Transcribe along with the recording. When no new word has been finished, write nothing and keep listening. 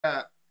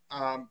Yeah,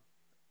 I'm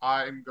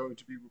going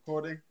to be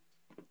recording.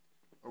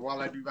 While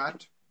I do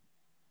that,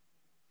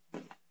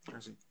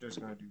 actually,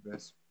 just going to do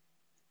this.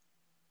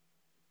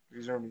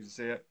 You don't need to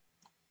see it.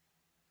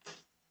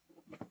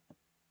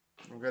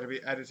 I'm going to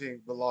be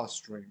editing the last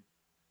stream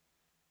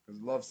because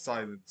I love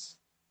silence.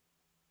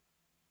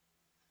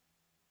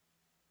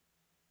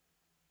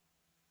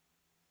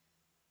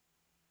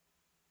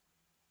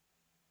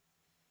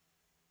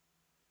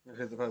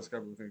 Because the first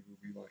couple of things will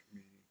be like me.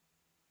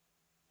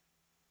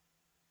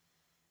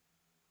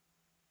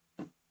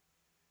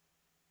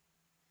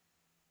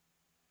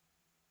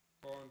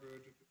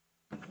 400.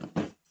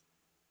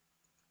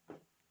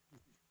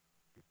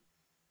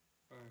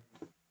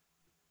 Five,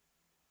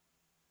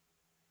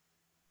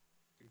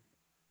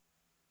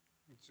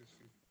 60.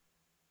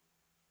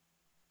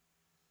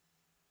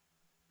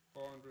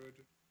 400.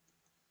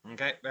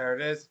 Okay, there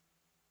it is.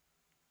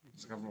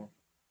 Just a couple more.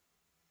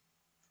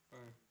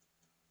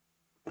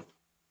 Five.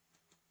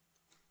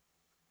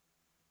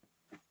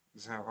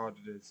 This is how hard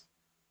it is.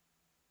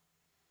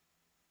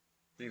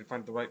 You need to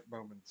find the right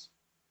moments.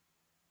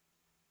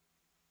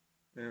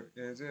 Where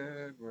is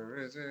it? Where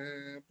is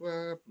it?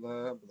 Blah,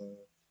 blah, blah.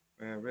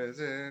 Where is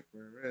it?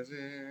 Where is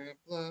it?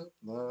 Blah,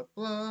 blah,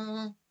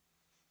 blah.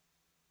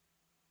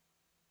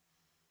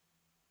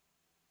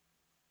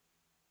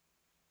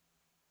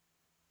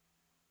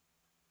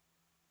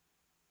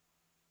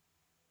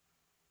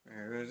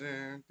 Where is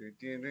it?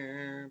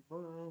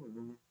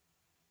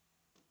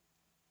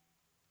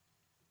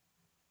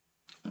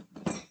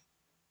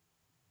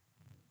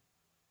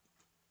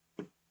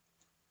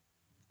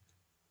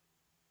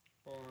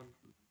 On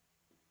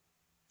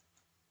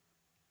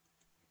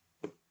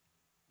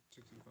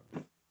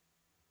 65.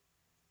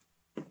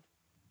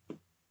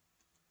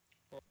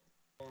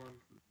 On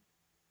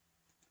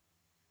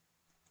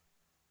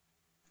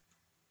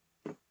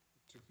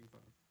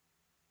 65.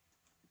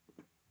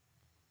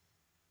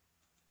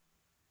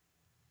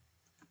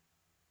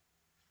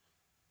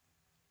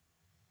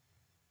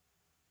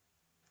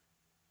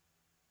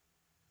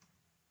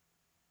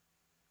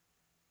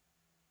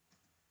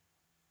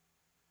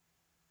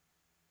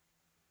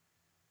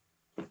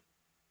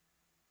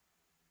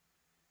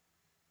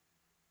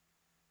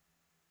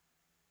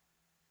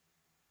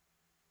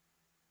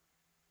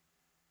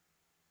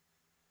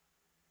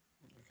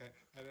 Okay,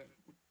 edit.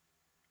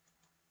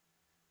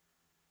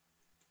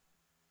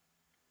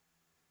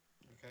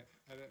 Okay,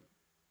 edit.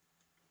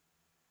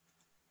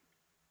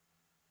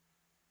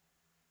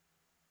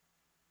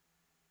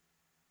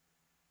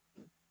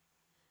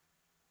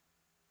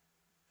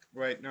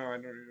 Wait, no, I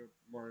don't need to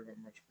worry about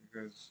much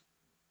because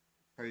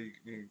how you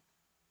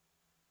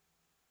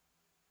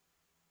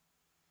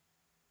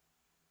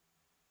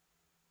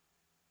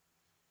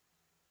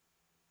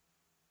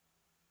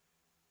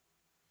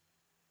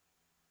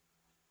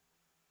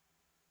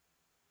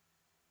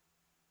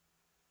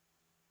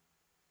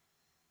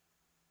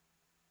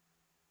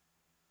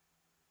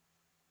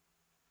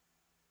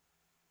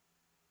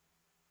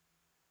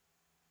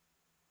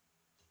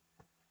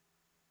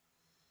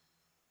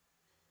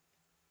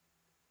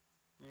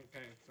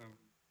okay, so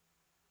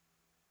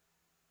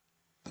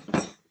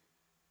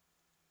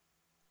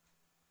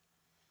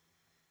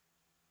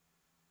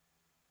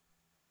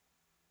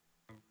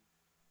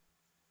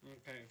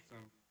okay, so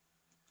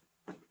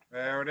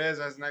there it is.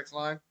 That's the next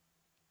line.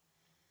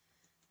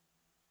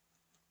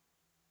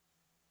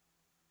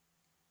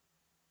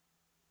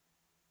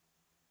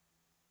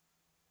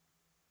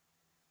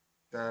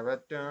 Da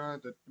ba da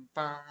da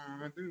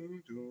ba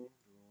do do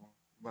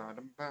ba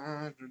da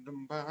ba da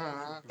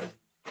ba.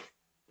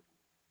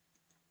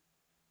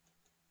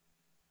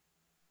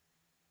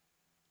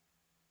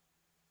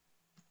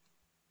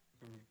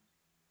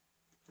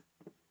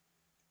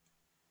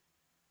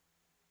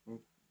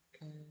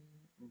 Okay,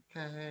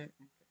 okay,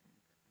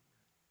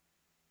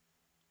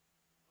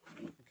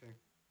 okay.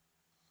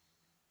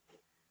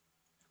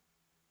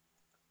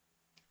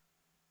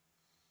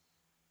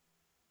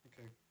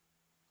 Okay.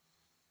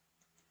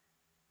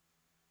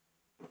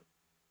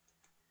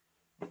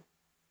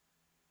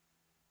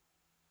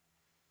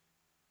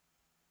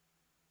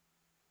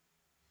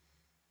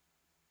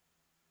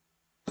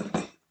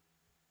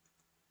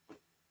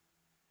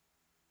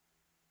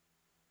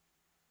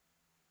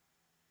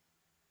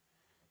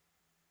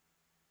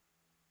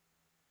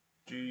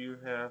 Do you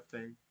have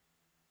thing?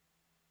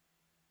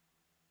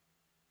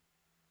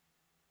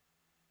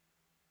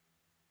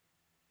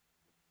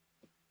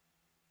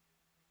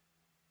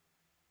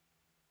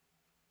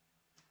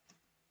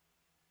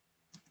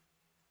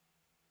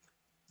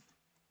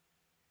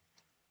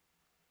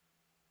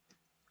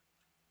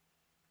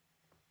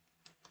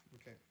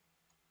 Okay.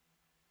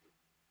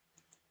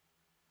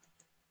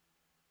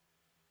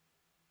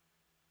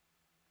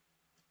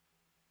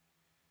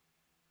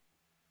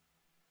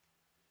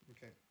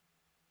 Okay.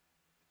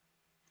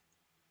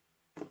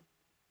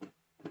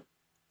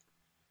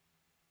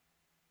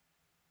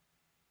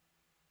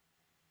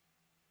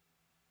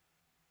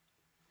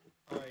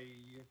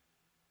 I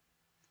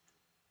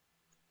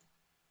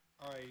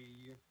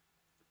I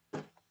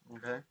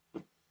Okay.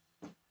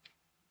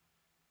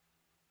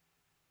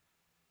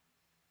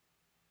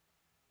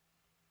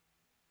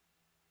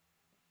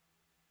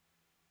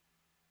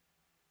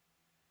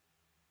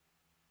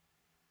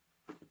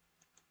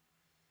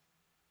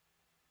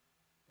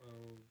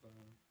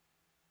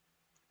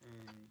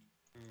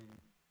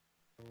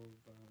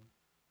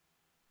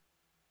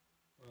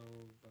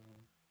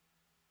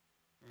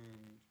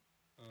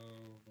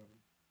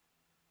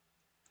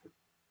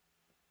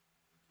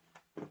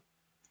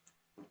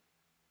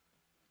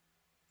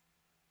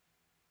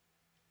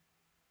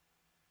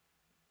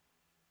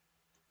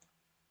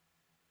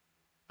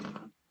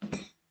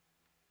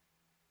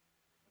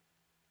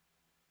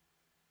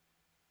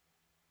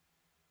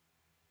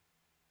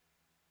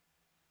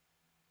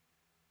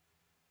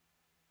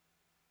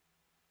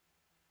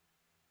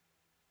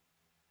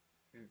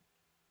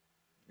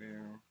 Yeah.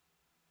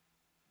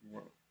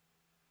 What?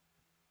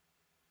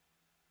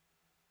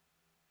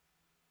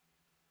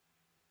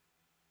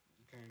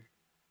 Okay.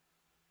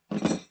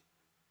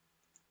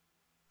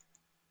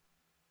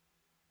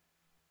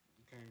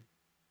 Okay.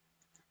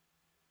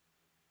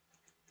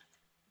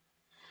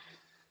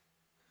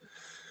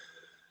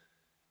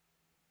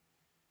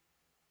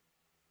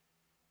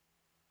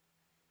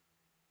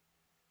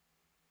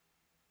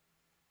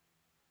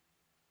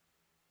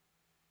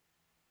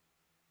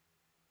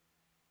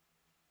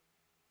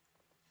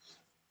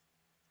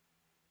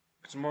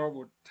 Tomorrow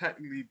would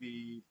technically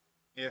be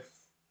if,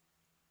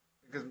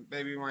 because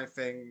maybe my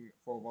thing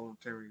for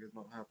volunteering is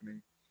not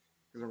happening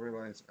because I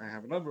realize I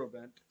have another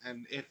event,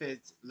 and if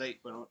it's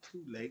late but not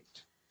too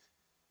late,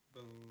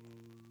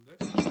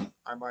 Bullet.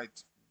 I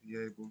might be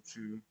able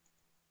to.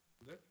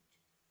 Bullet.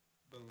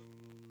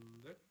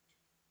 Bullet.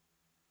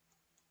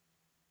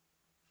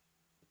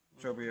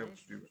 She'll be able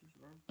That's to do not it.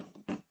 too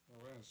bad.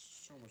 Oh,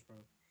 that's so much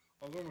better.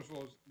 I was almost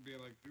was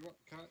being like, do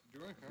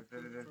I have to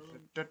throw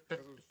them? Because I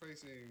was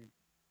facing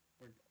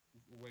like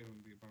away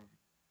from the opponent.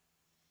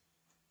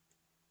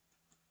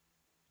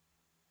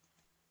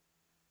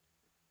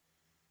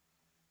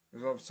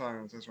 There's a lot of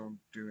silence. That's why I'm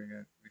doing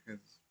it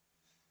because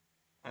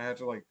I had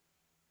to like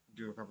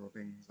do a couple of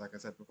things. Like I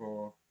said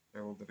before,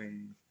 there were all the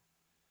things.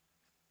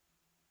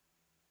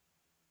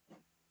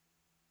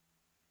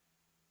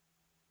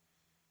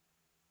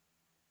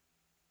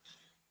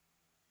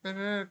 Okay.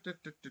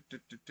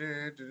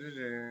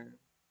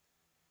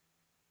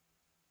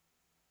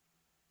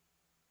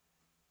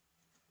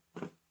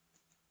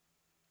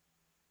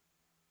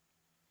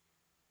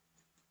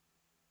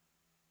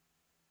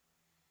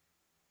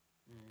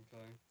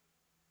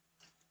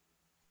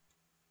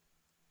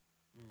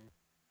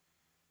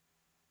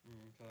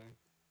 Okay.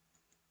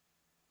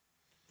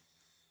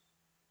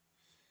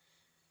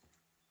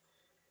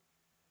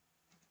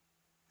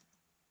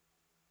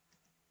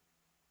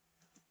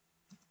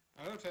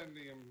 I don't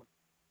technically am.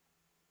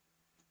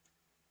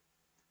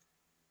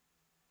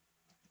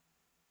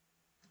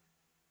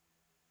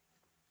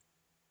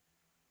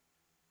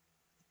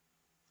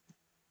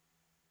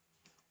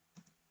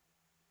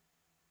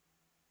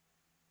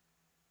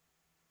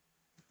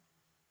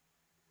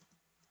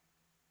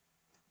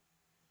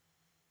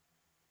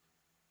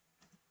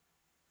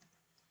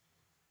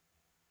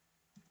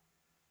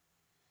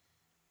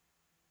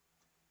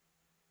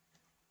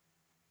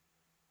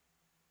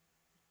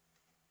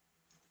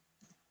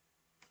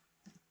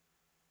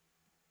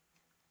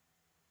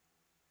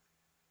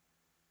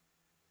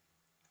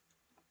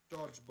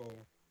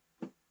 Dodgeball.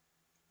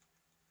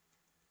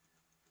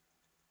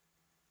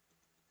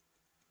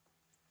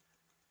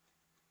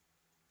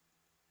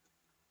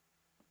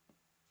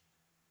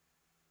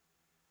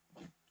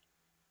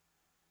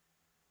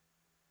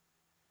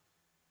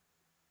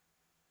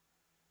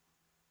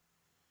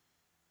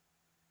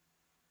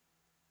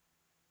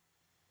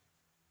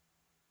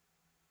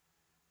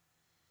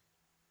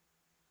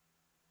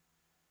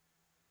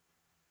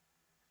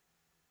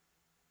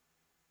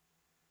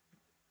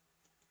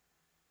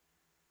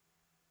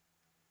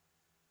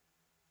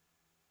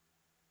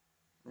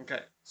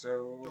 Okay,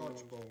 so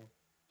Dodgeball.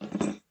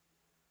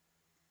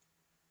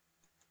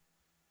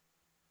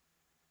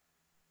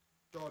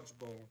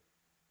 Dodgeball.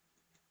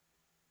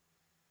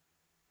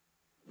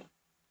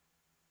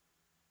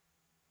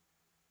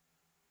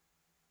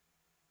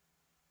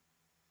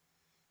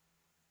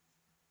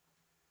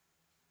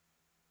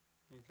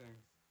 Okay.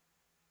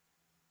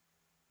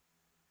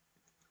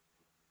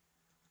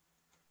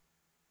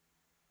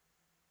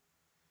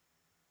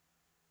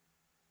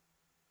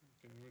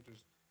 Okay, we're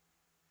just.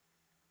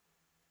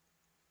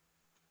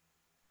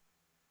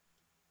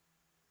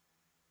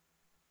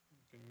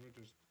 Okay, we're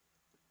just.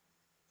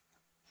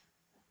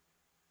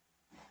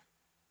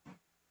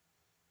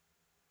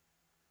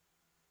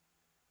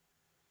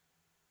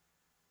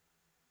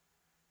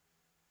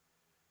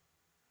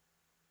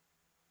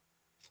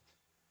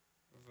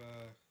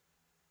 The.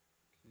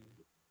 Key.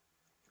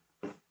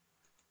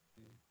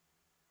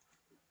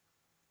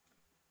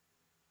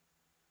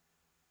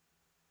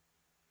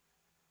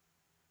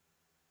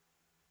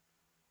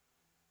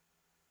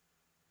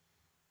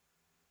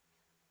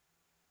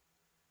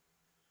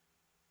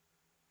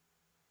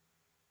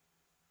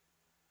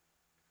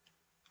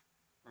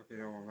 okay,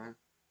 don't want that.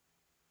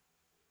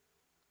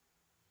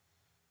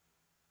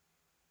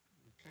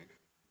 Okay.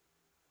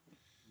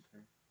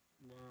 Okay.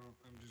 Well,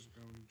 I'm just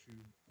going to.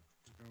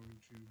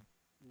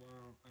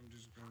 Well, I'm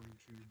just going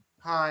to.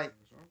 Hi. Turn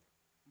this off.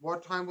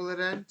 What time will it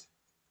end?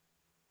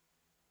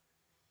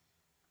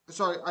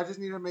 Sorry, I just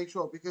need to make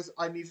sure because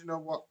I need to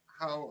know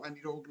how I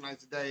need to organize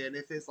the day, and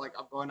if it's like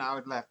I've got an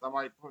hour left, I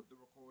might put the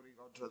recording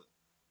onto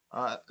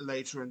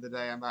later in the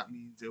day, and that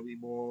means it'll be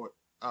more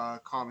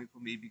calming for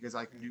me because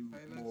I can Okay,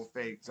 do more playlist,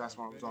 things. That's add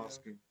what I was video.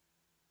 asking.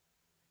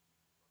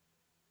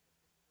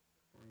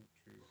 1,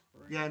 2,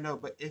 3. Yeah, no,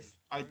 1, but 2, if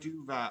I 3.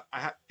 do that,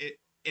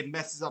 it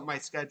messes up my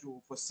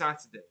schedule for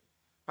Saturday.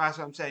 That's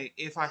what I'm saying.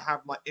 If I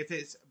have like if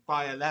it's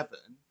by 11,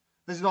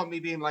 this is not me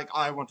being like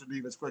I want to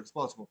leave as quick as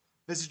possible.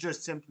 This is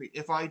just simply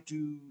if I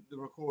do the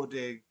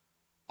recording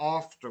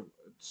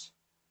afterwards,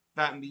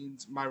 that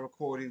means my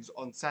recordings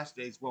on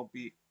Saturdays won't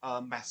be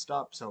messed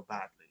up so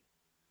badly,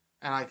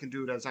 and I can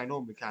do it as I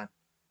normally can.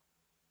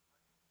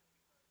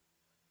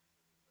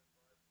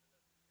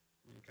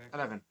 Okay.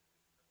 11.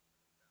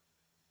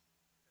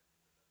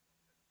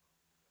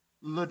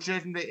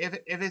 Legitimately,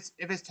 if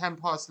it's 10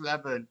 past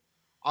 11,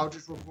 I'll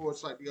just record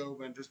slightly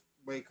over and just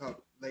wake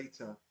up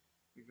later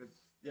because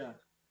yeah,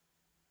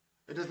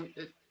 it doesn't.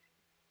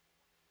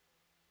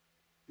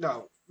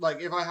 No,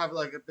 like if I have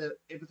like a bit,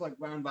 if it's like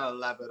round about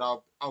 11,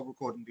 I'll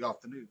record in the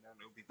afternoon and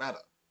it'll be better.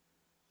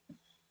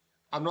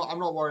 I'm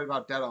not worried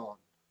about dead on.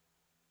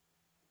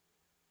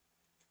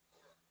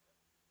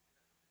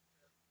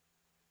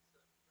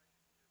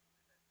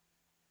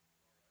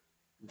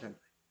 Okay.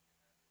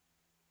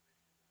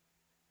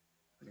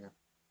 Yeah.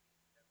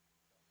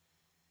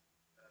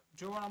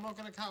 Do you know what? I'm not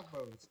gonna count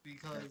votes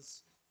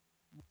because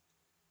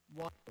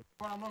one.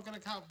 Well, I'm not gonna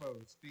count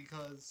votes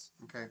because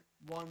Okay.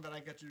 one that I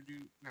get to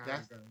do. Now Yeah.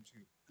 I'm going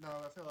to. No,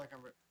 I feel like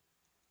I'm.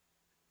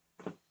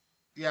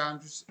 Yeah, I'm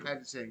just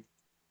editing.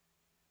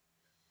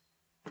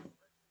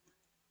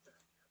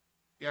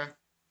 Yeah.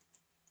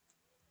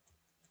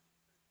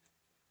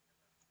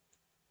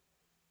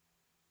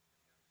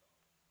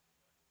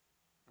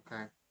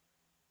 Okay.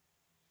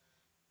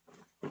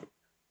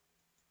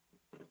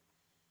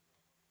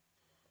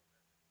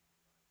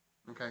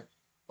 Okay.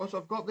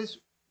 Also, I've got this.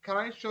 Can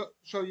I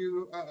show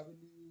you a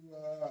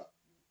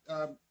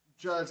new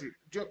jersey?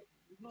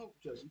 No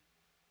jersey.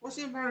 What's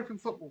the American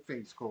football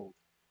thing's called?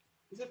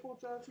 Is it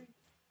called jersey?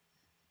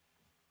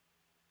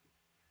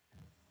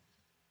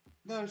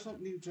 No, it's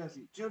not New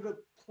Jersey. Do you know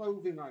the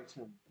clothing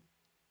item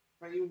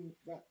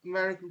that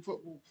American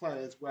football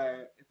players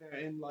wear if they're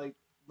in like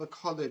the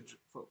college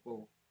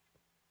football?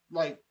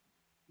 Like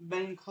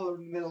main color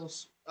in the middle,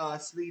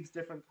 sleeves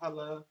different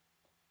color.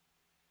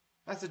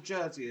 That's a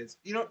jersey. Is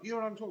you know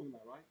what I'm talking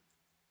about, right?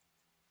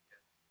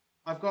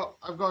 I've got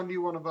a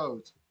new one of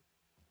those.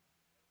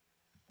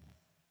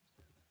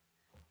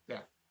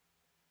 Yeah,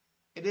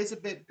 it is a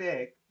bit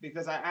big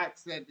because I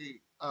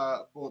accidentally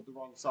bought the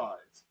wrong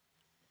size.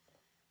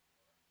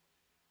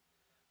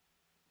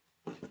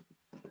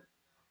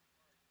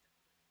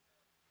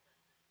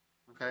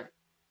 Okay,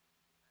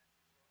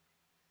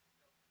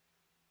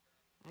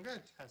 I'm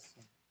gonna test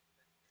them.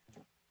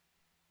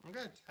 I'm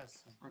gonna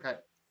test them. okay.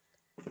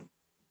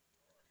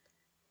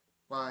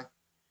 Bye.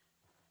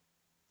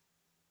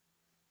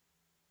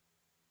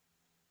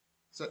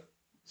 So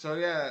so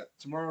yeah,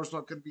 tomorrow's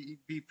not gonna be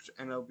beeped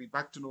and it'll be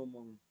back to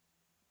normal.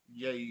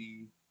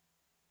 Yay.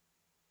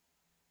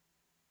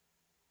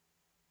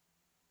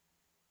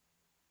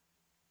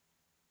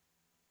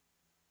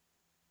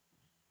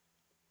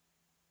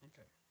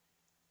 Okay.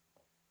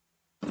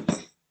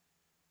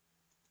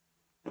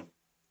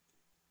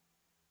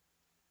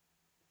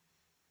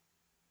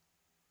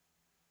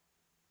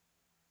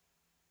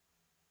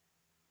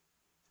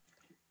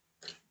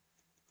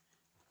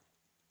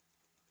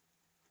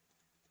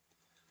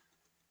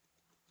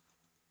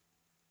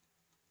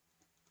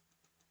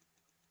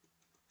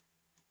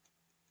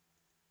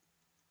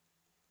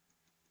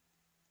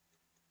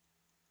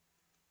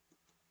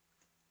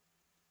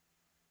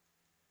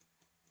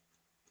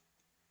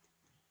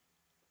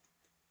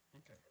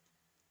 Okay.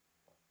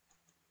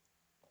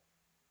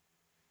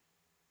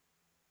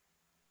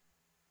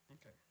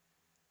 Okay.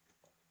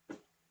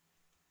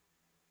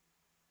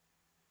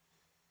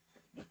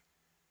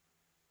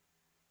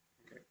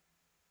 Okay.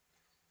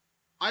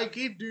 I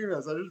keep doing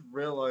this. I just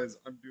realized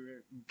I'm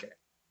doing okay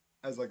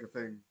as like a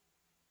thing.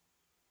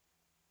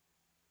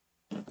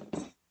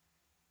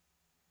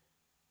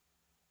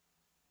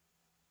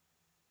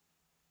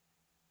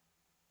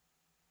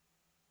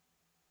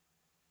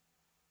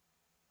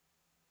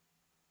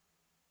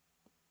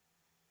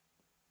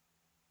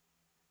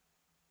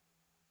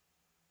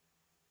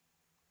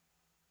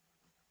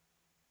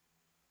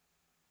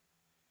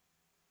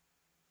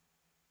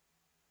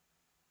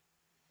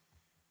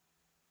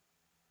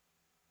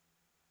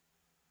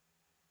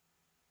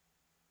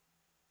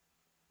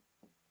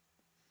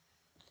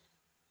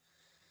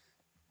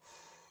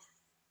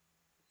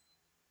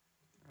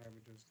 I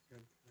would just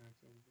get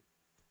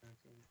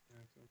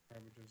I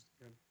would just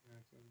get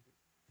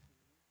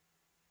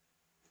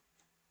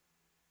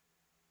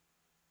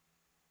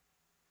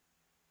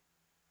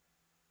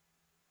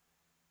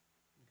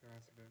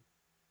capacitor.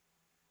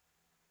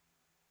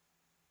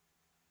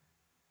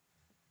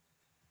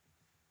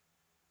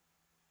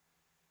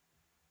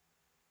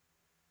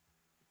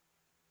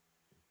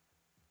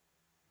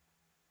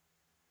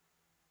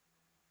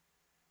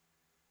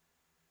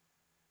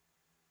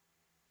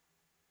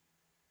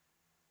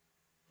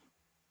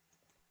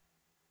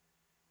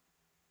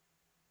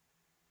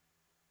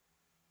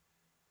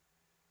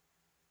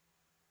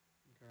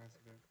 Yes,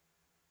 it did.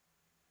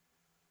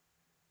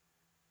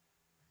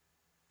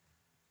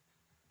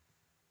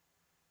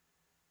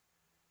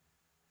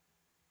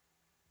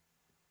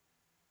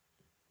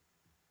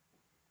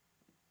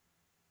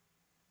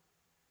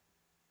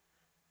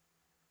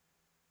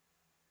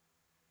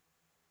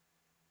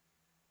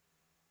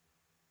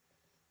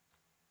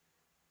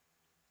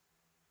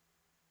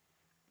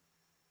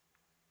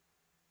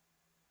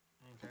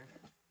 Okay.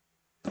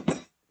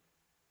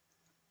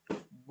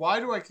 Why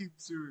do I keep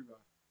doing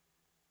that?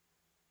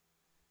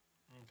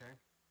 Okay.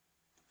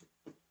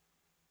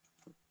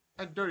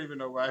 I don't even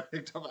know where I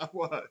picked up that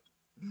word.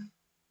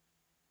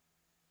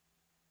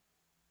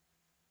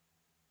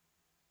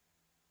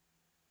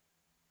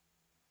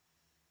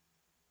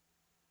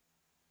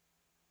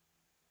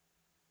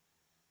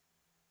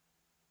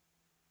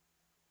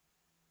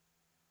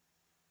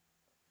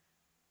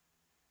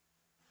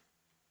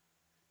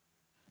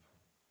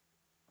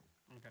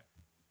 Okay.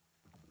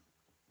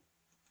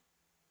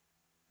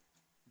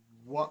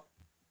 What?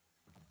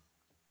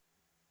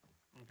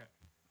 Okay.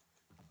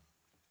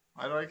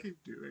 Why do I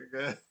keep doing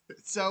it?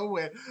 It's so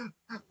weird.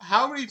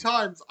 How many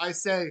times I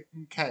say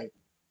okay?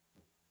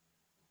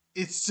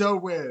 It's so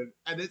weird,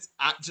 and it's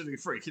actually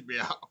freaking me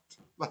out.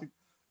 Like,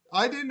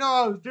 I didn't know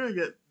I was doing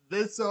it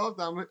this so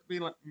often. I'm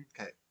being like,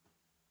 okay,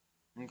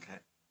 okay.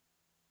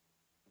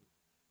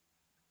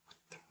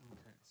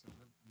 Okay. So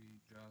let me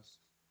just.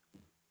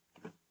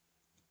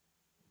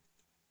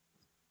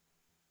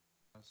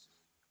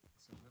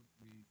 So let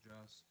me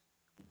just.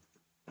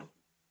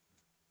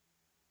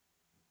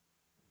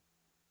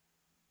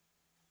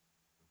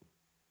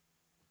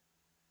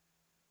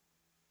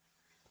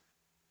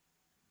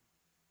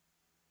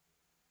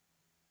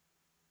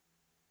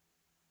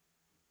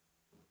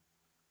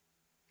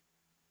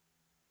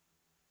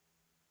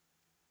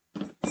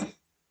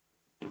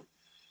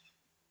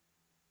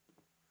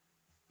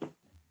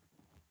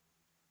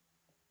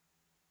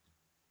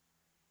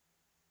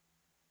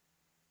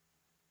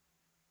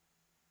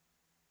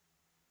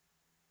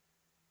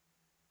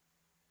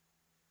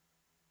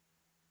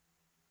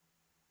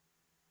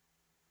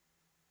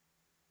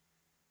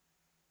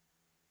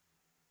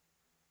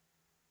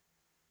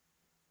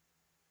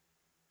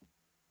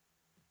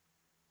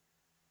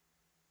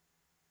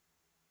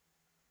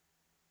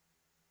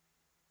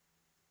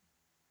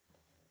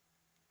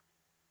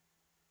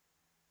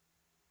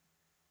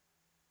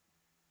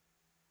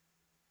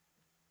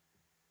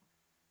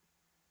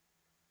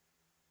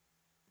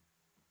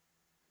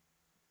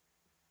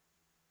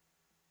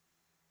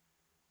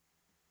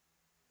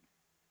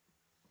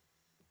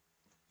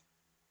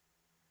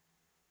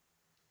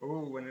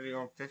 Oh, we're nearly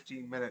on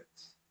 15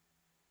 minutes.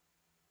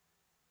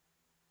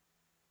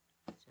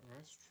 So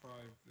let's try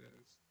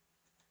this.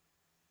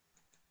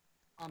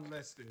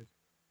 Unlisted.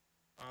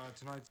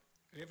 Tonight.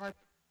 If I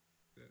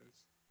this.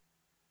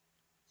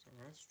 So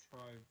let's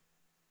try.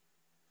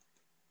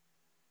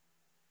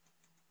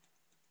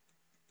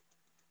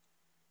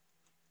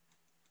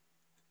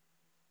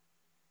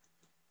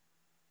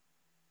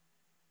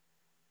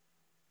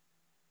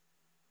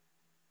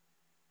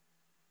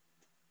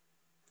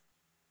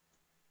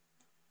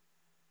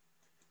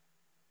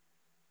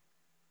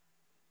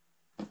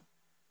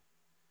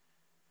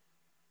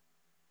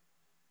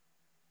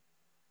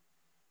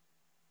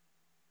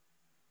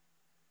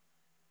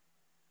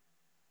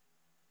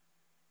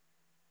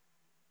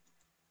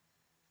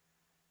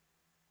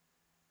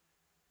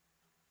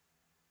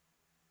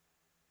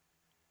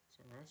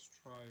 So let's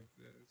try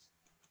this.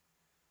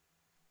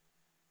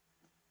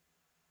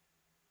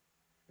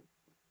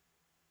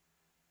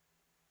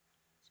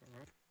 So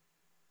let's.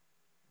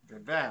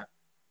 Did that.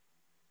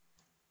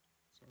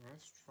 So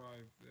let's try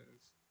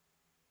this.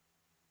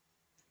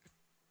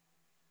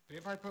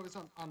 If I put this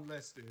on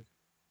unlisted,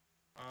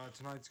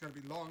 tonight's gonna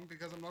be long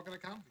because I'm not gonna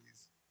count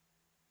these.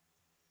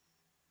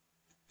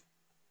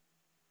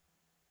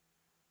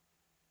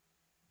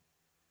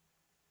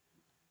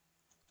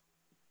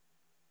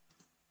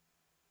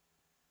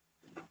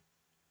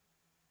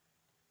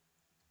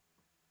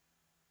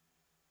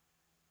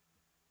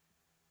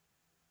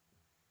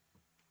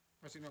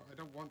 Actually, no, I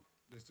don't want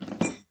this to be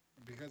known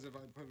because if I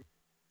put.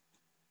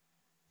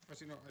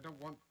 Actually, no, I don't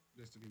want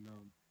this to be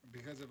known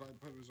because if I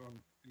put this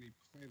on any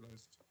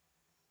playlist,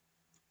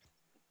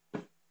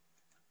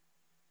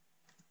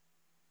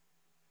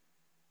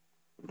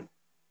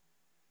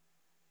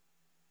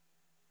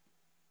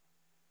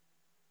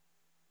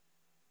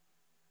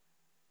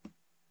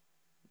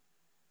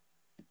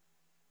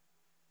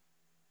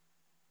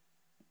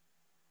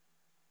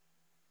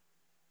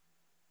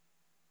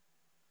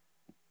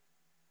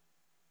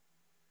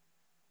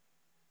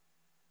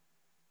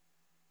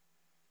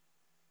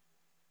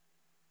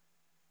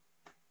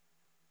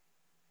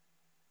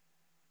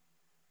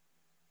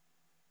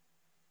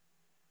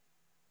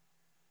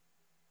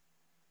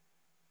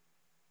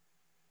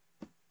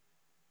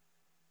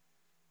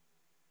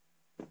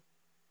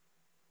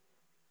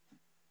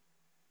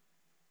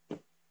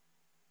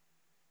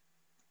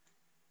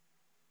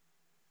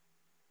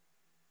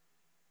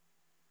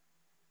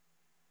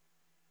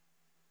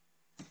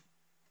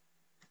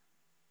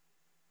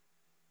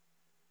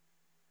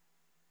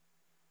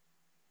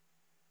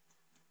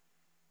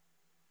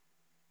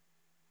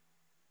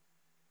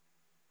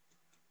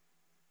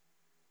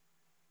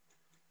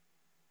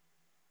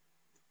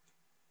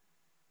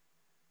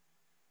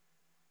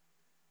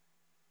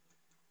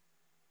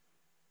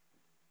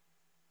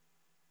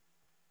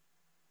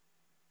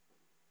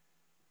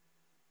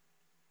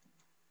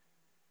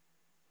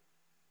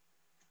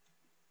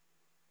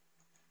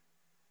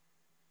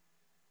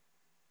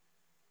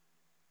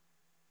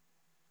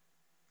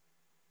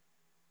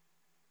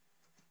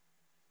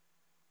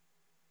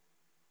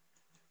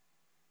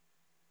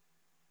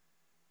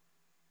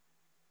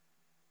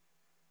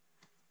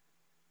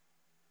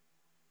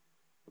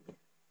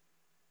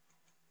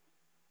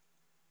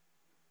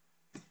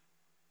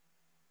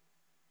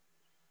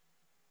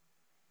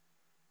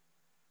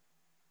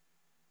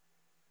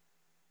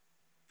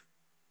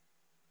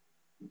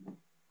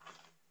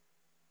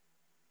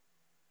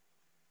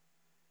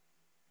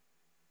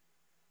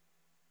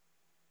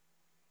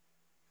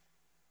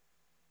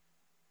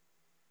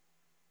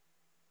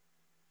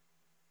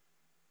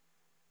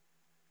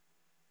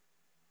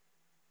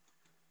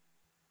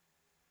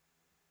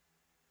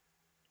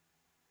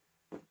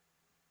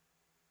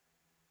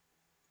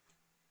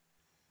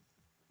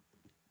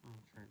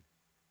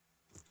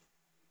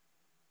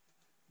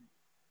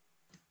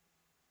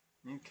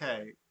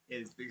 Okay,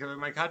 is because of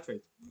my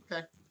catchphrase.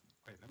 Okay.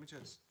 Wait, let me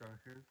just go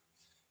here.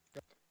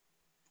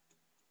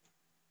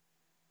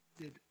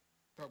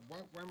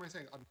 Why am I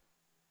saying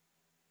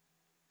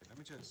let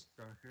me just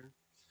go here.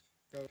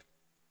 Go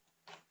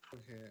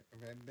here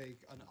and then make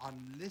an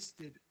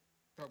unlisted.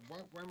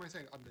 Why am I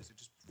saying unlisted?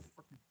 Just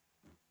fucking.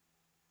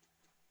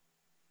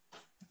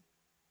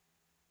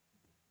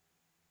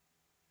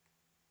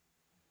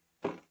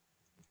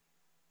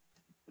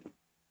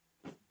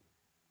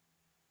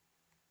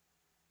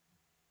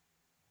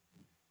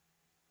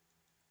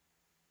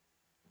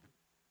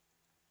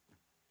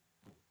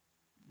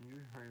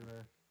 New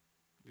playlist,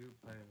 new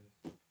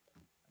playlist,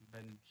 and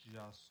then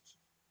just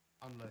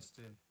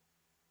unlisted.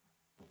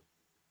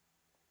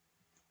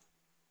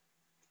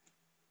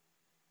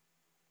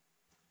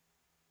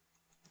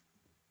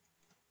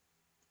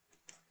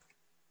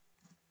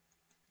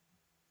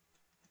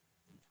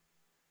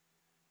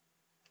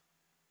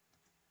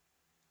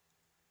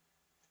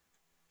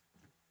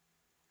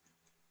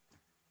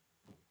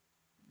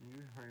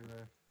 New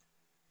playlist,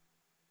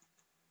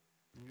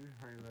 new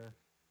playlist,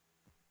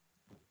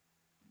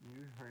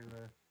 new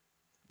playlist,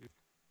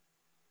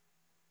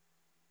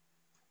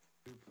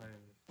 new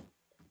playlist,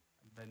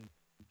 and then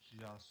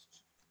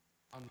just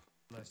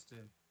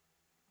unlisted.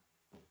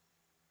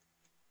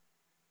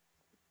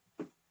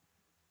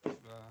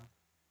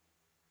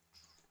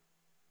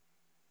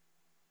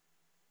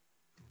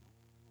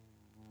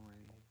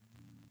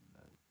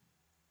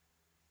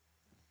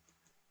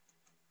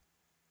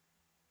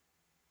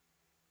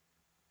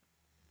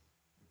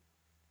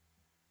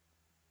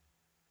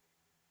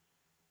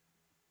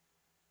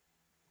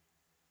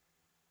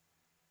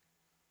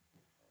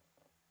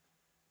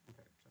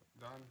 Okay, so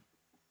done.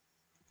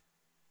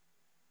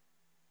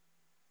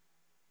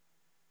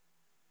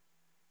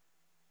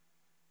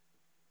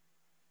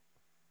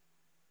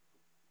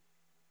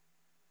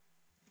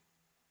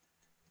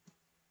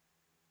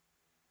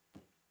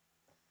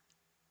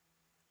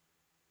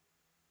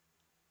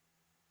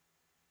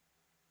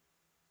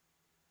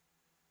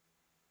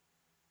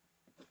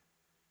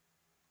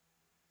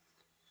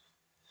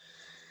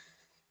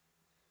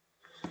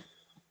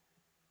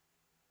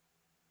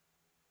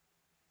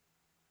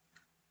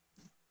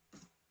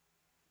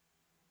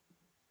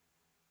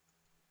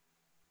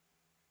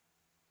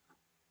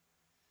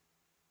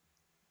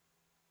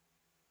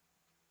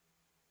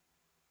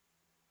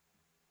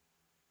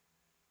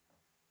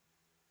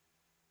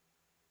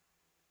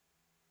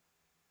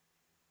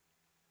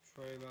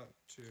 Trailer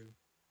two.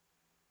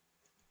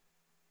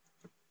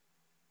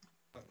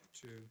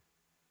 Two.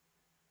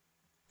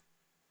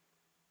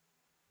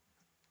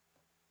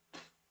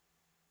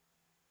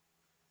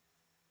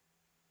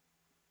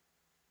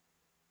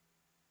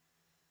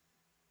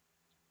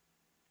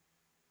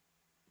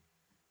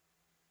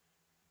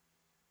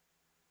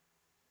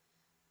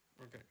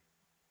 Okay.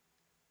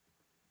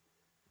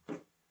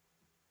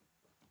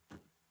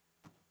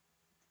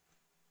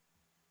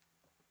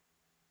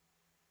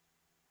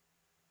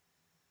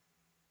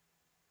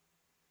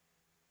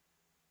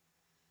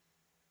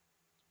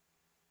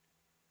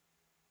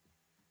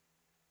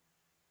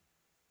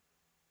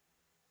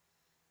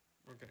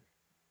 Okay.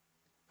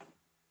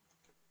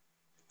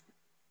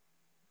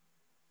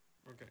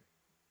 Okay.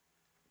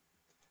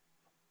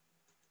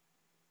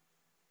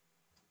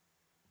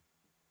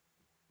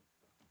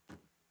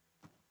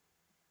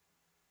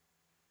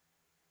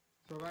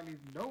 So that means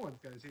no one's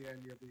gonna see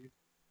any of these.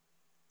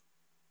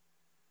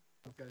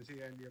 One's gonna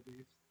see any of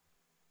these.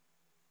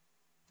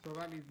 So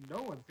that means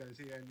no one's gonna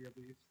see any of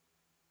these.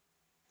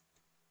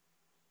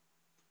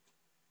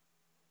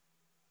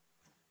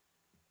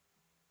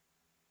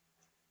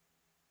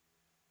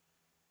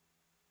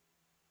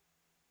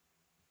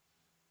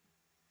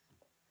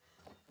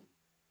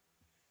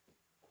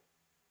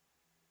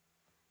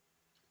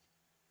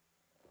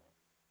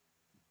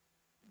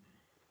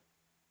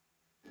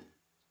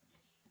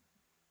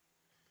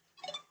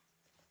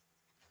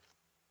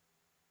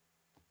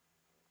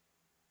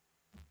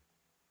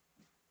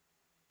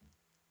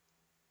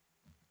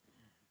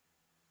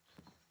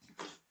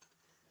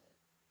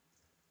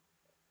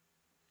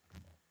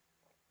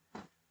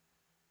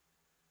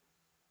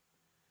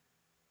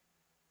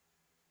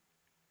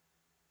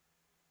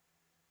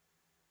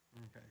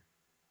 Okay.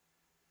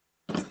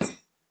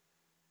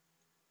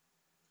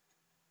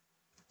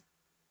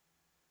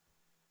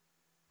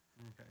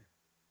 Okay.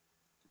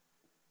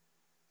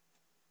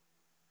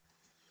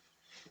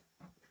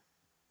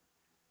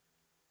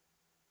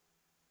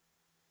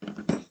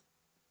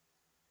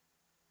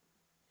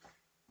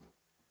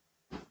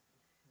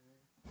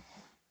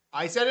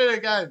 I said it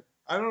again.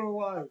 I don't know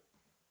why.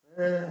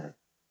 I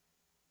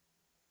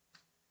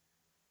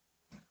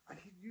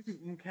keep using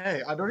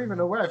okay. I don't even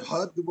know where I've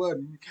heard the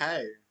word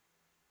okay.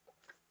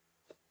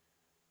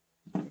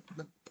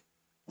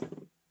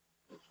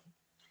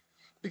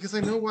 Because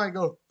I know why I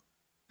go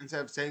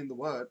instead of saying the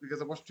word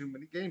because I watch too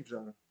many games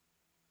now.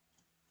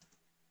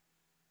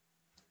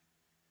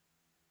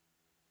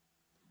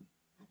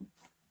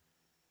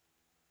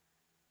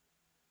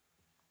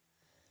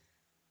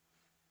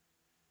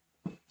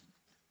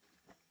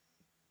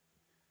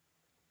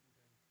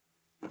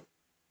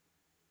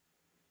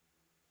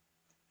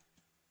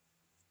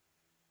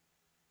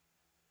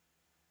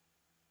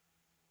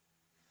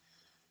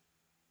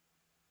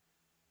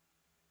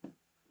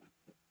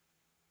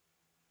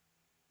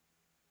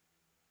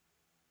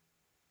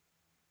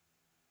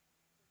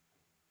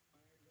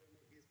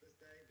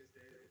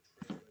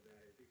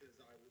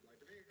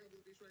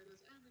 these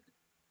trailers, and we could.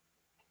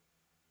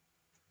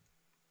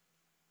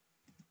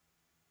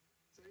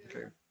 So yeah,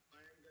 Okay.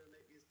 I am going to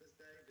make this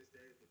day. This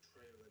day is the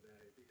trailer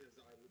day because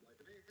I would like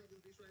to make a couple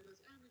of these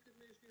trailers, and we could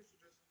make excuse to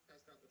just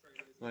test out the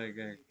trailers, Like,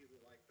 see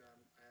people like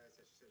them,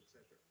 etc.,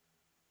 etc.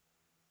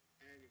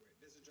 Anyway,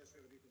 this is just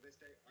going to be for this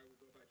day. I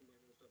will go back to my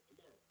normal stuff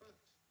tomorrow. But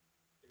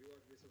if you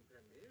want to do some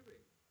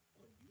premiering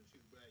on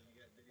YouTube, where you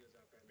get videos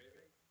out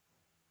premiering,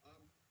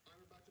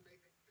 I'm about to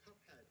make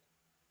Cuphead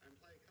and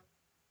play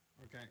Cuphead.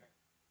 Okay.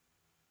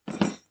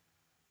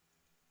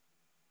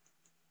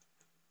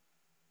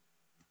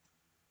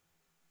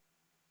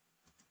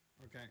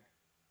 Okay.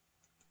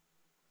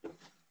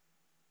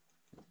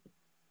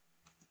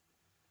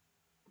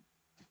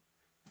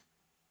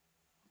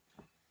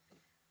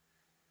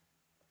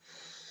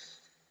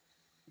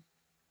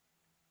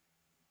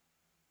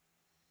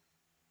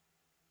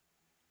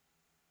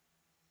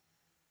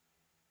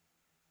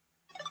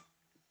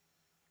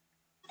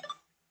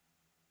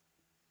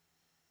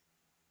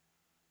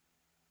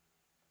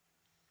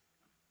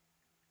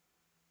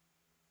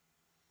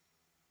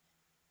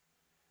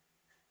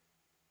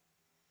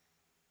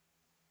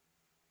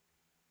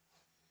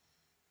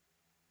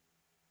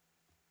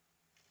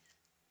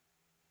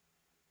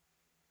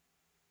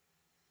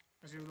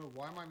 Actually, no,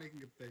 why am I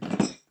making it bigger?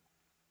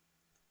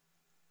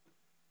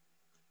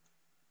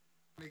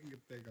 Making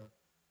it bigger.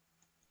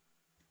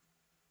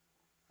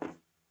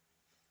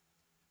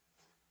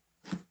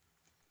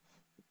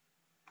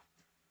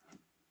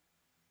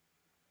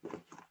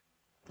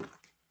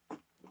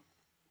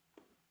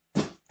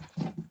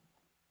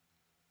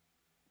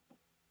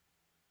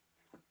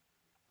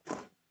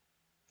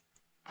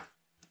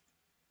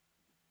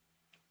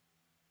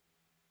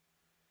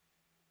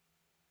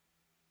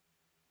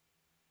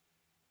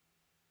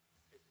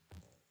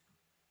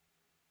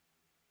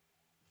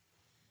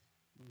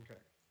 Okay.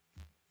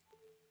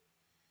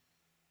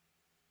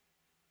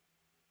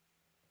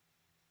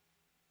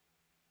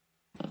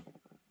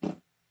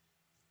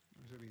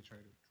 Should we try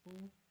to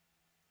tool?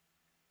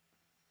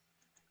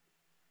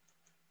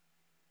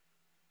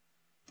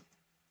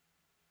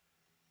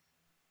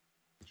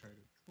 Try to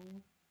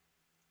tool.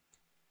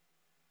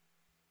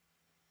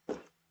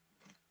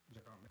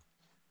 Check out me.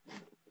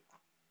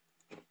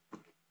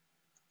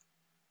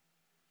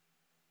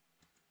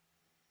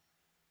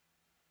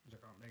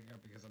 Check out Mega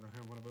because I don't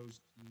have one of those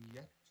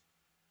yet.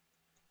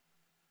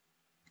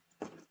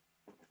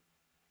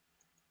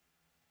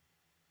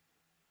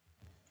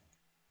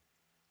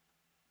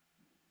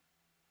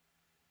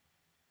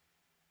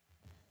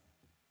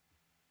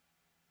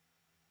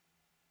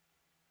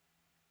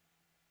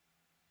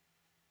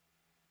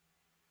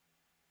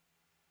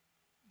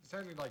 It's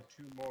only like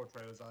 2 more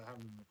trailers I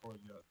haven't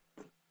recorded yet.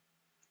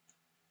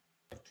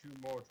 Like 2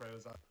 more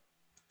trailers.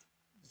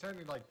 It's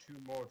only like 2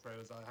 more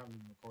trailers I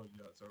haven't recorded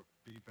yet, so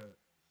beep it.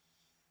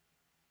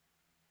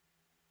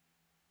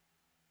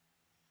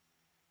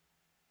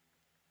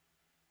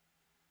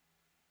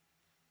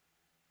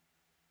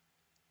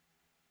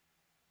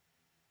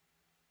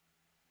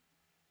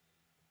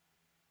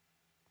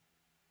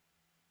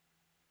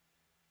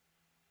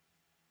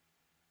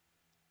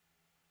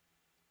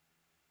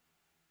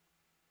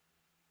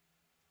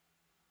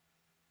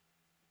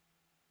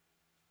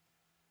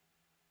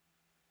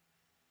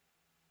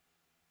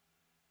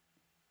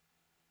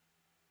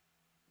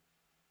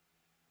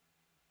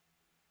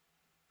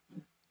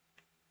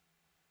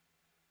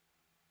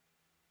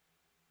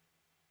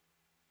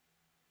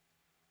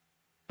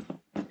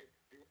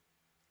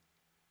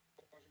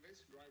 Watching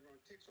this, driving on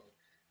TikTok.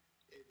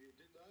 If you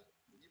did that,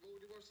 you've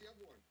already watched the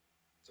other one.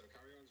 So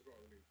carry on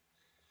scrolling.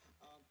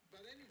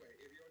 But anyway,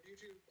 if you're on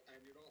YouTube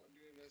and you're not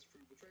doing this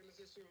through the trailer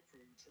system,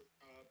 through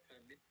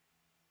Premiere.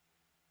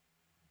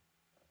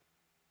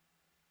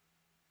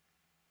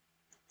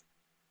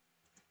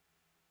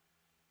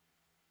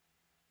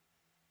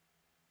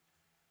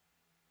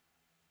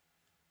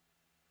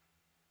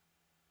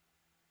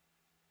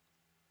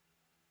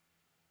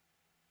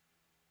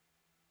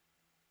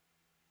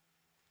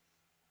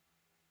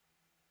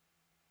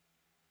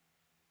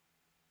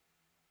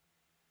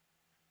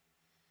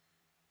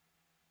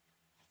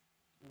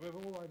 With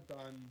all I've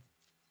done,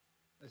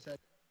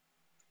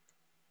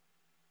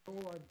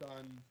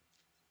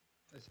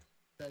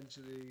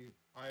 essentially,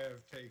 I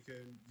have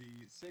taken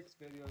the 6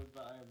 videos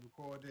that I have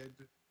recorded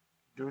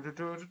and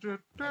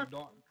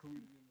not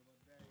included in one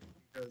day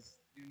because,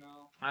 you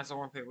know, That's the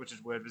one thing which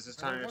is weird. This is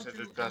and I telling us want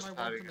to to, just and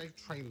I want to padding make it.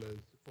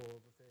 trailers for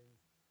the things.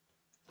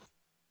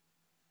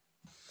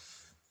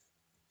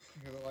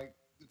 You know, like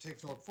the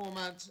TikTok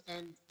format,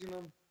 and you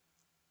know.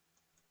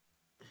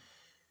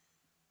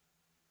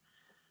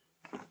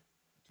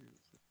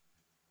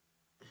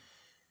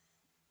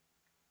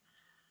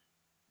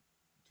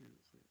 2, 3,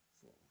 2,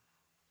 3, 4.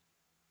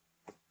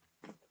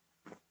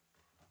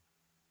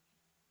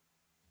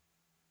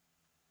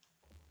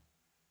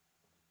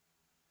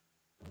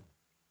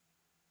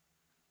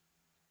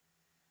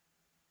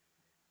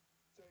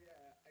 So yeah,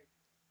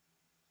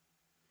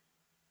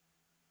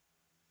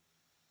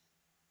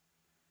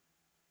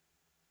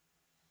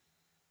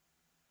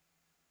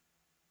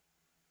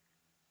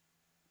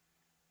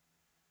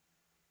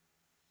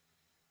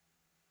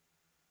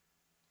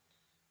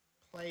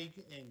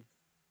 Plague Inc.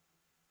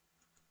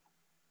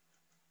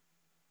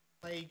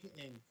 Plague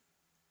Inc.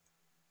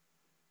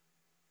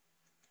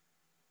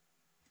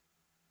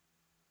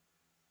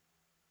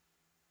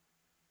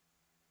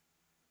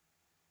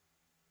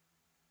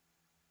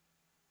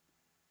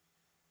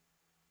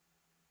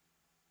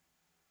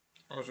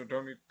 Also,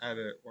 don't need to add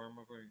it. Why am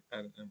I going to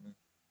add it?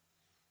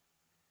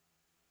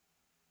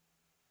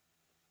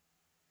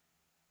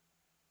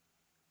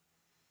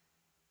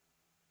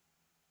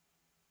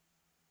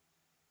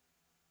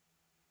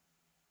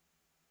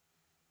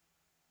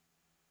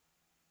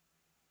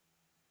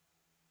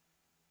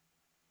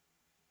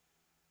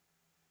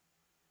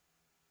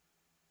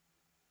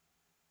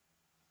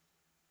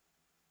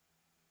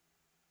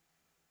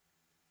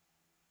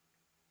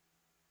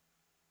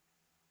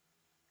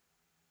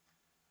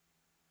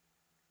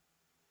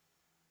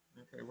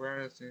 Okay, where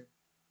is it?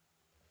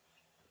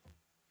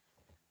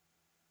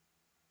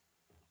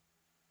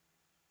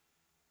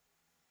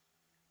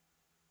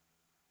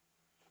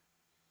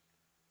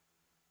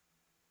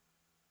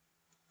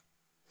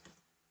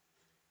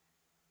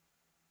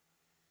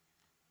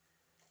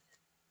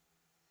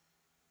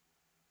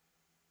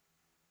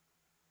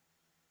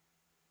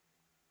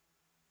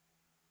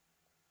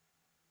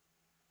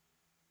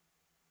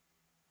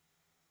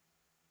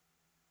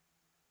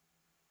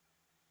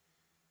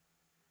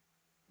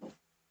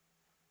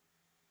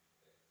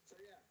 So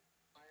yeah,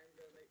 I am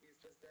going to make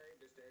Easter's Day.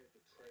 This day is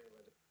the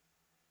trailer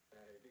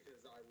day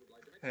because I would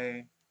like to make.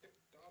 Hey.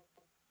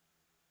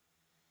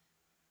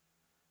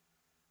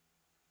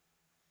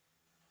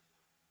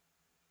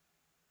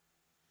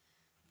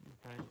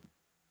 Okay.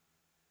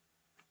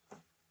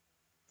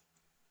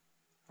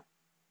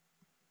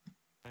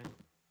 Okay.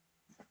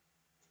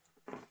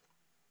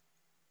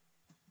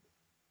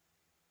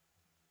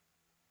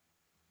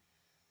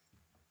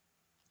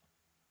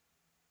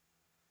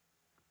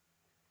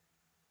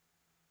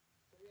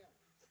 So yeah,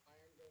 I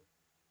am going.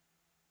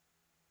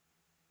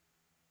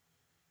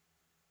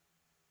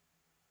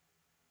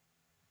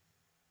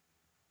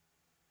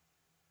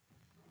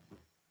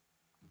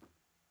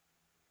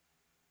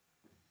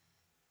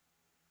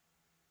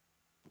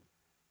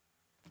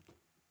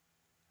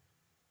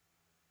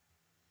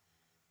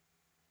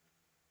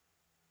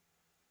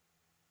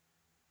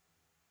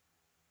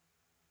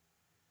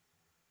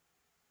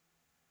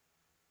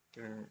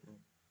 Okay.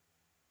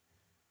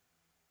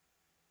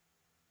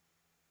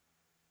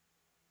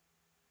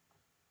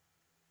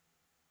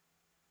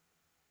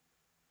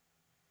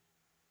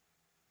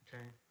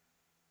 Okay.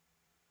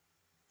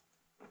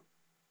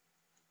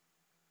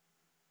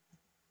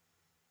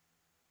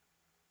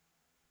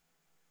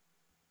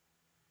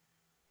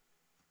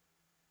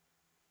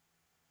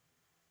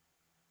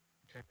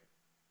 Okay.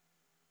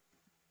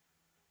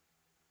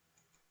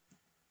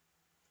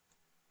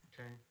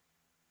 Okay.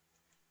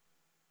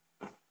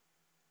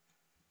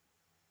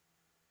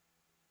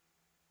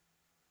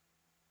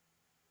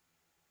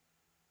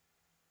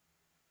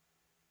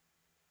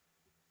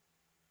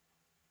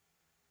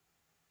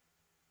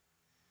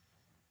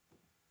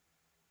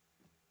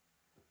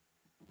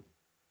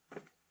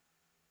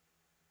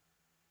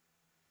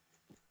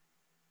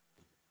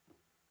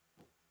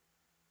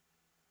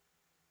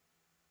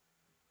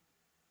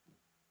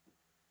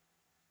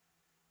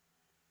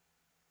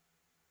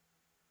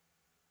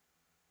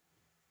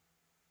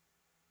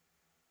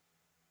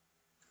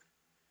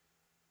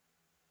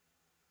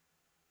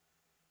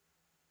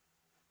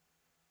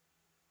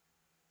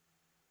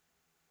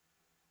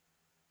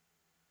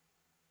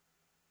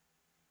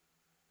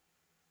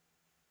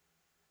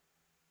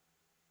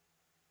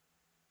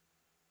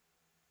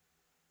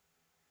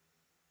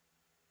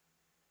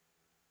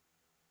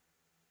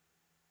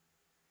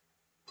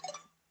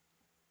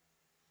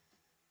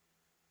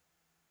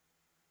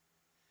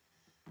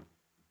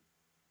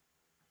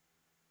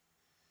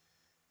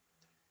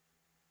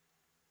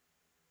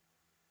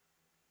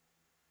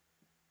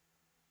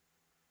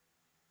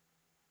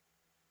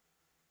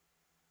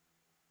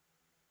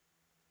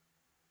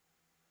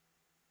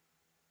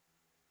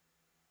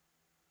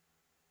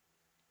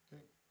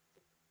 Okay.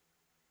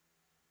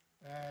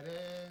 Add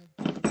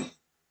in.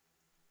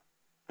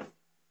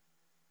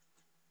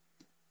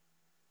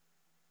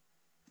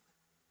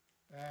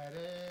 Add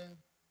in.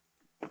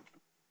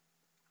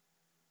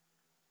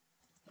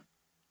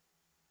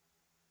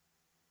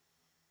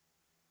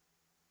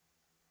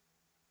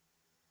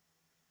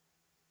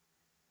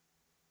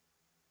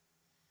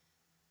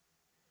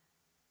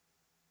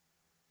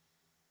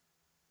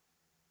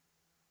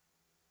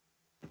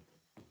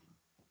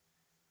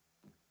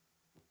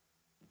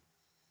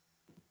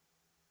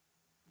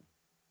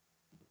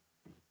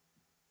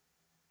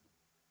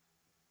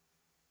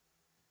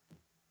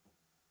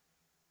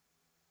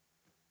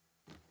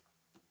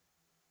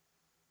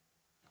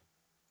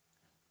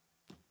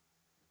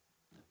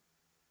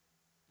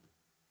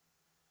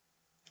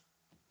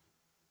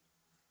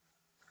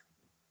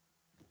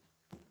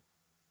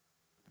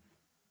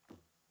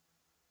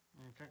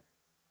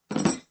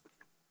 Okay.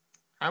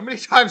 How many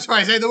times do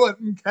I say the word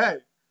okay?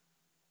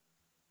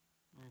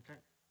 Okay.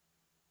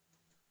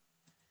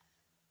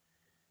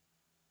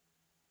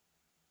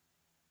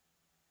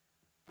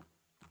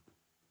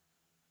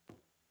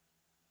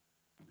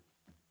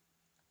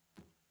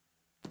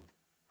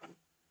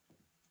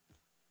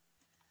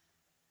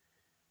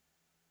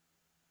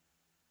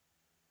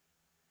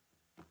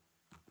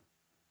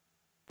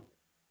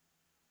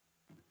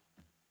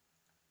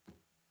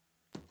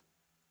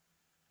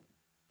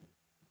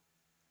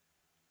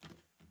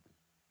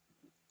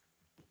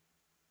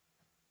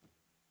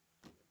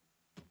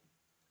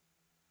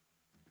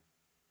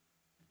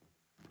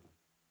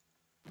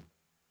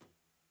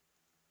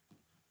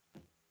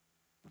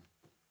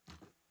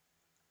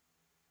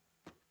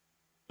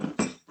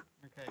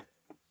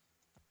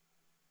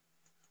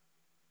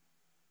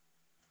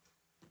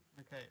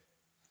 Okay.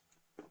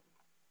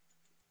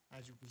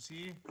 As you can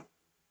see.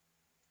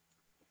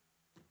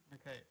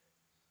 Okay.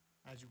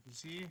 As you can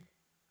see.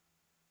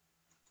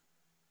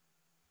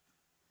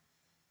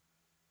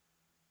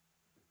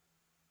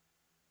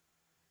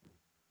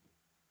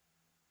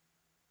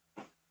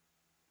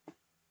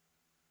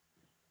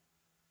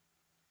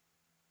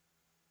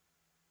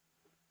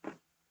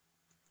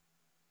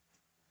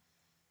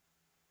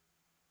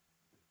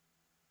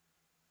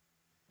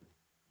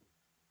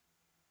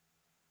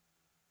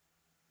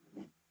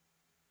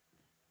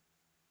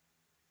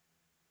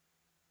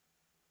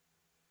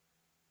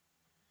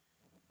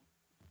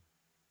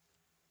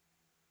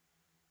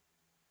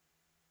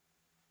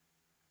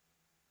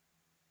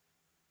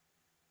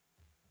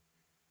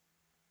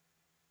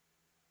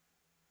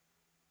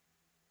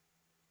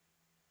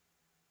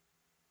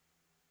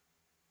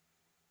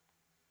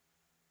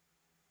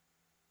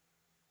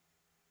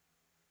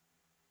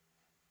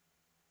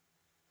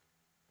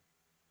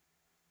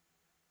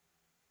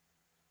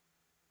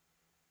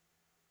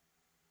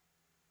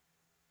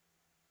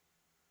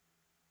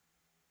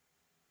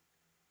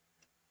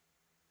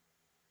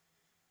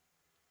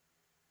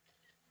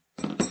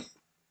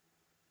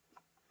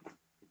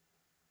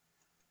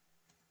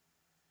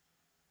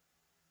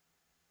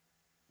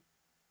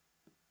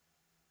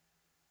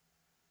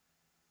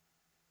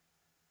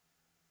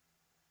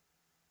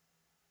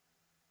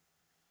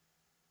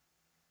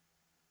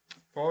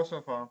 Four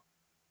so far.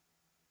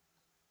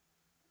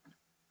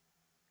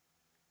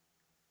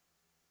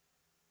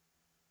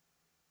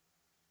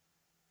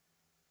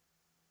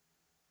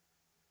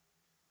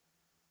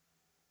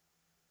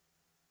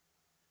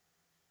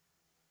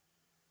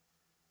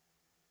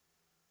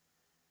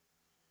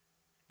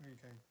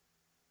 Okay.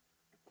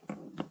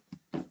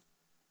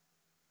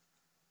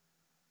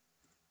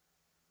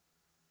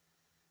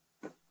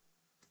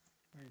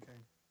 Okay.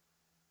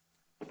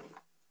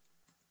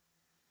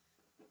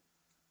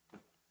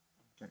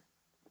 Okay.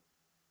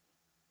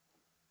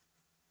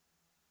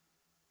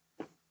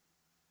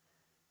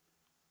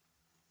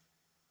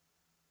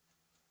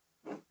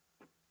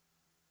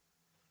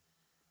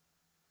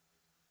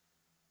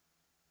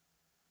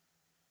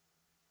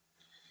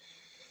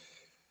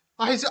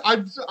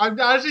 I'm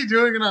actually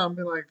doing it now. I'm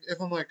being like, if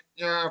I'm like,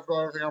 yeah, I've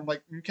got everything. I'm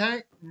like,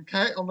 okay,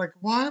 okay. I'm like,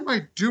 why am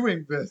I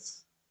doing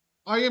this?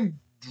 I am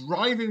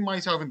driving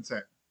myself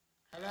insane.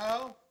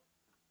 Hello?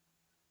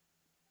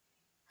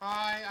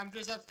 Hi, I'm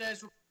just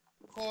upstairs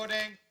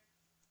recording.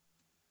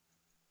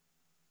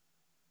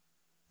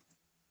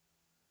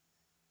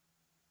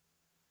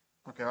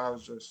 Okay, I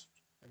was just.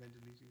 And then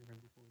deleting the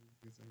before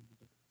because I.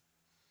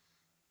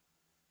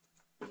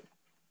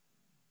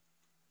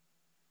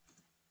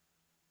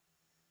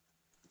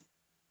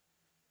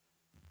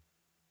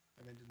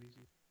 And then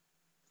deleting.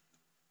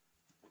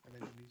 And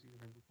then deleting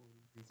the before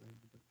because I.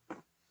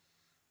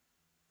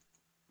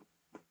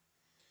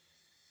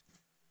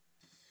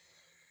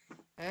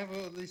 I have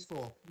at least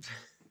four.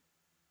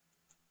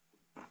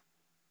 How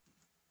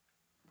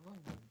long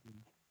have I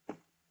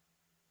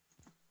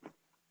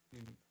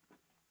been?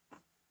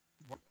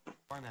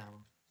 1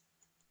 hour.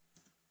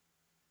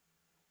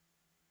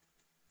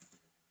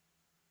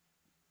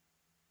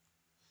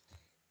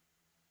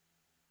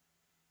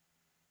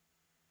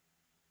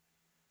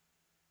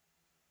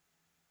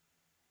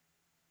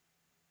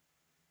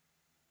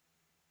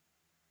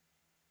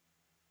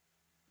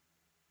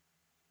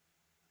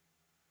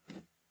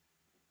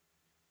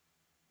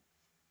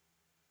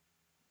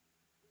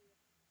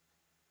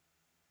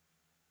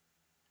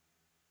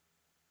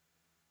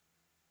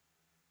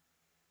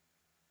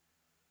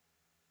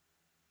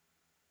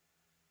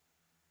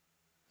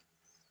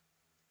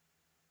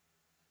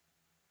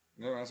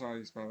 No, that's not how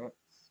you spell it.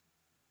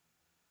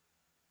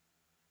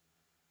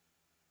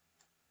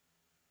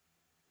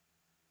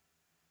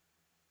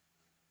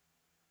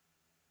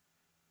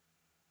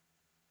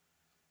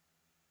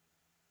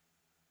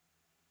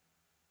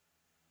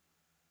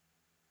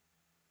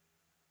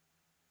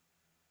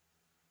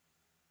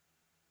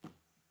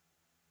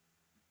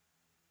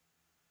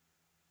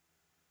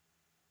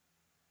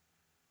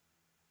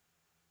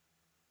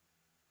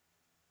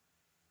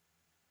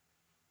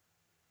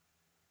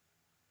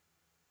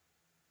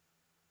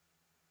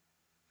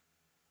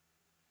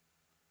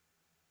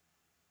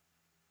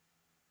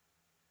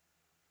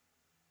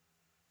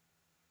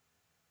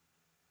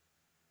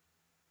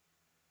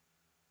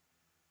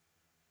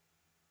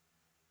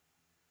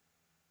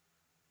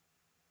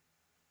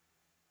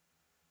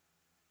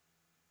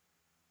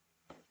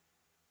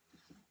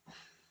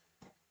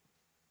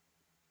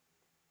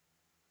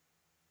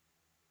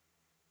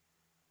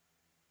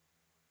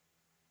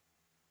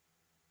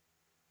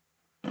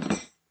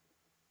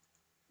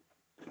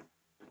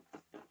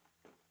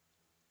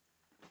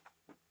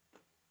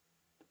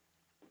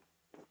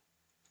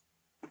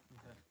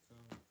 Okay, so.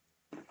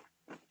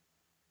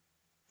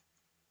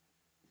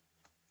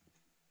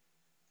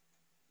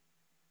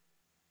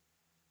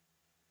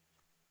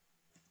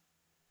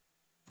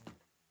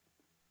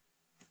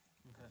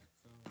 Okay,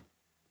 so.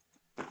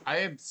 I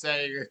am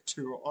saying it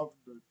too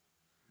often.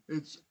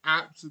 It's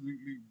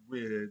absolutely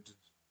weird.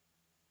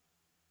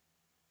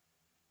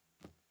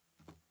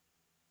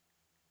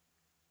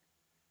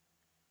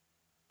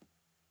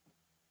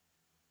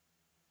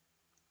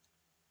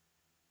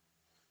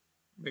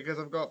 Because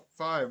I've got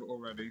 5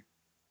 already.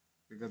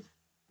 Because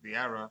the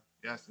error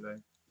yesterday.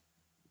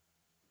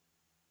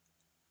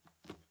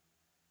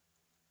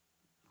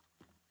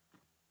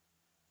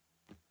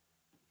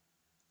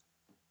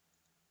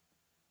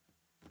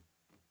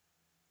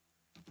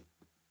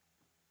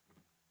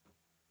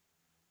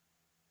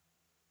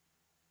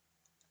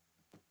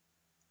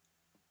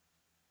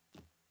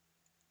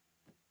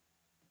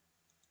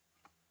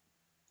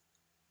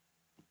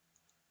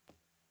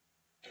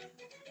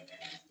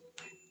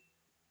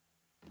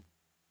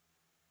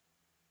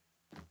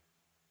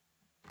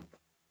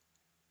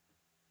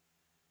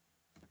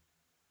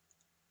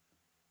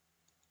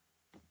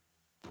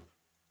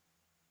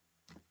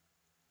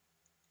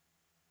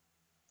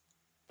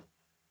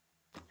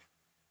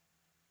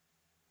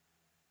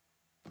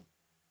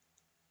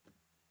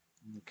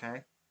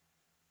 Okay.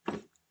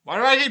 Why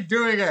do I keep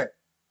doing it?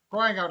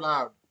 Crying out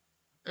loud.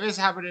 If this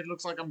happened, it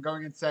looks like I'm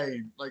going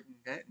insane. Like,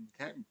 okay.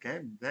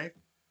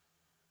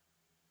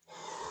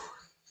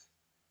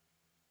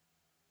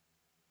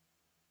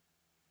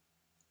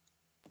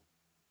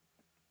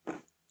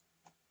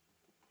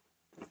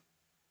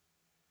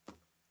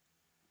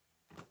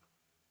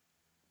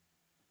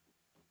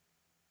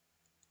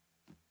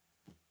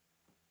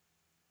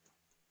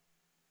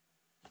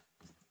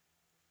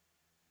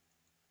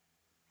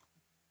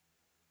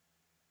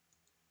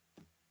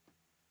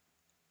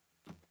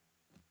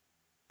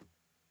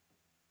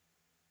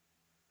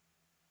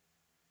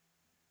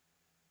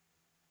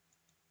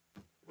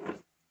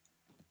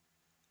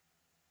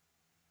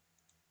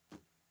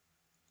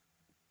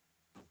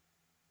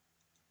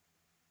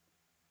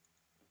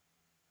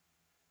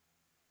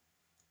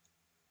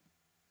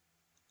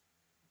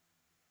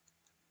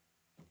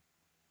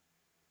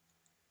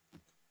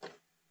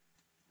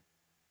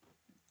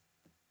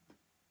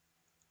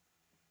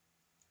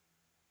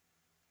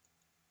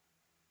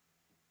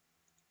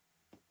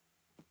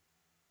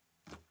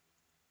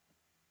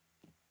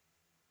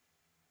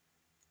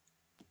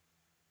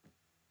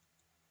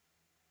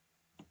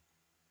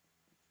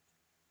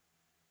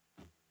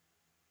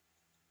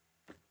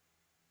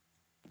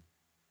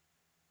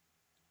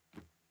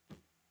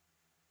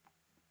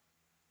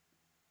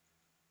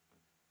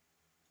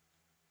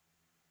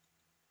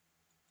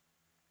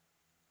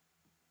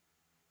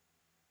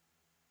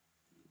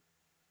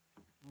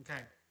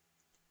 Okay.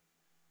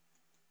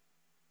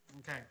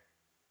 Okay.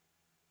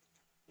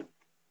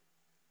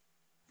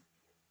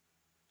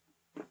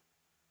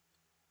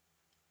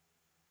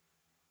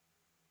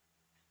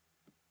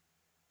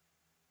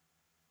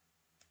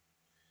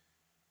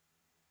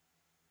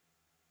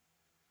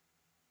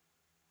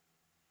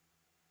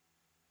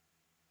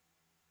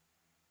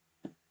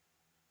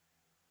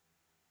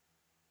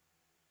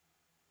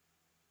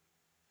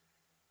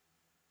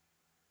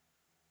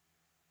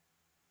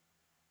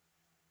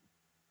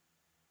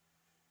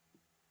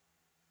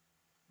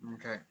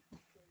 Okay.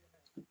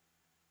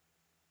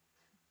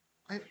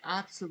 I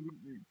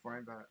absolutely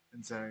find that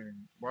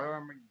insane. Why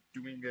am I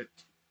doing it?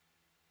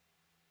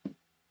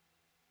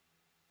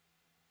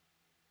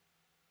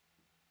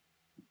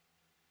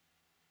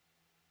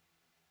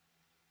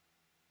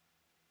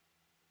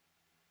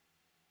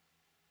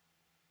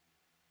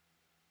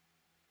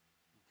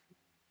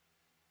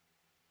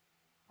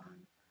 I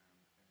am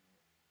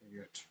an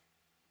idiot.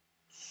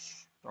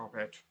 Stop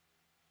it.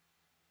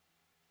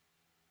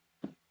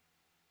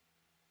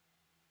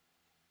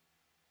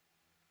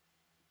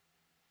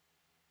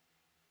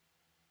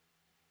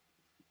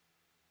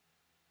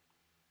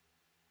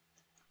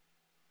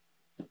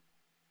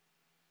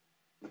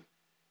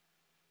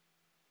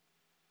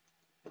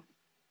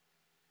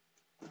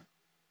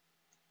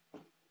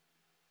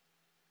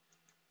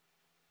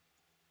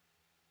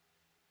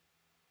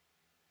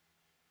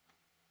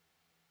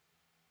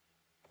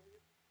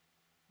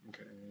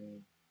 Okay.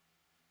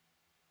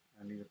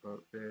 I need to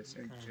put this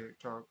in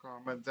TikTok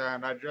comments,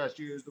 and I just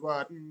used the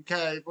button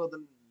K for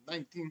the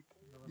 19th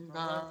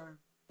time.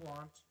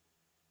 Want.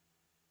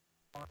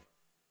 No,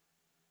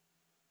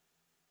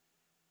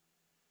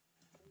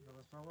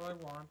 that's not what I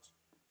want.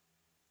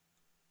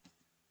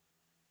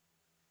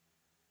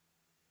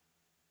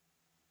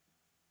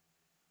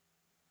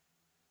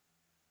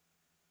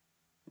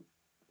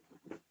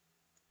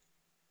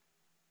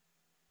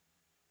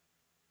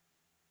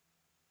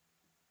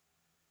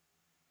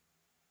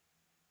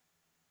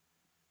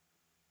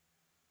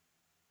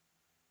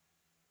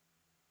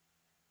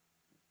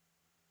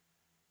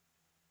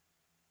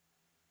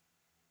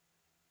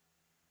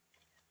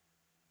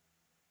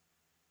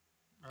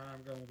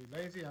 I'm going to be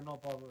lazy and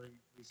not bothering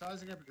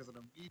resizing it because I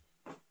don't need.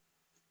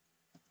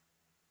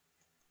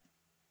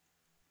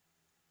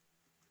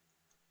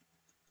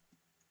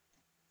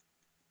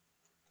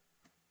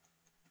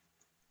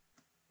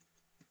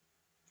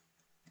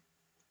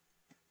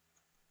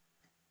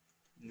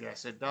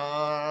 Yes, it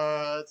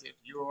does. If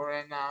you're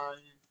a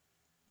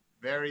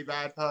very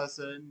bad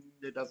person,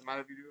 it doesn't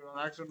matter if you do it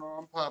on accident or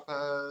on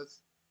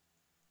purpose.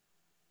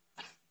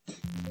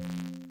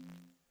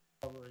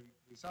 Bothering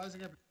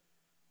resizing it.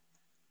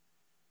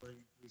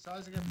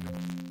 Resizing it because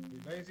I'm be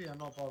lazy and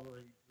not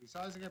bothering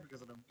resizing it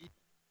because I don't need.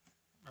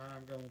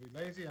 I'm going to be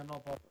lazy and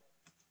not bother.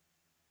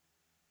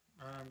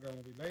 I'm going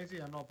to be lazy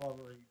and not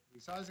bothering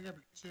resizing it.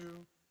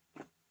 2.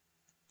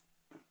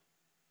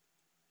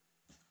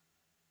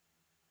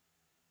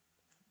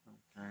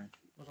 Okay.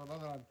 But I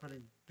love that I'm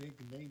putting big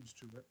names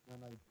to it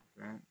when I.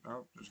 Okay.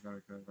 Nope. Just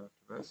gotta go back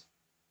to this.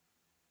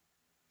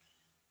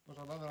 But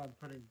I love that I'm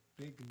putting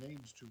big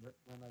names to it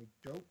when I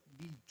don't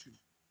need to.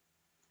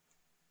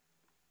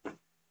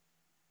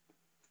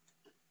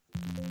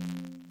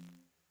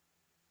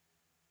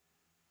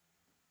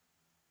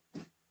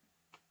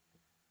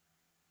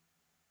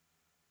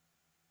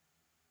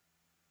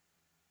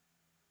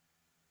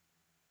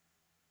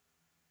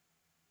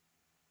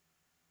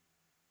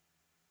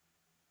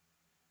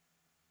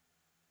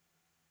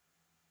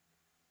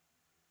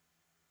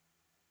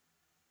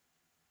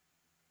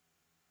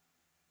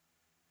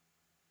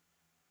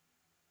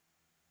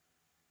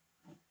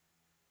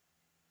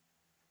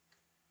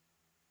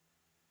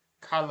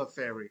 Color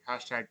theory.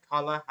 Hashtag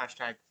color.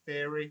 Hashtag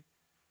theory.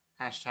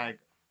 Hashtag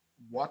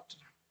what?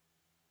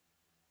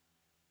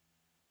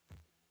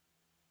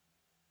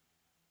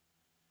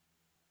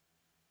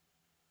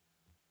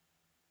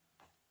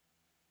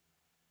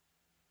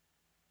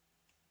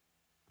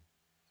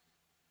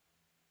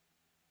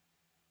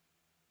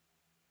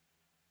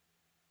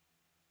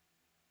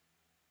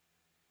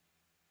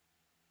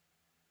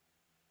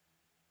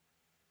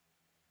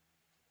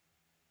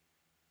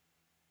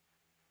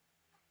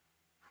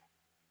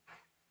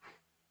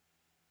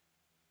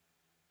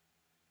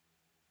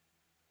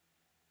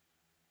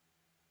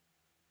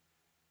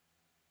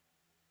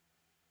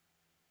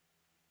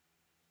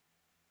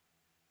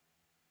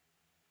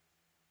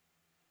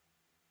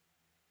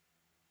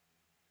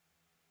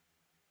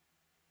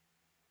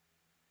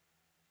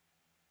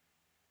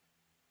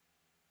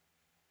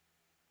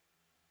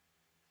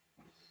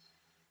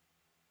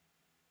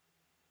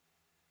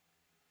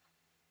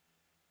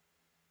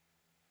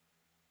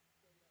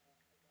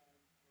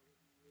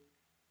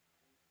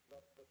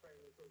 The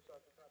trailer is still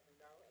starting happening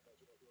now, and that's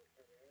what we're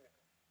premiere.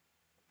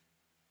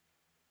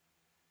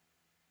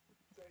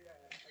 So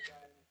yeah,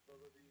 again, the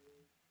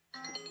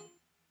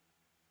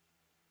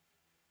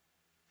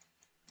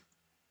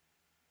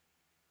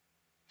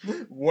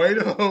review. Wait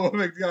a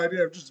moment, the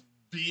idea of just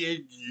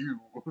being you.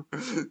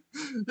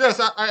 Yes,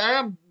 I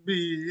am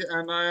me,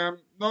 and I am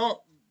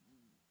not.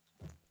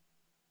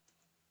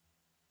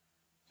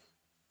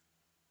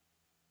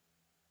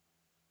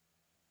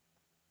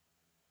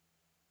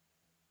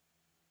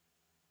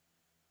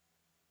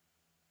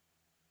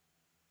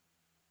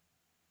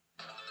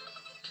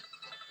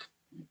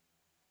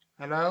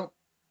 Hello?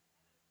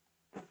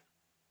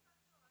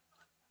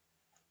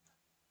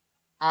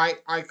 I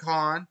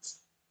can't.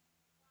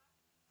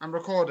 I'm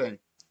recording.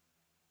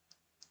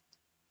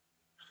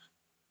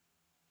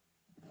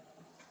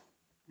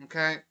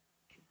 Okay.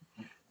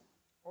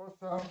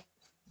 Also,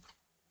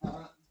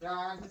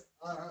 Dad just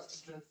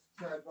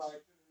said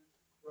like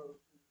go to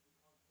the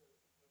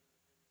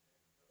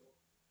concert.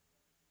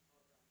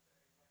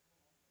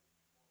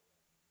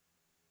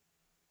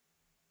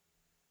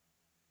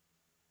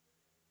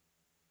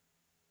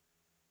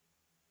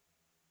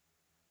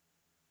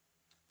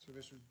 So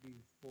this would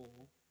be 4.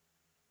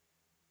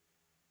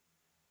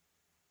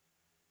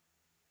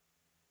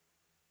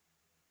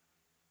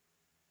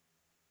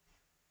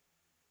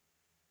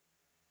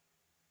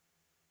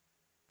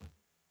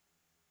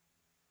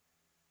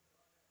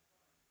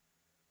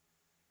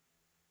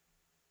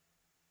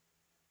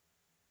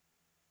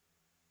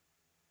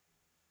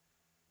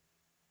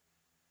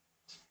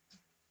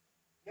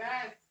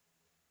 Yes.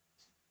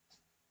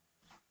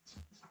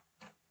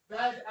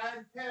 Dead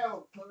and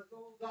killed, so it's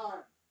all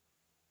done.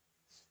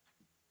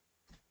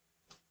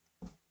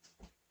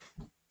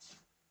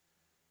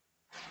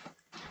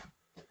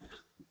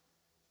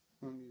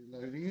 Only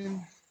loading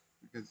in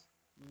because.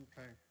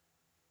 Okay.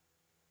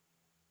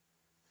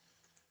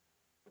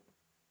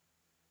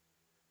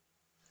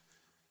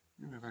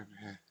 Move over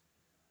here.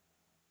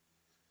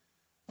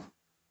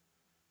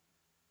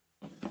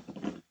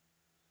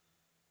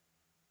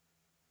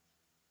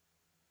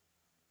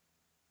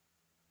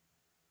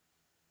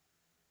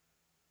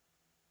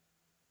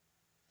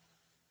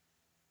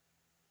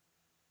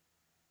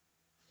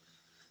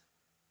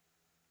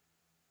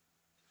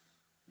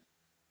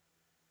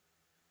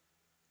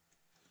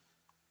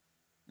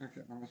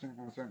 Okay, I'm saying.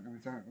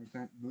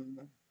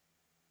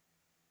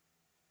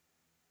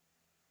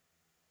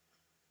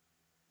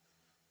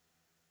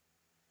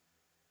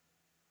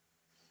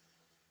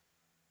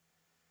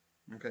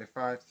 Okay,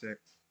 5,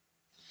 6.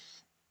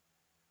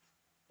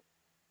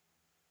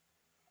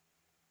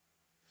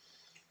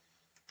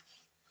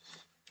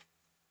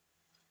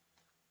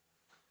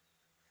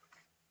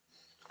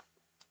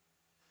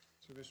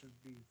 So this would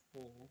be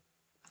 4.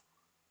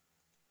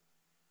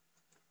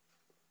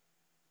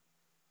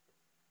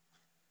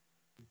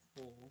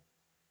 4.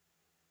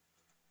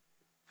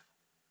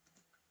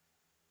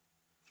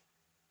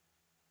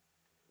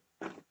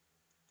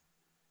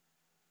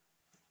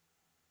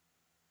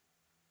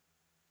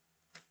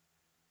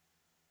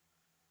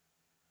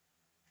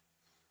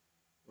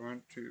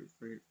 1, 2,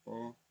 3,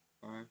 4.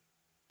 Bye.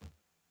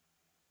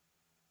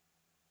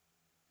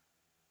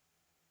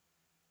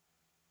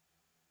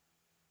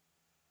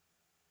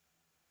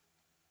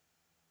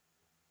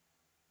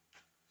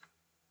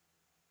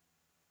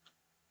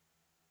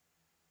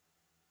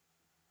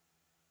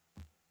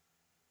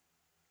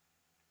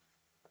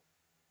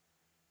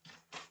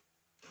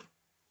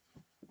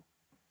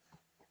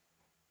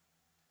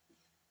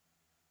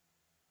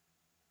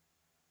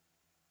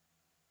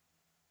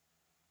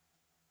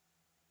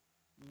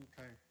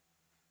 Okay.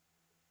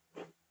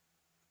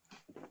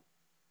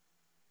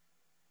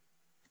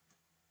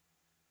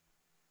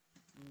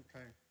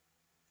 Okay.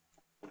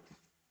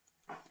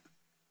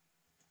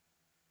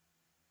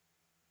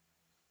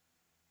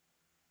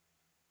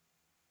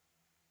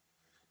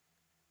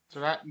 So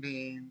that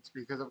means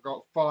because I've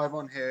got 5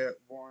 on here,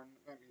 one,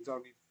 that means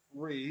I'll need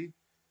 3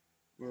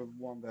 with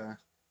 1 there,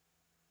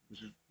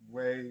 which is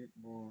way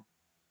more.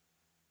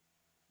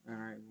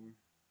 Alright.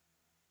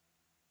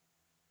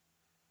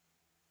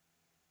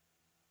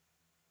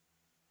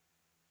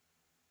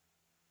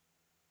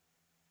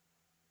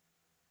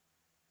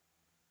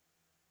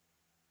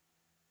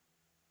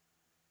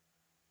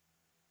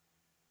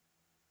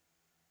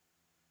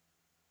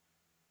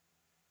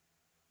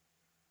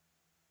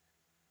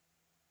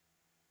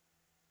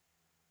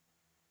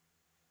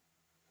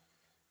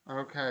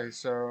 Okay,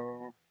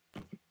 so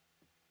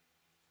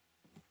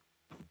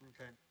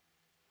Okay.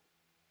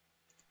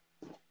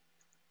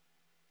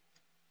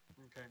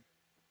 Okay.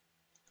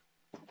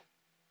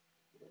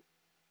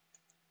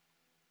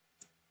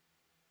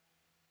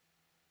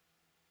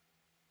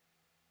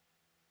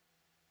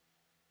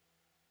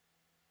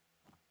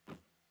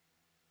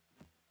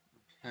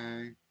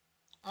 okay.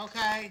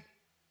 Okay.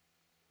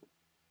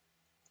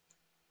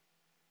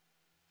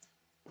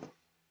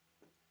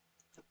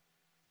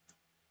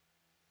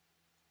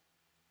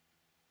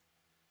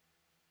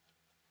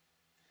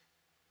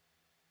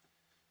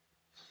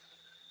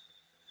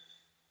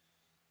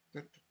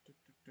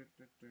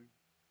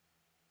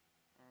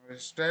 On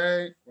this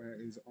day,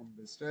 where is on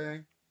this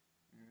day?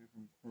 And if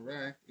I'm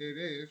correct, it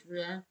is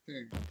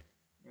reacting.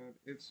 But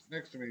it's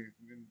next to me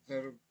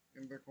instead of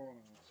in the corner.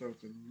 So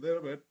it's a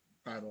little bit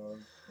better.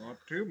 Not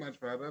too much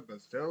better,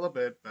 but still a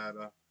bit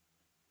better.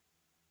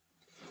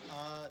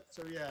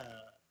 So yeah.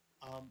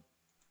 Um.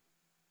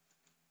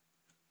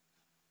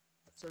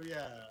 So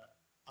yeah.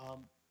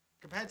 Um.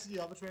 Compared to the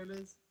other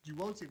trailers, you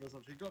won't see those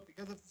on TikTok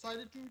because I've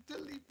decided to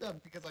delete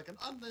them because I can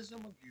unlist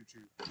them on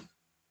YouTube.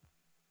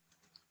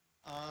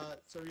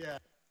 So yeah.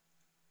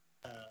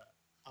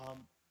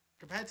 Um.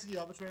 Compared to the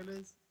other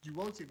trailers, you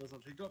won't see those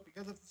on TikTok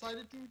because I've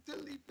decided to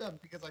delete them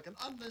because I can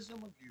unlist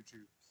them on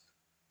YouTube.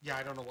 Yeah,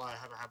 I don't know why I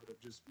have a habit of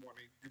just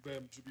wanting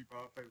them to be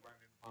perfect when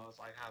in the past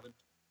I haven't.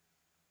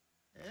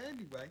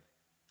 Anyway,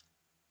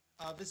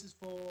 this is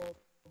for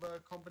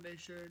the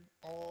combination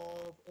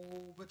of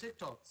all the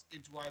TikToks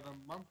into either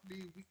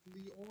monthly,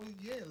 weekly, or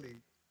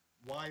yearly.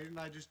 Why didn't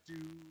I just do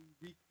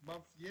week,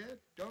 month, year?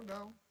 Don't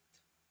know.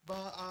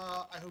 But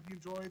I hope you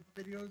enjoyed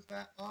the videos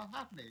that are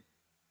happening.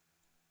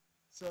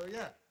 So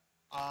yeah,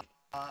 I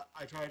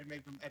try to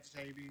make them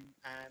entertaining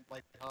and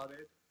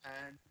lighthearted.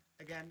 And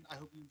again, I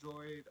hope you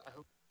enjoyed. I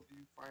hope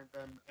you find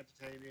them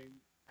entertaining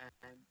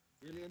and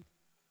really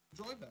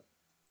enjoy them.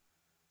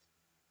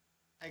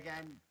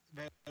 Again,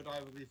 they'll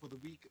either be for the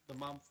week, the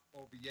month,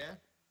 or the year.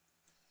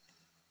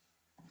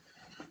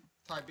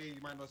 Time being,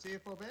 you might not see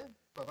it for a bit,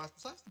 but that's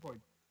besides the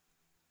point.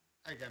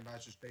 Again,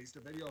 that's just based a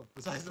video.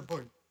 Besides the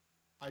point.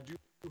 I do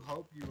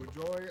hope you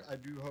enjoy. I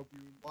do hope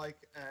you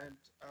like, and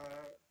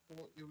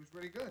thought it was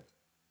really good.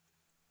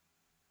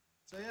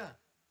 So yeah.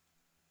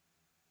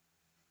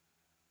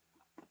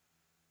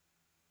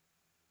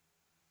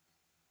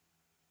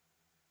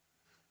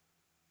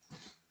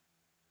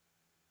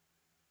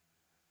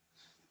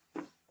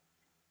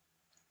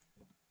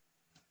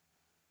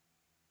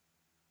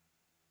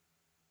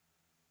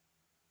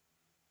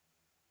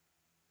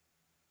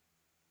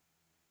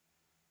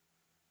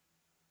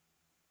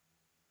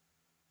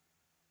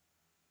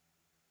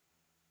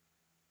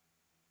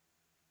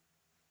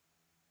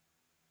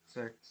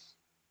 Six.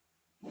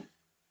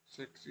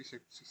 60,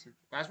 66.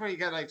 That's why you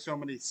get like so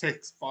many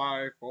 6,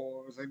 5,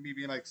 4s, like me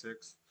being like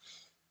 6.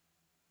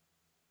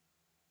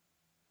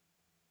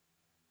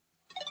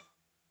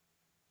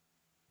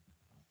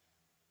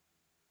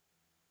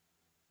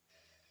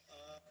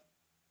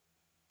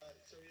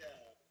 So yeah.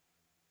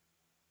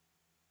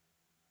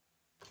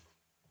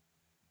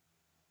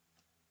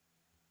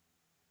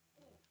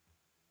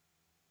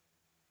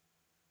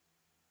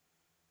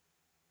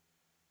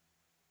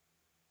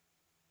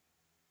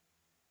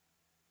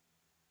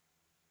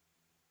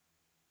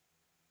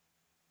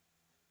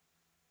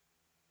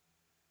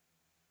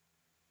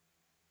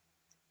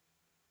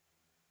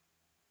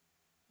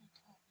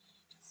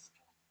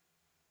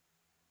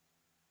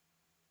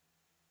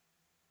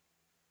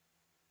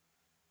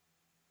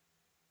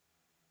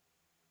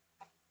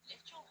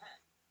 Lift your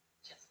hand,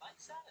 just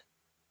like so.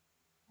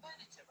 Move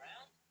it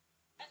around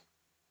and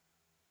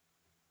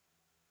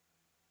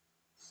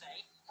say,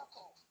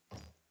 couple.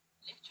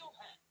 Lift your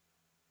hand,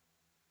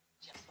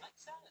 just like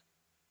so.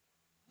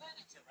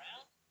 it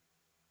around,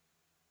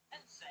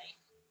 and say,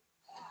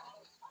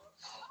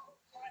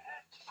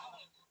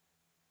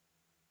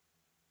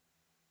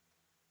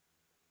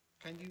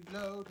 Can you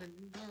load? Can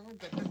you load?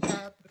 Da, da, da,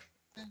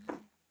 da,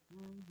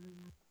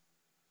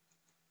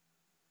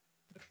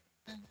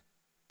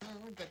 da,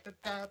 da, da,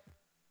 da.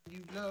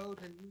 You load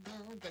and you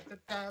load. Da, da,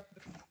 da, da,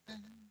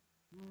 da.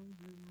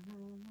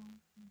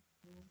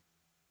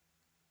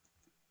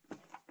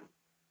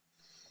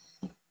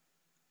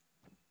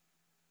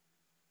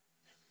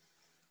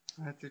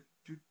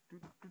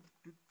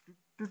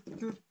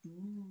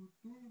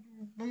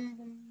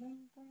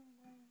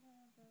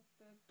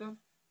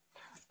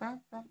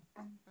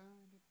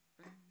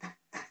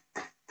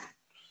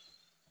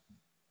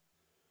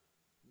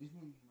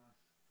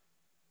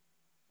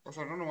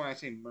 Also, I don't know why I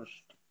say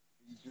mushed.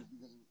 It's just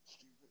because I'm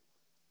stupid.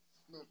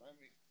 But I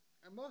mean,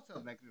 I'm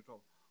also negative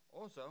control.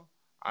 Also,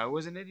 I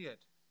was an idiot.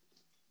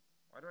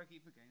 Why do I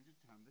keep forgetting to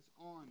turn this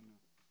on?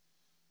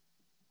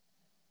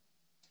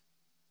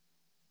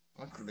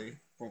 Luckily,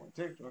 for my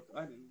TikTok,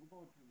 I didn't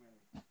record too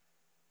many.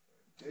 So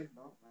it did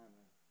not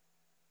matter.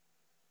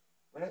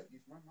 Where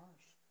is my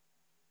mouse?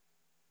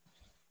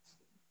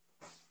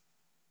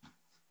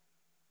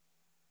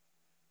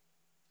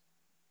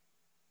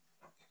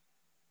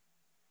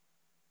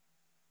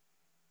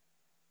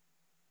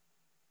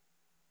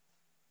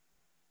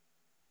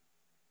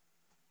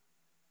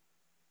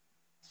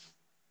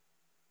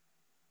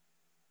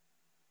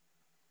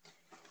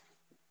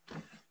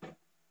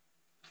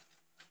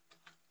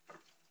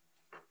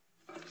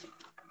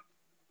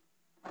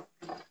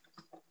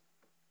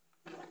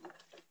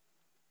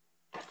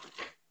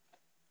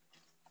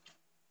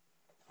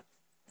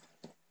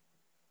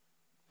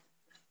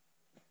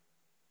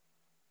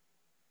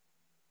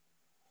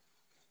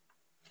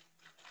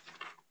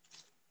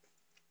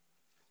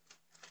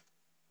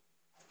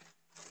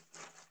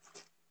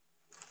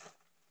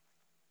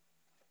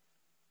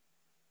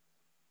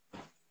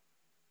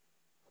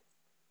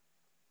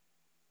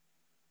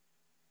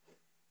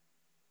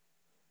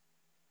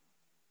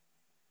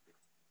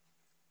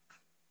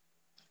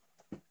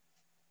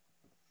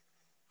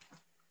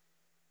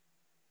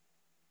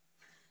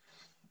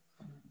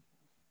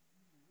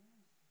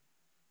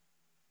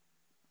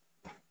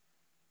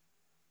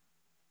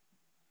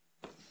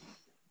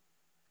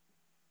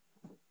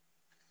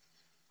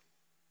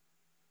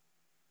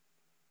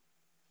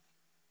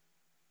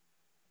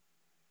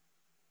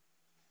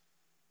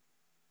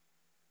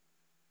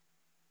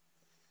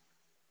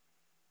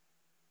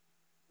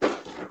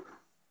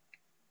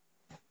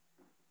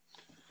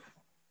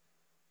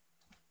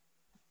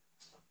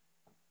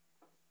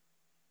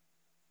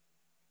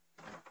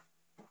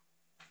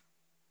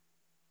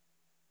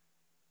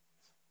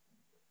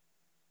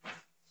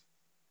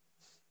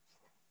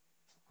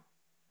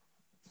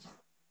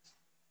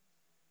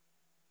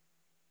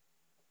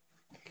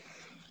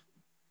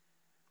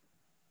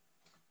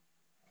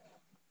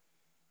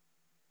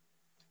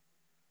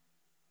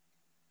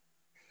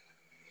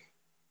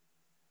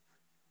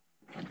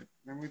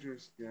 Then we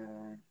just get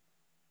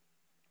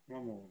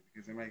one more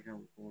because I might go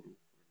record all three.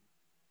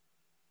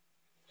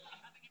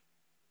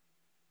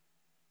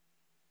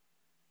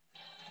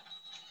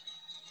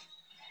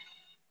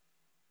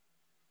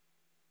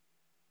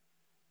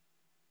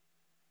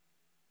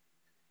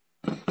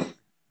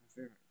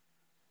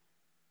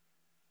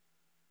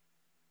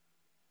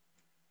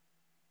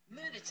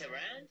 move it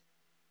around,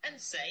 and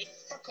say,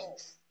 fuck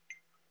off.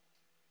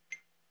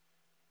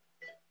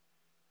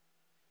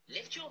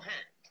 Lift your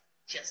hand,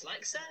 just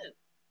like so.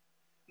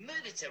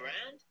 Move it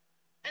around,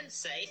 and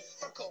say,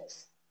 fuck off.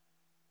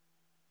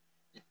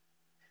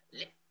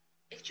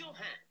 Lift your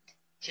hand,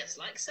 just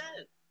like so.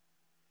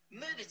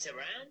 Move it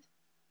around,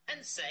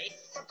 and say,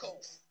 fuck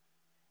off.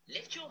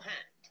 Lift your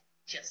hand,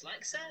 just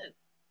like so.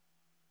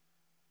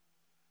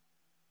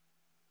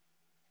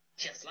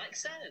 Just like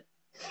so.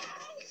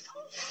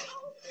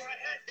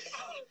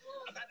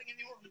 I'm having a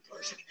neural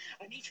version.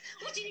 I need...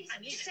 What do you need? I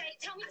need... Say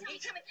it. Tell me.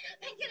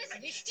 Painkillers.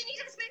 Do you need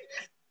aspirin?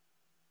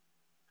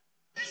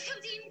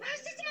 Codeine,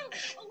 paracetamol.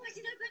 Oh, I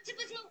don't know,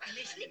 Pepto-Bismol. I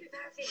need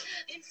lipid-paraffin,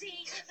 vitamin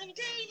C, vitamin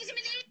D,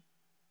 vitamin E.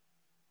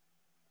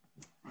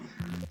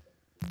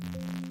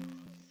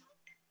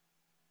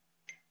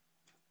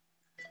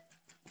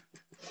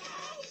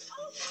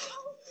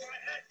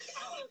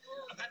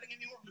 I'm having a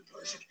neural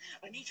version.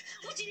 I need...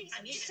 What do you need?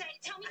 I need... Say it.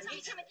 Tell me.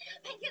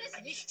 Painkillers.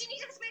 Do you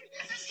need aspirin?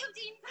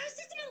 Codeine,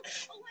 paracetamol.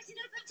 Oh, I don't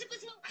know,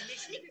 Pepto-Bismol. I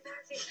need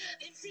lipid-paraffin,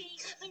 vitamin C,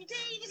 vitamin D,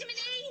 vitamin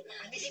E.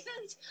 I need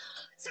food.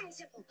 Something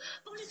simple.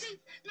 Bowl of soup.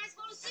 Nice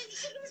bowl of soup.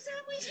 Sugar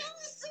sandwich. Oh,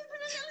 soup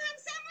and a little ham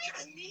sandwich.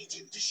 I need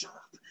you to shut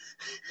up.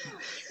 No,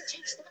 you can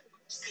change that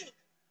one. Say it.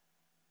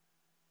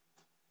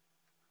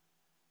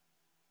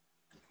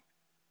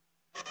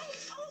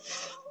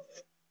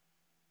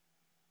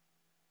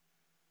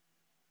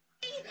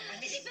 I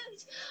need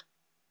food.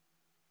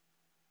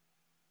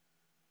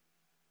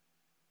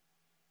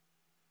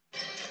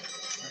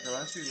 Okay,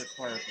 let's see the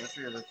quiet. Let's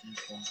see how that's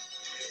useful.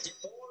 The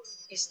ball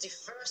is the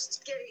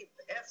first game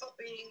ever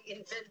being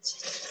invented.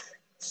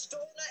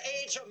 Stoner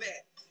Age of man.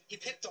 He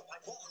picked up my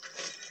walk.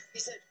 He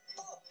said,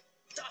 Oh,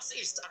 das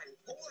ist ein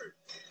Bull.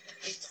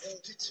 He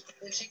called it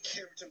and she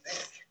carried him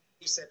back.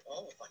 He said,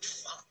 oh, what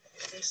fun.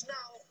 And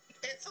now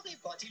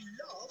everybody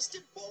loves the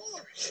bull.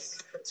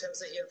 Until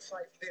they hear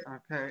 5 billion.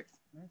 Okay.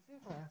 Let's see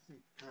if I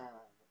actually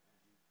have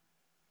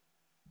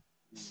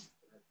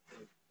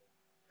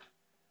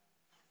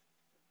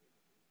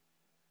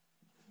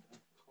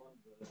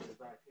Converse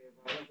back here,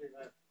 but I don't think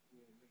that's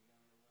weirdly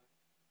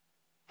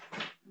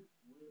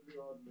weirdly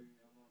oddly,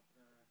 I'm not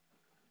gonna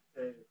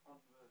say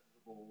Converse is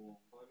a ball,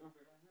 but I don't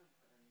think I have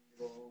any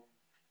ball.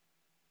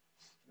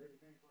 Maybe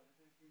things like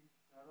I think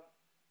that up.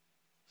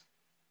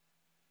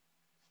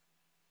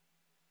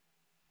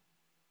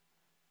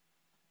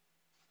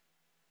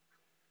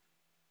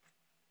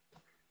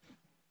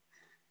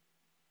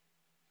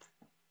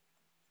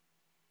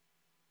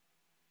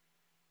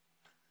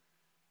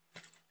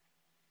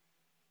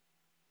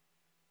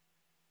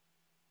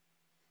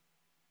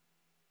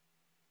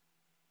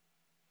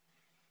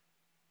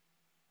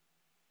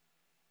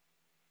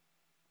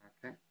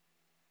 Okay.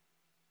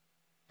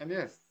 And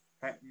yes,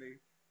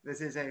 technically,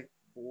 this is a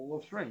ball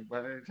of string,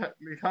 but it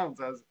technically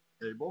counts as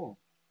a ball.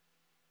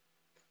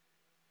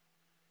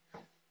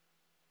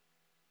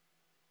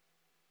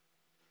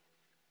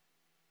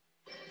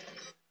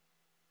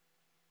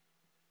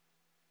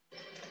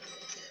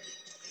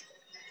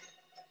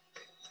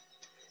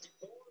 The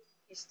ball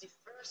is the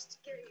first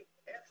game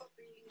ever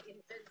being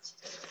invented.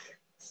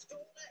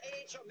 Stoner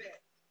age of man.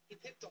 He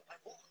picked up my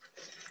walk.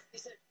 He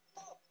said,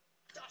 oh,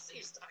 das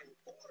ist ein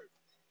Bull.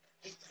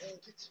 He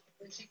called it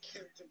and she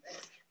carried him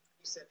back.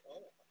 He said,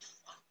 oh, what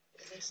fun.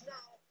 And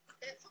now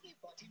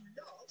everybody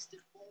loves the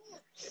bull.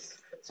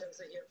 Until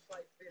they hear 5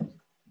 billion.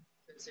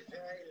 Then the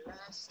very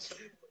last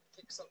human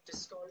picks up the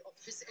skull of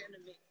his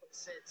enemy and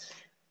said,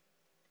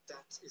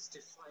 that is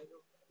the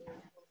final call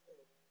of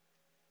all.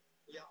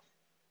 Yeah.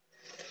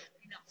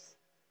 Enough.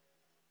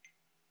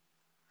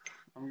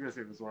 I'm gonna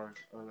see this one.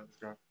 Oh, let's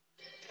go.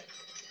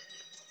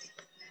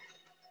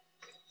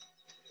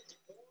 The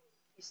ball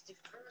is the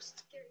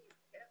first game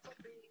ever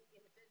being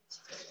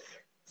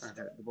invented.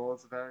 Okay, the ball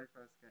is the very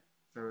first game.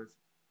 So it's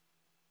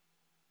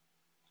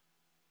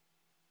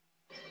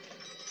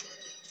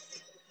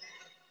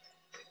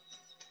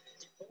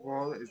The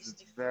ball is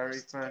the very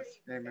first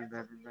game I've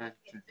ever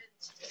invented.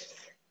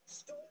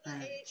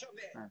 Stoner age of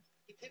man.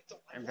 He picked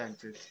up my walk.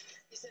 Invented.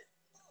 He said,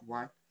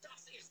 Why?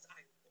 das ist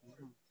ein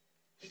Bull.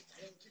 He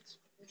called it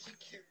and she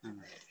carried him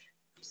back.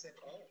 He said,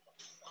 oh,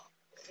 what fun.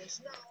 And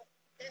now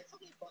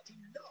everybody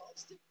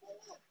loves the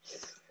ball.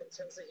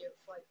 Until they hear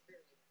 5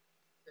 billion.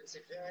 Then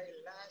the very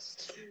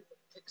last human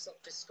picks up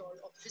the skull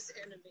of his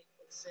enemy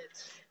and said,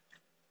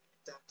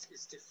 that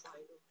is the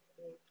final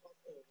call of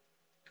all.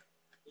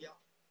 Yeah.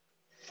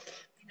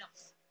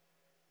 Enough.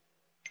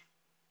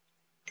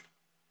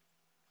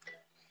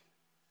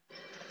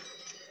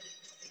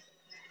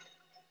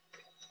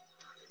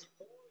 The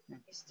ball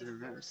is the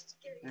first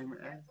game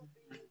ever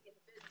being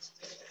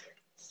invented.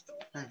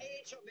 Stoner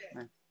age of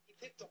man. He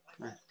picked up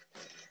my walk.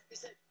 He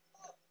said,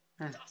 oh,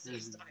 das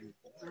ist ein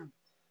Bull.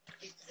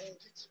 He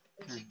called it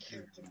and she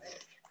carried him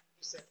back.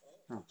 He said,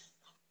 oh,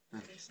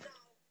 and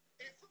now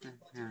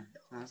everybody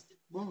loves the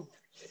ball.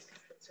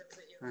 Until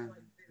they hear 5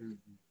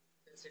 billion.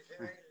 Then the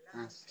very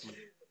last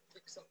human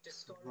picks up the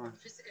skull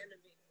of his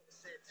enemy and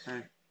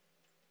said,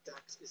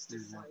 that is the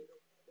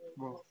final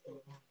call of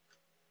all.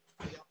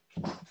 Yeah.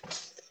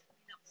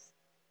 Enough.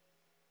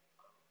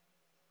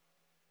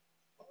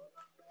 Oh,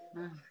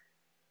 no.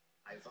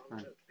 I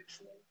wondered which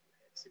one you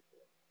had the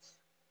balls.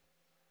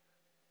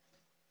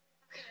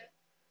 Okay.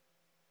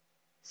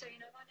 So you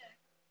know my name?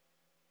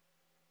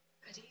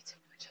 How do you two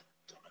know each other?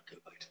 Donna, go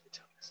back to the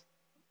TARDIS.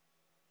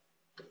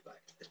 Go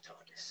back to the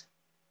TARDIS.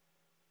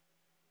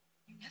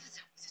 You never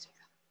tell me to do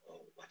that.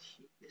 Oh, but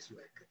he is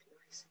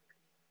recognizing me.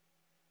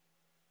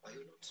 Are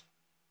you not?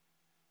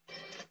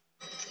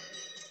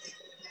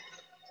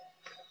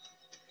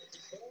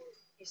 The ball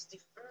is the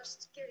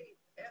first game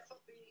ever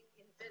being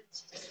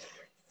invented.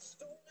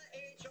 Stoner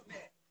age of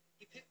man.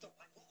 He picked up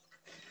my walk.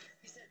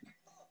 He said,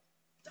 oh,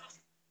 das.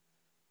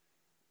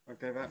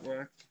 Okay, that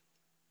worked.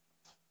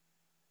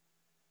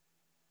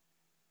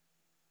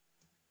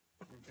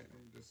 Okay,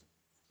 let me just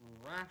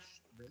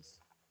crash this.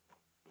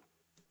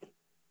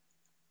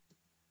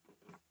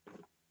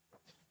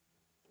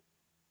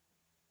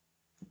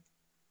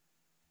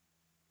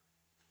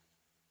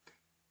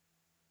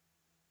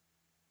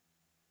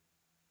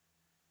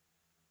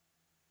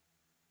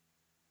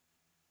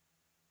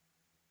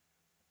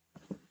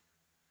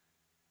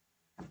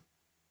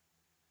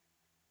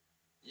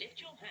 Lift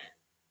your hand.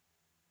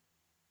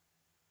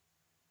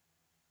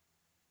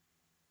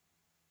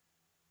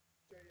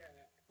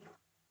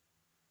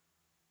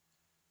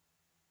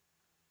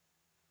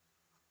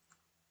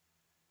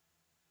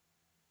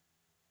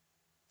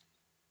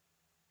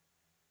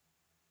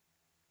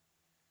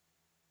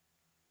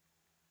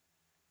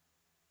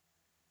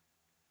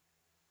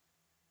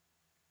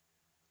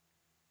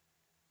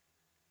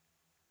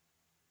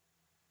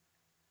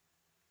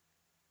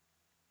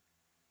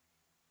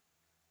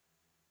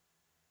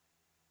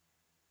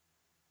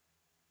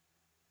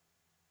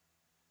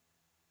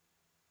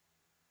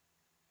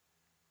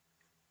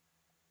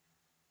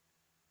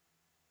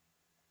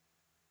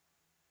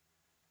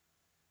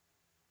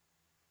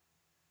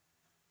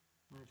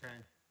 Okay.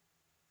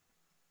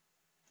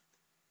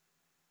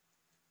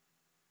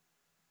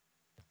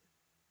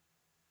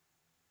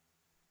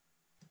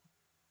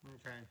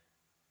 Okay.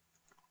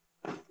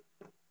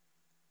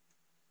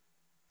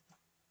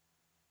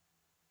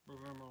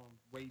 I'm on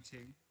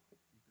waiting.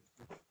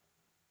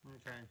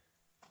 Okay.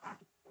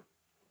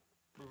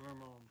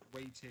 I'm on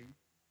waiting.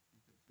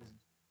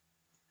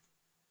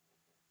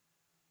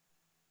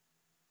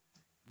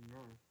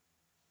 No.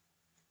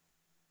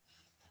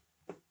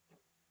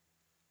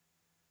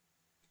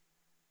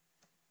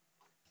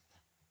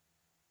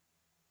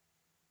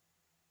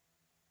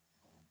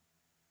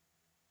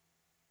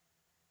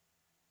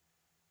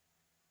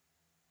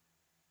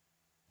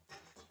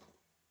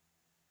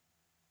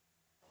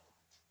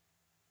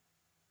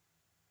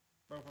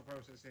 Both are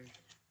processing.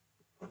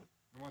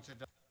 And once they're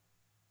done,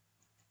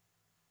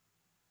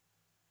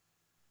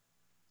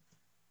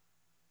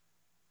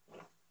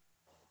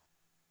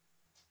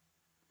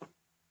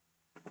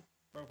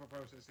 both are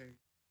processing.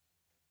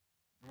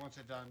 And once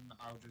they're done,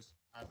 I'll just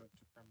add them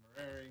to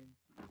premiering.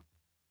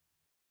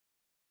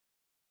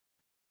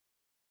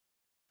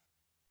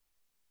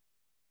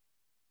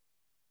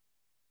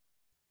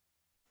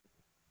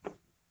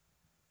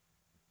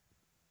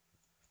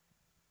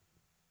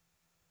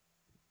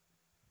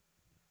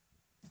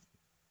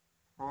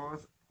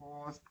 Pause,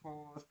 pause,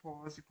 pause,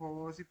 pausey,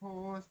 pausey,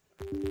 pause.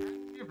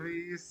 Can you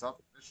please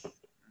stop the show?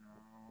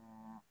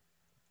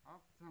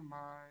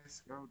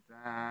 Optimize, go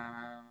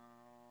down.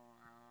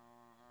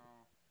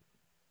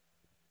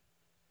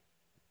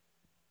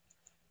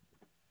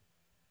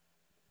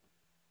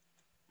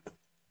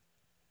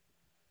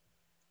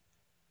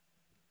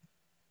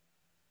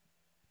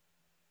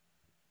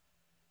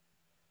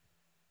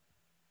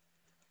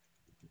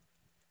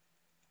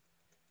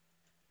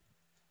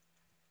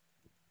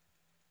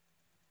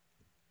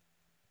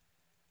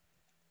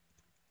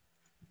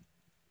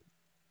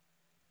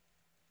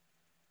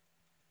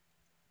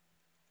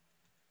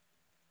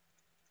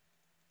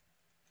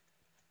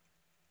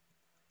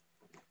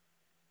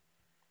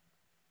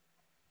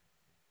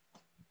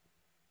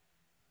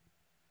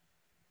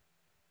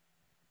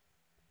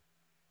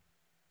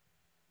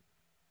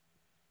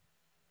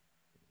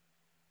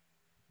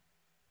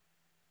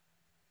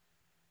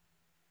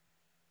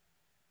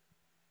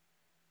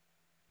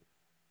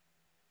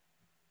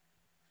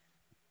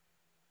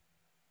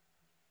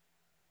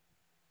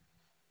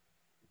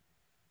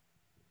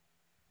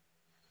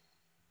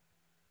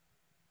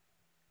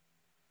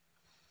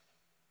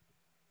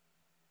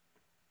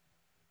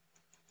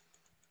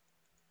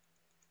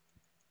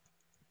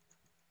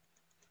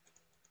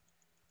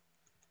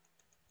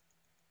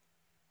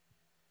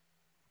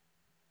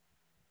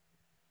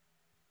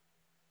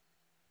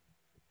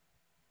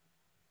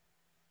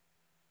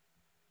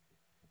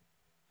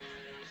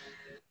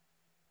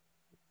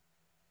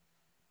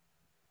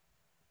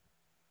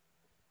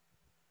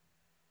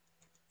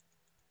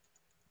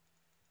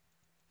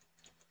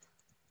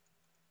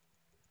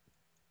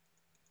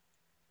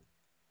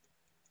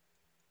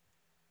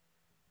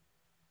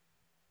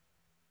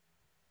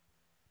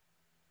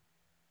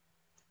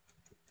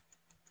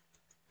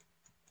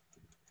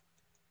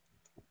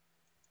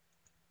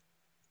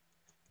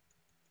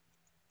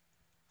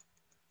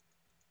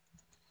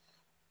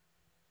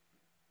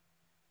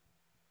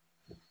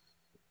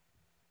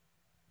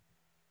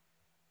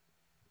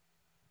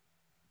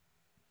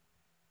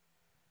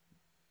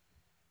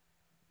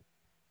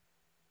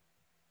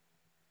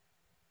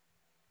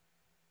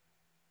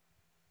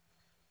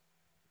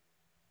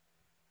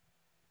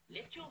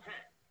 Lift your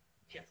hand,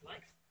 just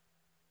like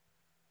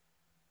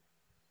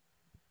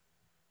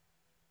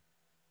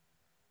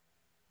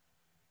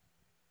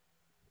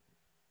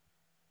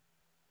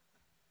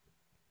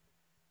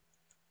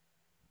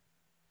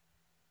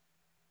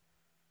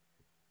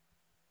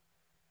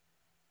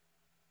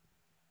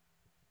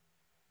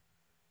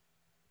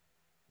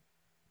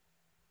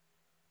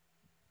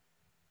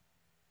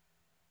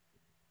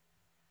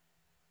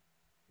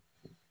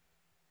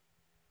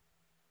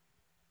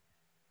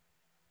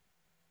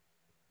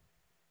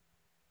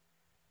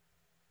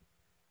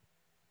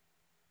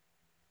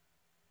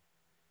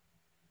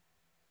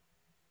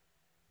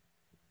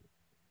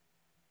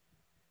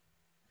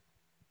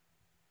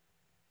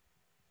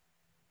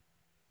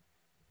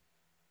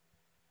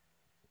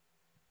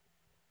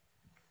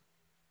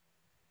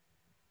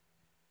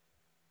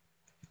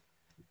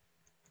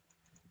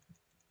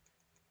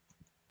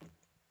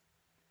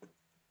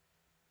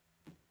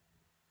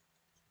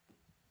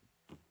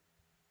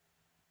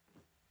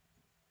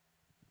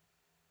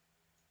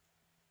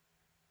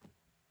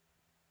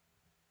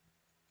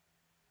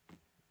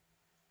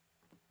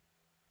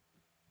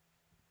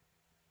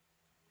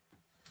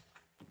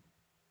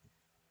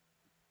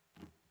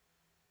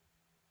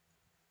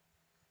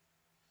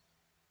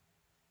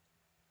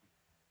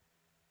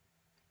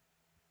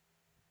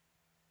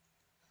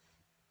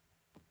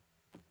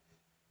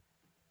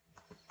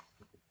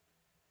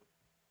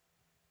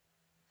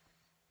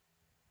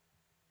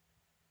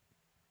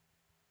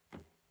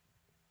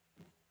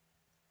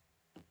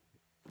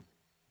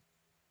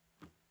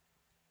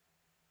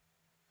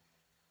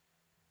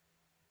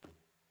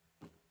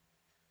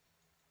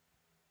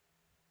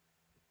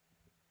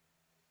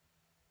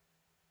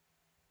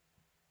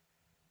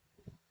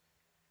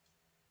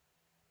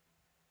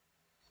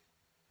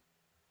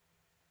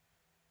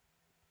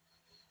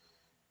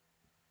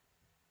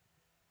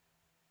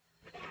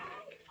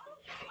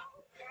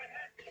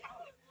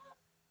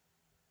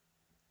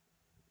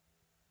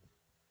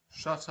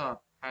Shut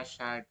up.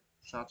 Hashtag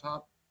shut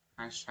up.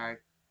 Hashtag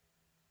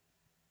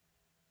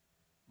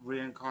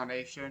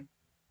reincarnation.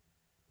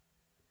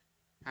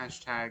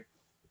 Hashtag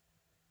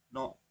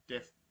not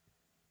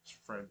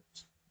different.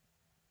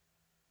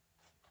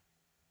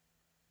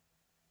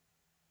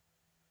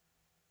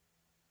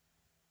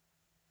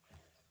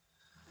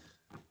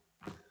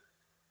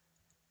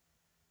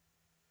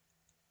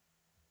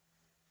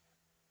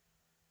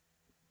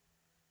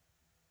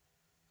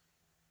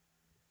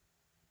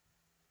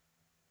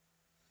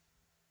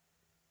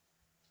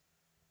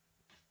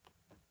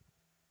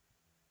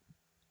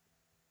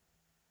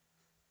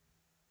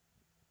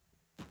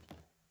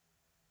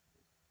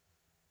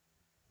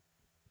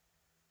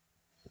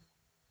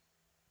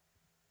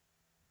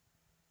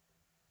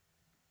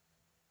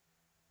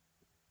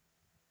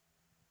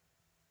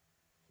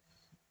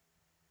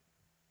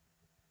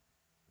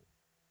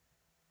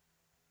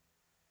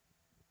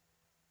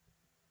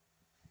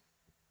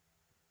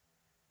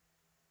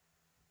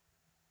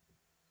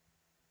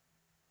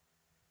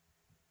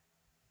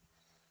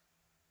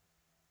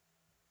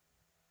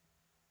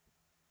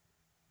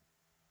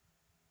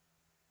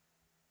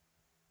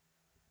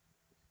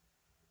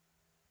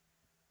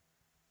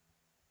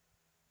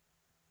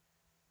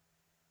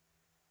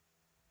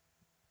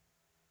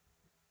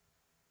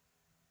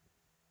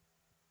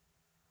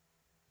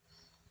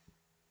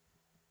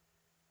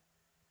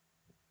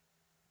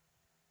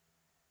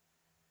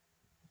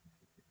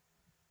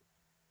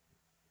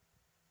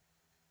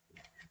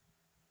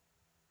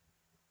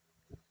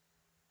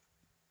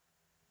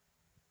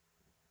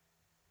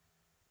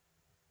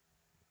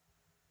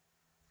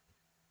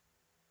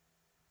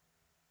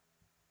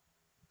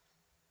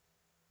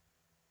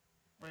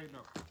 Wait, no.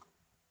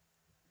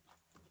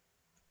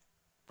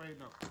 Wait,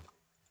 no.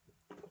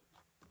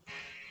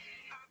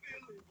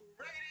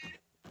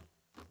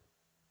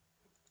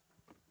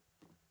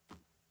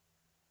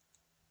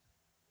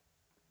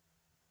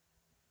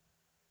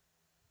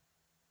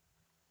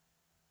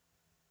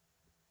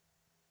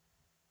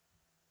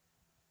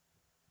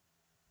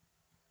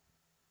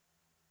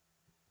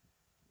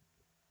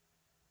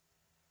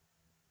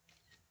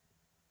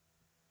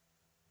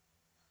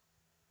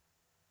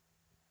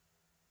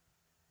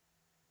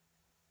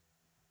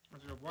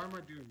 Why am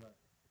I doing that?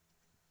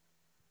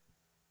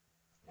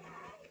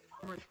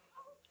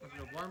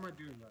 Why am I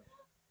doing that?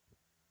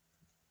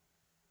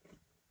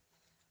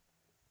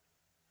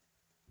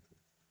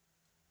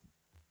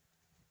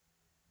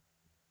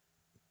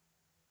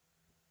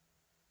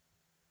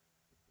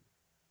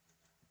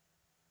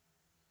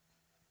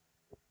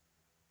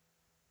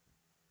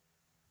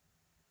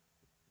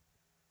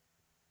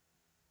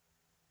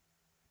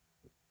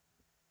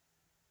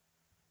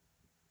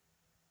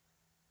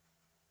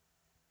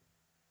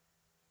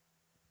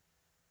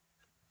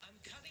 I'm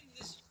cutting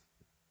this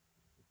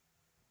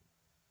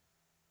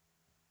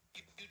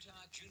Utah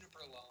juniper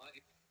log.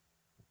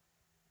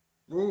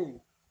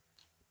 Ooh.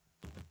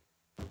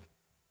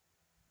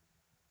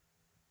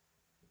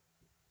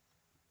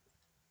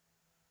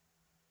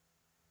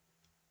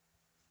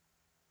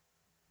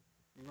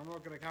 I'm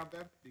not gonna count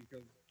that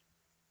because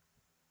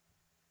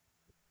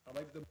I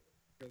like the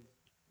because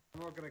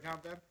I'm not gonna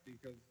count that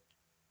because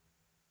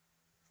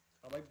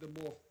I like the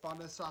more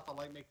funner stuff. I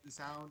like making the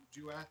sound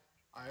duet.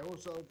 I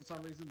also, for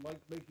some reason, like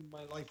making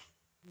my life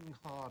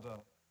harder.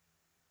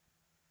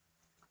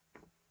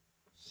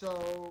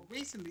 So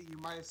recently, you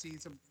might have seen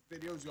some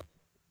videos.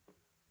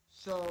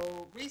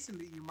 So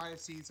recently, you might have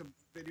seen some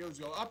videos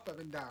go up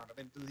and down. I've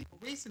been deleted.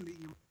 Recently,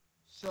 you.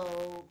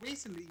 So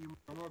recently, you.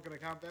 I'm not gonna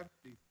count that.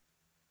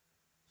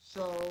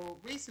 So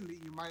recently,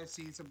 you might have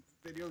seen some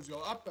videos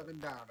go up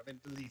and down. I've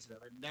been deleted.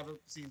 I've never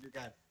seen it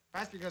again.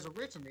 That's because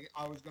originally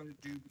I was going to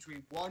do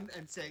between 1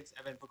 and 6,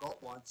 and then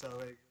forgot 1, so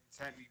it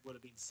technically would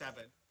have been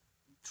 7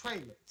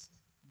 trailers.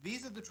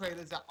 These are the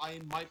trailers that I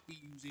might be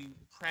using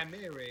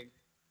premiering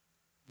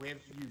with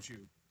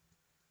YouTube.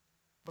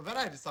 But then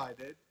I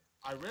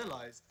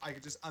realized I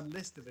could just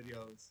unlist the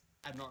videos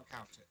and not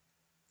count it.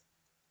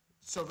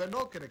 So they're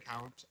not going to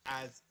count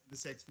as the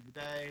 6 for the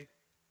day.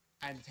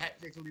 And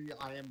technically,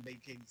 I am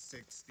making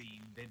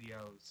 16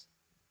 videos.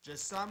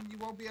 Just some you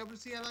won't be able to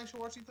see unless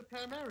you're watching the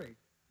premiering.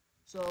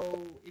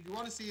 So, if you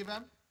want to see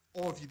them,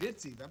 or if you did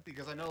see them,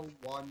 because I know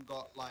one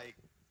got like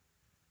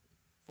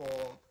for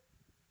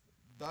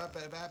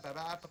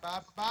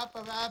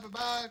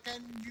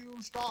can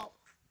you stop?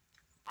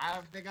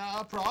 I think I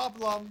have a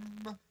problem.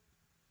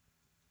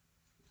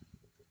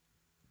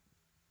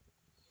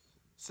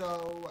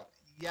 So,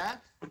 yeah,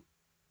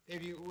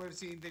 if you would have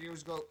seen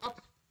videos go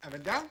up and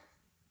then down.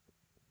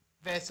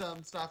 There's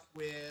some stuff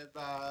with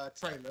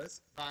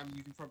trailers that I'm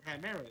using for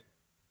premiering,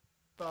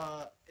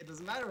 but it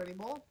doesn't matter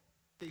anymore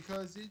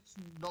because it's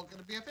not going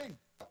to be a thing.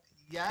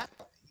 Yeah.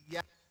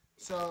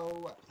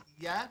 So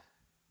yeah.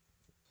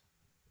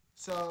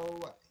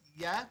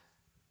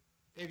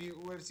 If you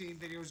would have seen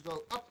videos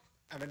go up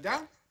and then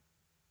down,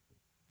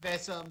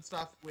 there's some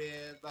stuff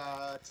with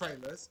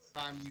trailers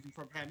that I'm using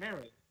for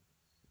premiering,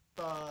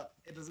 but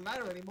it doesn't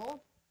matter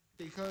anymore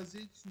because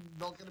it's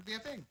not going to be a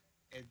thing.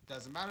 It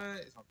doesn't matter.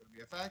 It's not going to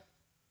be a fact.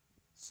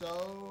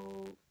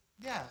 So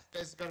yeah,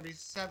 this is gonna be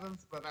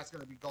 7th, but that's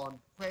gonna be gone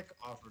quick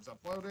after it's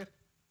uploaded,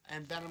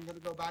 and then I'm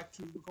gonna go back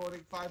to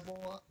recording 5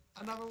 more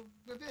another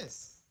with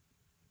this.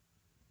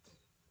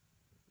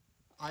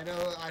 I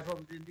know I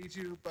probably didn't need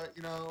to, but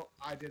you know,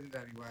 I did it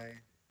anyway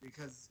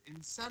because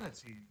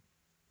insanity.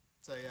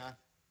 So yeah,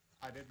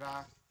 I did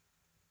that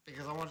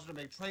because I wanted to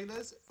make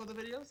trailers for the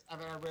videos,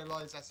 and then I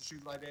realized that's a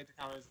shoot I did to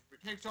count as for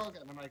TikTok,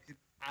 and then I could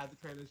add the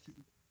trailers to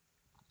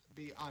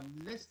be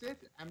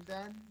unlisted, and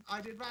then I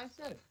did that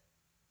instead.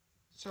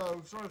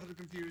 So sorry for the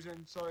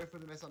confusion, sorry for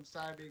the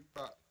misunderstanding,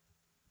 but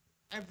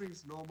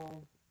everything's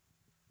normal.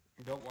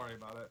 Don't worry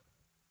about it.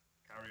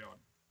 Carry on.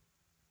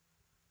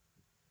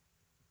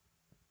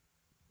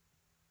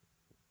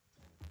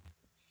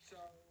 So,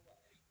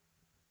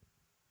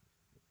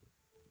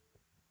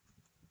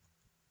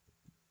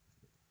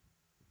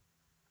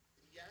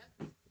 yeah,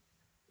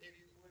 if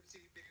you want to see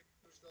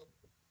videos, go.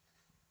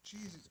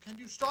 Jesus, can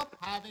you stop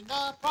having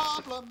a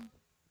problem?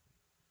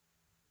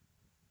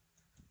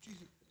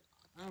 Jesus,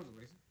 that was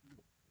amazing.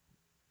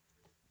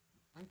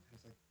 I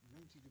was like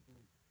 90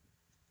 degrees.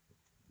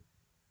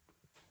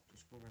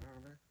 Just pull that out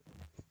of there.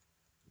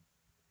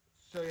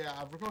 So yeah,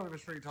 I've recorded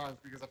this 3 times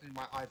because I think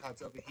my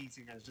iPad's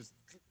overheating and it's just.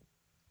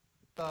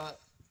 But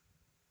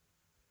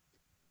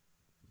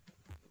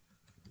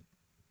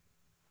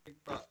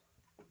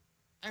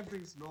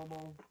everything's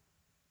normal.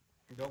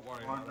 Don't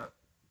worry about it.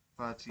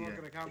 I'm not 38.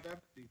 gonna count them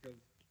because.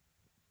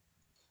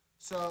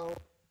 So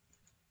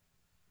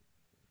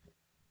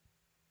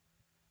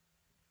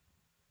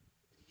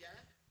Yeah,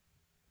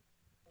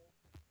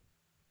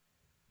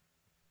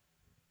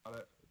 about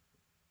it.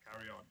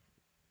 Carry on.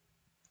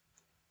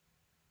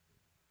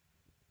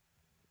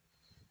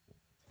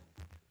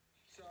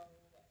 so,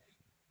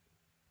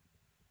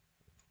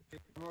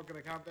 I'm not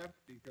gonna count them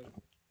because.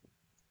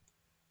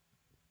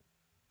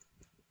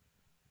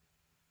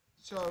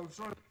 So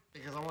sorry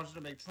because I wanted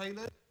to make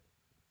trailers.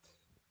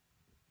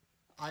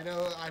 I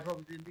know I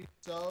probably didn't need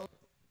so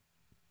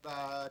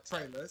the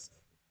trailers.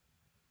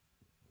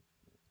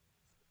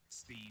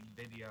 16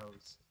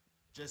 videos.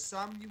 Just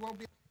some you won't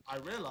be. I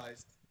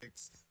realized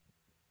it's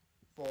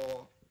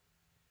for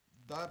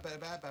the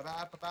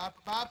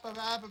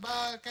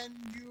can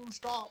you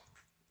stop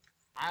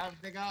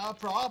having a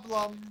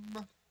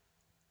problem?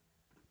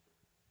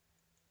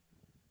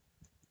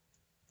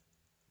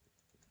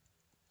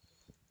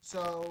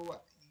 So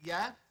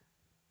yeah,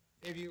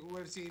 if you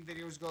would have seen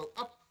videos go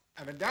up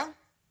and then down,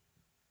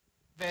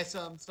 there's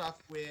some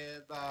stuff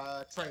with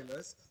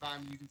trailers that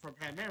I'm using from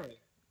Premiere,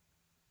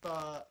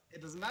 but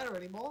it doesn't matter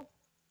anymore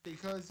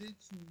because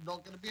it's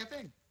not going to be a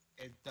thing.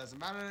 It doesn't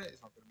matter.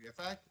 It's not going to be a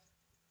fact.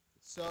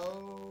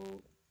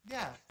 So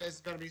yeah, this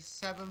is going to be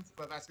 7th,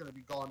 but that's going to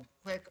be gone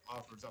quick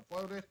after it's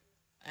uploaded,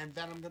 and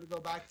then I'm going to go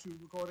back to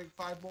recording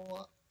 5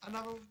 more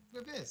another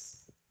with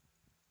this.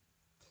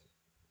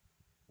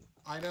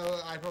 I know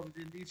I probably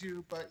didn't need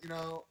to, but you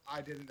know,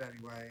 I did it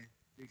anyway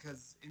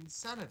because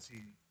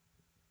insanity.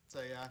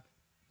 So yeah,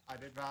 I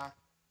did that.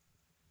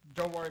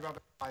 Don't worry about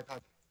the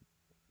iPad.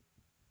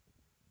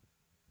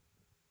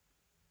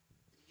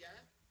 yeah,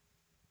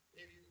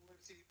 if you want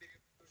to see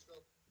videos, go.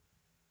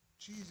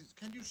 Jesus,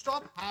 can you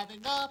stop having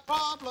a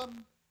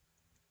problem?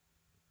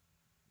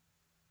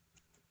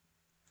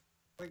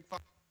 Having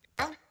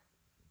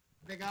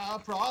a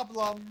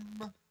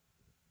problem.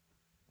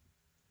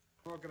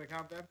 I'm not gonna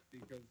count them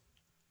because.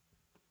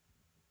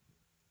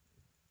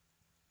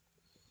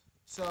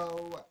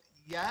 So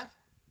yeah,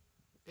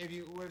 if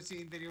you would have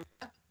seen videos.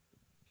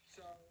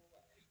 So,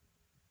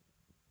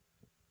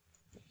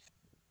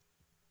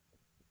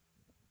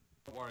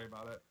 Don't worry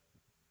about it.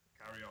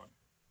 Carry on.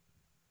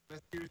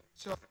 Let's do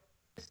so.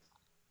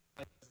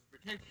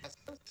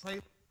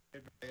 Trailer.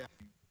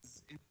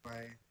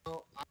 Anyway,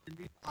 so I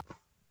need.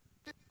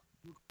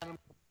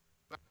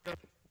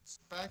 It's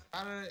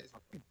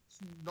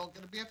not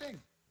going to be a thing.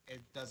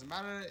 It doesn't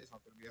matter. It's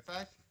not going to be a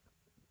fact.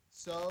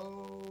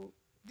 So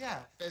yeah,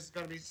 this is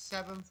going to be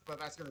 7th, but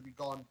that's going to be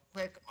gone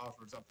quick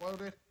after it's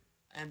uploaded,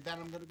 and then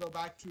I'm going to go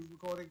back to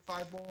recording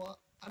 5 more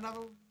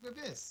another with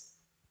this.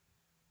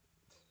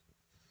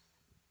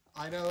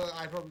 I know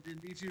I probably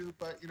didn't need to,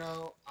 but you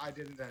know, I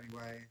did it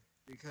anyway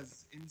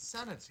because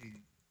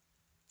insanity.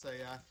 So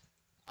yeah,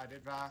 I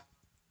did that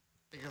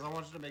because I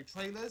wanted to make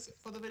trailers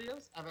for the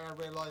videos, and then I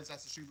realized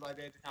that's a shoot I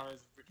did to count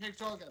as for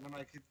TikTok, and then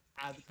I could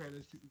add the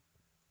trailers to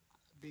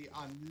be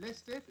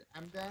unlisted,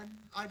 and then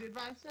I did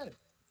that instead.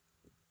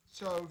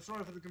 So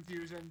sorry for the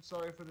confusion,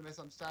 sorry for the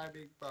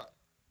misunderstanding, but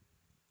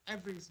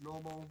everything's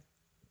normal.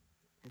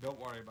 Don't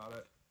worry about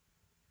it.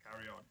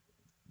 Carry on.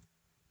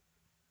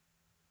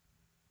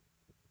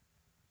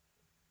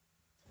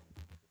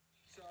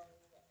 so,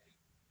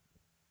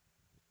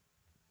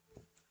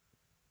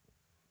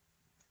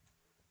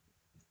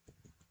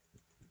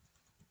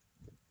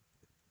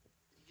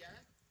 yeah,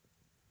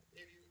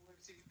 if you want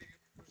to see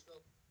videos, go.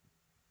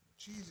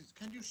 Jesus,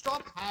 can you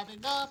stop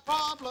having a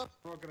problem?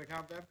 I'm not gonna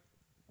count them.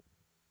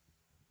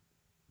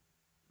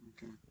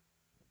 Okay.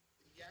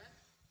 Yeah,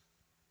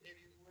 if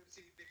you want to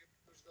see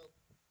videos, go.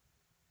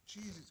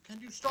 Jesus, can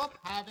you stop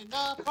having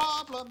a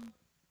problem?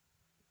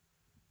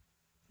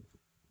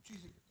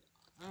 Jesus,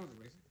 I don't know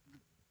the reason.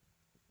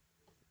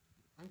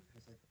 I think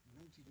it's like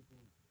 90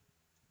 degrees.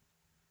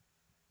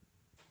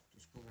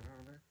 Just pull it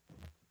out of there.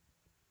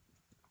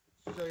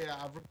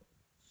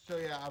 So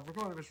yeah, I've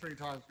recorded this 3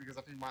 times because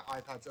I think my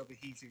iPad's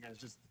overheating and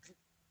it's just.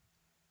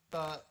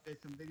 But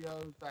there's some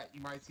videos that you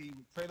might see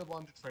with trailer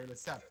 1 to trailer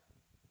 7.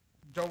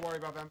 Don't worry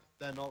about them;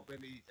 they're not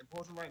really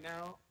important right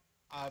now.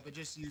 But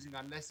just using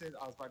unlisted,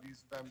 I was about to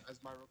use them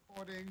as my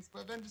recordings,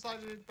 but then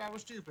decided that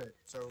was stupid.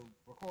 So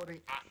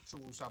recording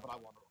actual stuff that I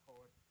want to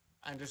record,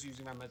 and just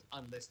using them as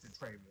unlisted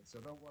trailers.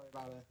 So don't worry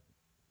about it.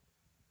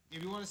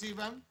 If you want to see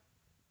them,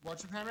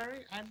 watch the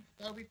primary, and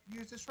they'll be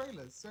used as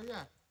trailers. So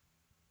yeah.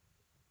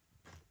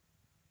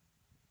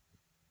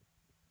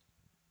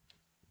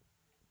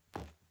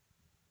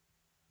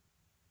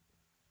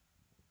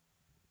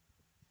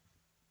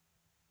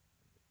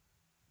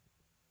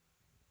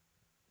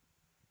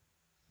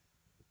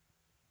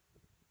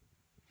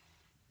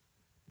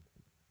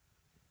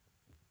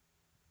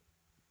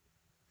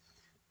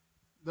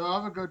 The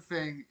other good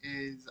thing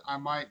is I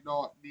might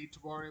not need to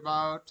worry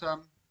about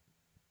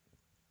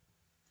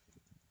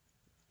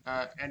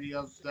any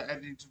of the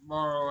editing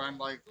tomorrow and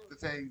like the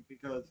thing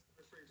because,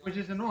 which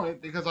is annoying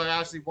because I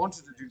actually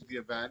wanted to do the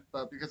event,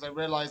 but because I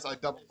realized I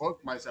double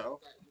booked myself,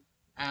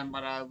 and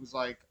when I was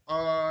like,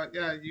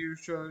 yeah, you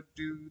should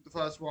do the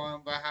first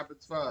one that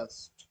happens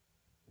first.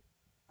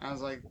 I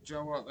was like, do you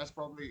know what? That's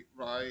probably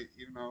right,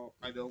 even though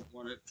I don't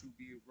want it to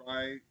be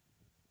right.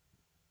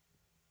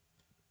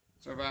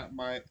 So that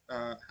might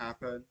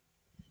happen.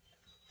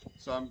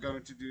 So I'm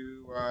going to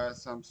do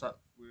some stuff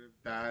with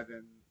Dad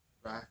and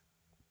that.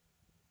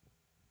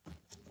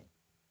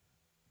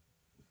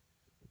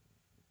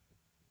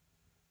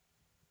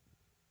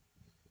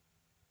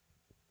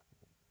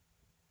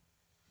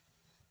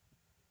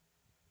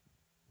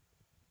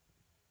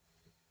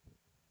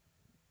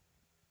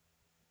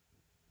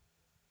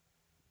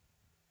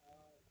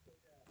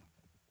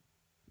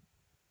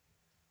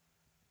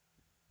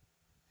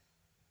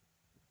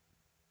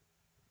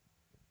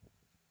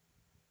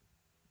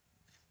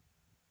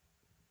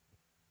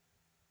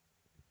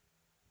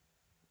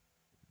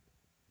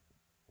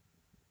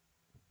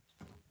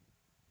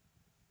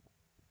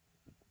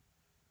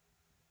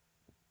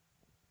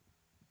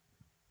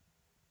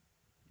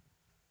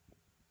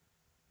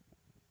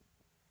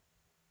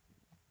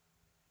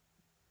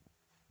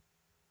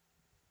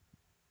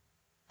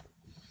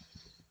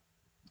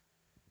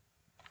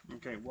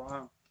 Okay,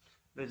 while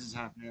this is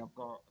happening, I've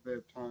got a bit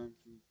of time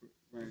to.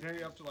 It's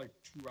only up to like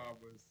 2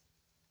 hours.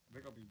 I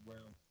think I'll be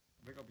well.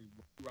 I think I'll be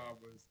 2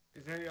 hours.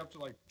 It's only up to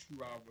like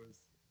 2 hours.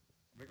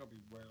 I think I'll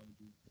be well,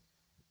 dude.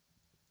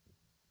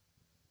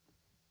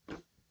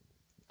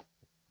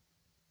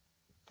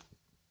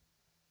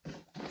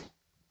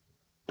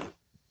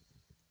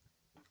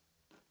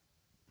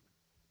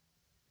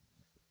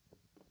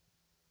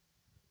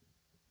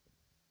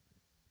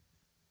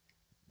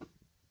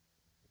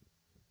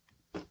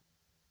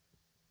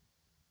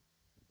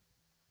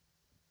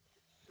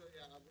 So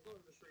yeah, I've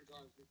recorded this 3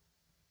 times.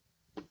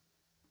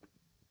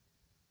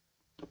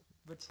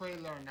 The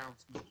trailer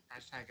announcement.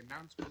 Hashtag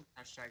announcement.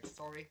 Hashtag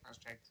sorry.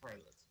 Hashtag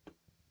trailers.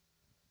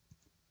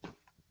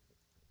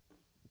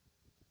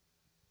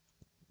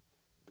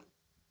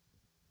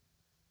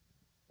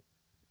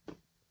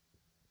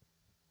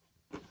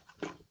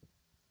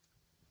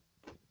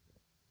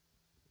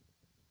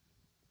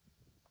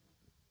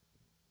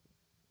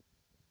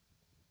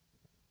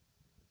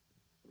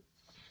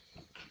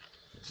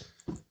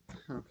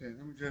 Okay,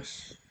 let me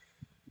just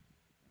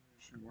make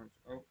sure what's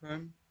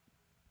open.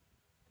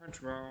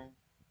 Crunchyroll.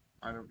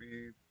 I don't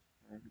need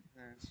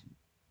this.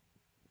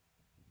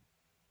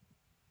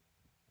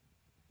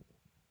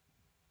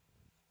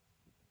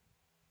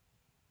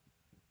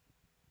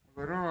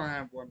 I don't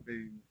have one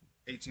being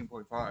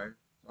 18.5,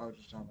 so I'll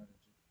just tell that.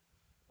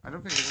 I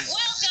don't think it is.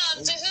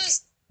 Welcome to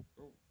Who's.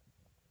 Oh,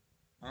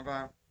 how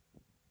about?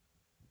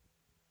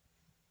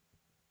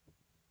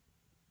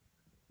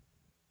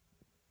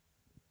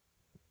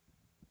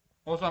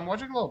 Also, I'm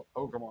watching a lot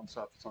of Pokemon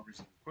stuff for some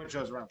reason. Quick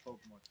shows around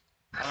Pokemon.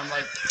 And I'm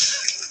like,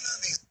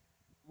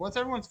 what's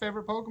everyone's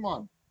favorite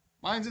Pokemon?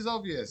 Mine's is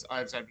obvious.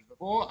 I've said this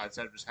before. I've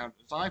said this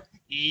countless times.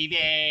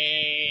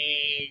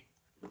 Eevee!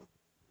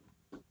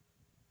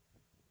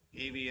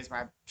 Eevee is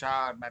my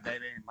child, my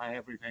baby, my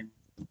everything.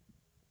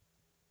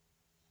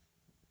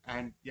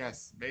 And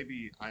yes,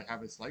 maybe I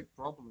have a slight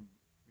problem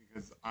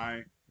because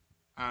I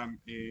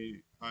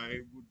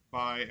would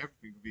buy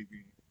everything of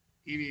Eevee.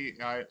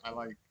 Eevee, I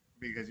like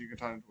because you can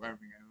turn into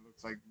everything and it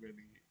looks like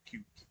really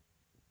cute.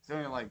 It's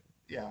only like,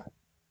 yeah.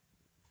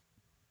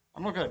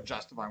 I'm not gonna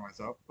justify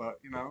myself, but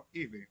you know,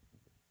 Eevee.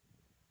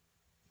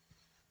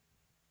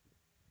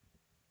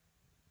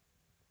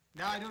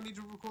 Now I don't need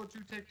to record 2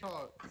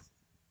 TikToks.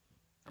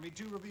 I mean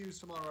 2 reviews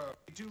tomorrow.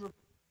 2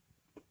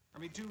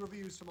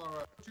 reviews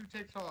tomorrow. 2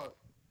 TikToks.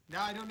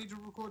 Now I don't need to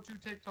record 2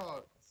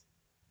 TikToks.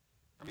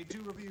 I mean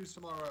 2 reviews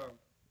tomorrow.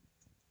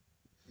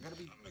 I'm gonna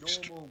be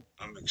normal.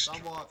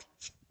 Somewhat.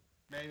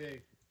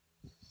 Maybe.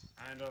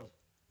 Kind of.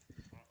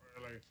 Not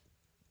really.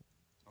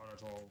 Not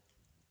at all.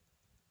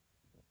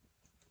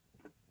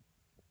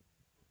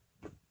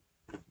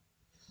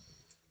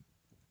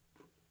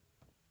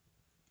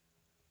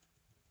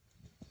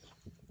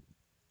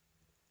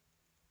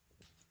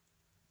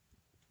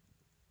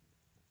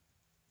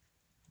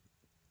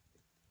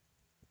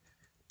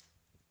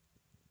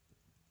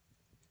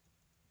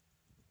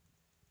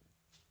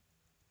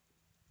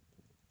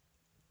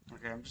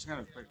 Okay, I'm just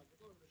gonna quick.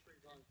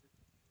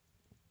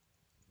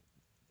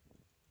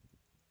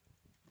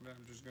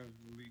 I'm just gonna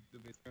delete the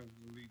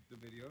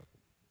video.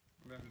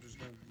 I'm just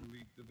gonna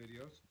delete the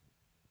videos.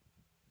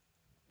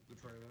 The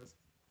trailers.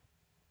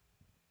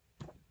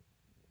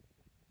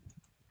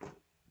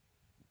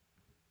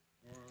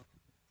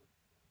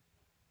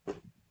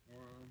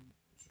 One,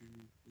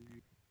 two,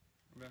 three.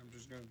 I'm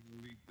just gonna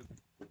delete the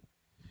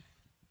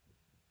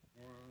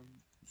 1,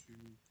 2,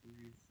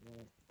 3,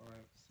 4, 5,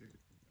 6.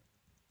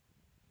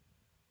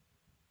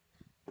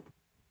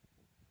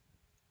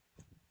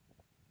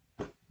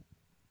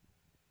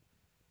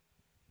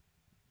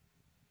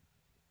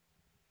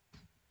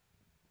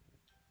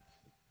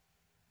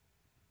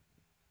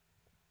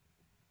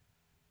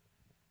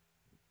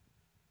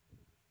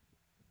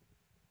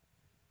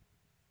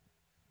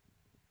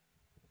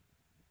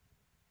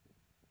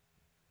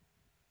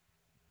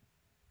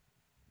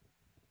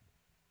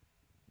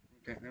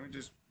 Okay, let me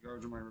just go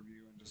to my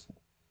review and just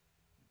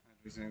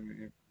understand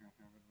if I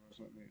haven't or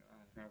something.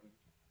 I haven't.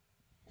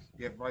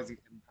 Yeah, Rising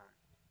Impact.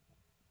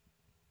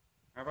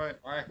 Have I?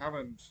 I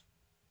haven't.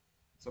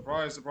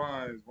 Surprise,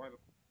 surprise. Why the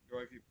do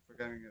I keep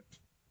forgetting it?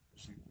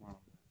 Actually, well,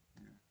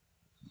 yeah.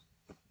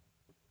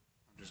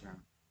 I'm just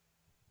gonna.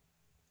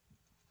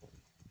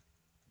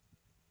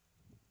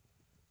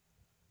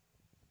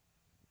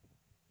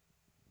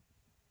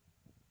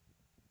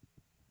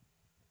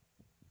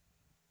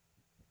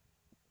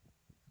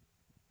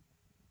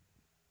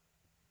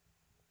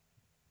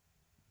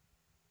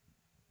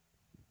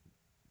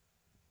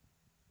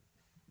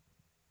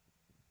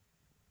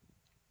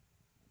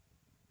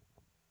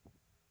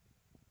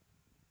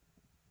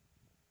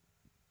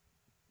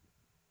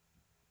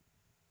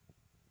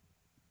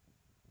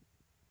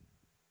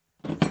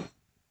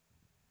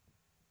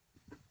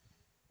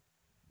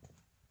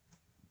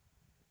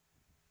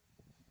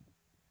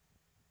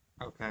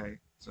 Okay,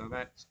 so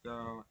let's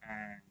go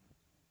and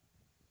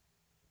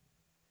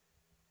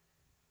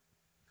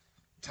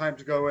time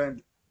to go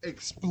and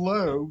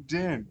explode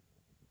in.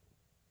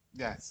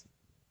 Yes,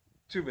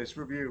 to this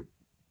review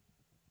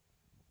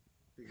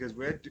because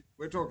we're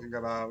talking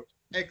about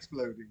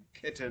exploding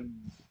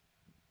kittens.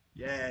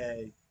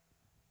 Yay!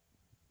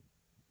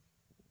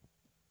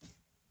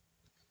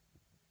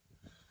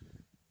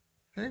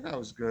 I think that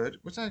was good.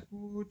 Was that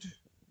good?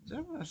 Did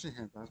I actually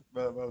hit that?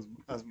 Well,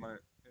 that was my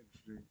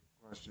interesting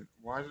question.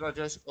 Why did I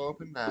just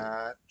open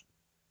that?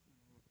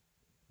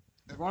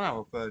 It's 1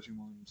 hour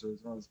 31, so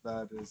it's not as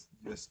bad as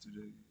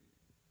yesterday.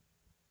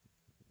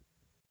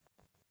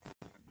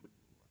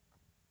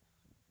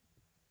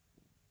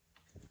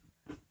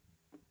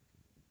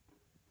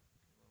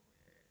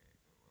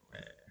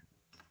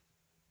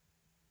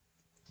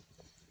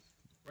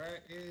 Where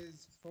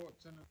is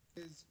thoughts and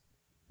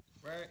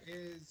where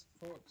is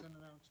thoughts and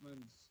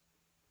announcements?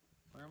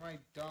 Why am I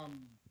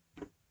dumb?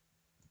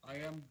 I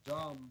am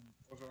dumb.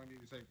 Also, I need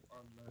to take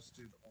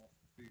unlisted off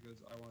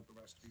because I want the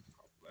rest to be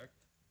public.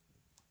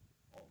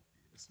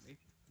 Obviously.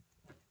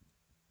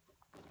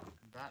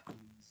 And that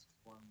means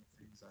one of the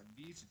things I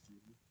need to do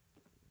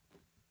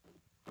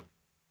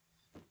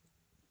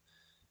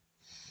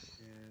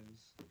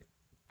is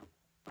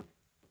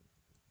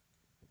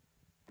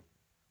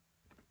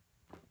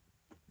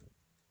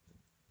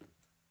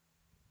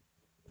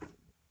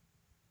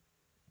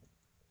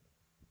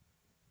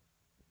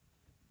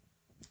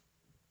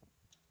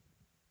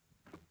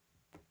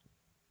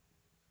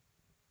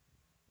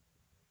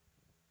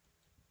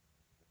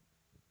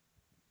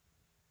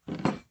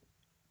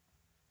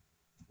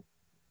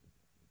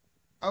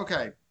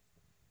Okay,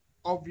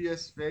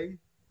 obvious thing.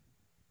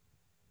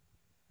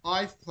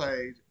 I've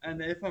played,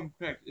 and if I'm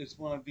correct, it's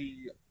one of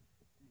the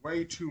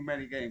way too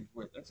many games.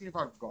 Wait, let's see if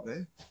I've got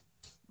it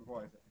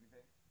before I say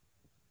anything.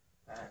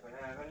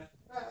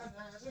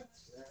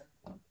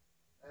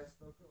 Let's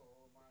look at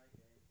all my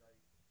games I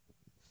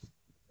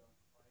don't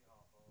play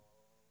off of.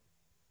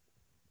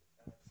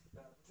 Let's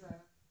double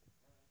check.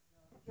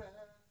 Let's double check.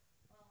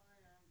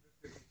 I am just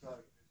getting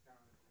started with this kind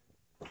of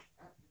thing.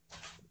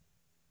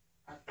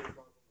 Actually,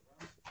 got on the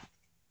ground. Have two more.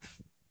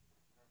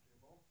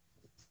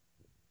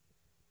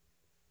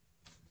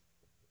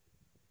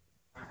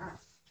 Aha.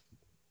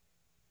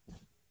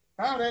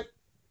 Found it.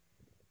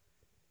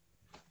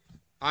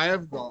 I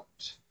have got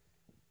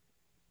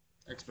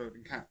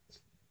Exploding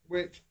Cats,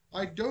 which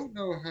I don't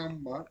know how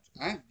much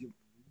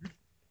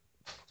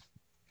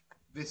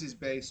this is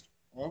based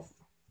off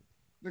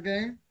the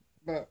game,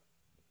 but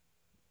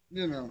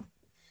you know,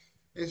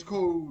 it's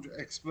called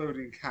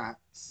Exploding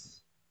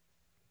Cats.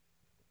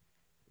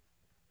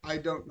 I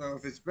don't know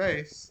if it's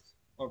based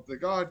off the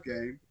Guard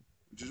game,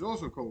 which is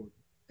also called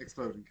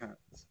Exploding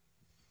Cats.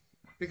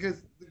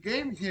 Because the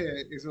game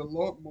here is a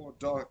lot more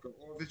darker,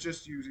 or if it's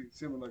just using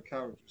similar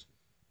characters.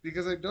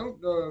 Because I don't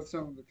know if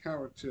some of the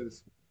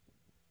characters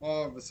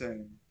are the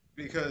same.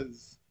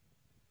 Because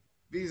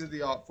these are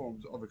the art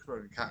forms of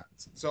Exploding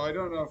Cats. So I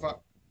don't know if I.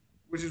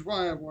 Which is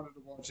why I wanted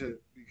to watch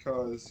it,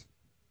 because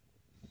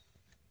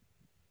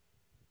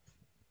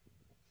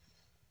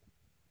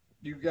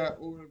you get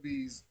all of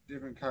these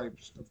different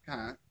types of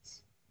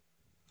cats.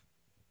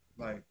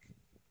 Like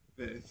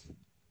this.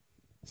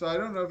 So I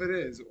don't know if it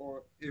is,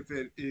 or if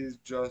it is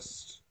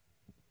just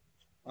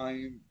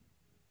I'm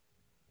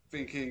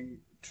thinking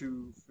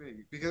too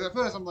big. Because at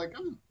first I'm like,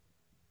 oh,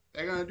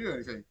 they're gonna do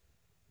anything.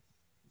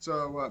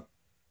 So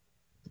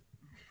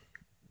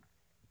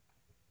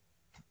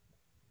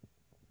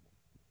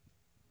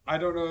I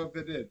don't know if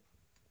they did.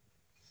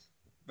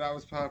 That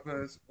was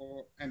purpose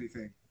or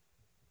anything.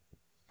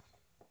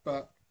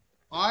 But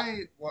I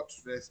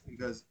watched this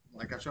because,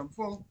 like I've shown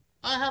before,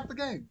 I have the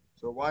game.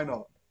 So why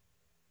not?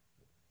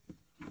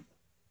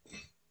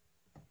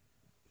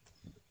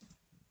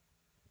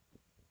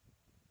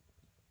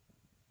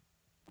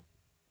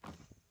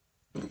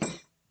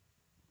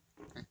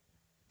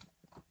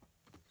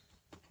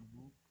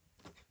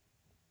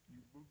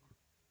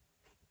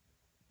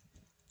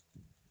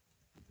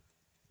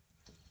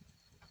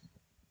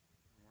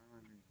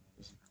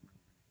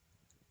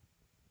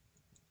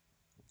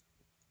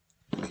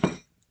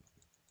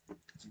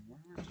 Why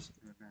am I just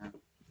gonna that?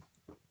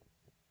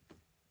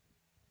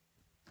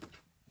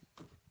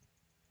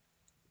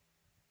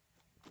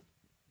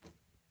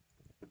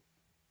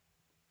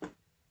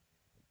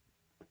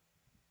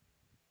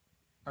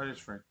 Oh, it's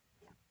free.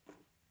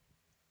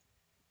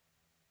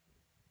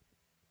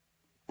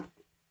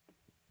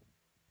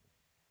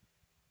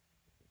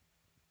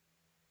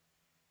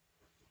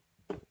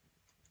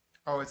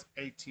 Oh, it's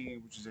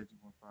 18, which is 18.5.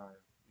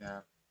 Yeah.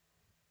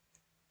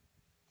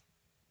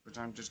 Which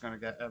I'm just gonna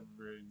get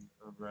every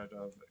rid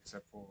of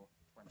except for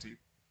 20.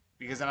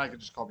 Because then I can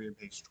just copy and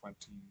paste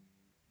 21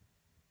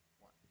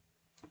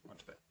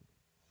 onto there.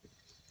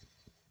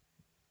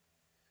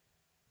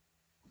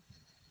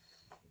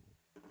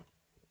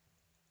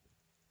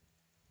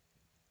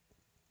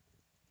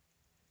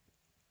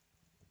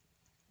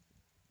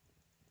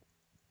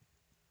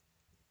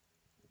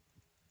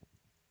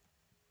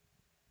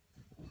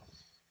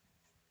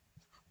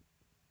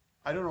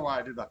 I don't know why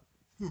I did that.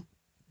 My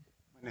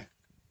neck.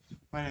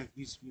 My neck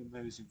needs to be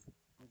amazing.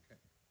 Okay.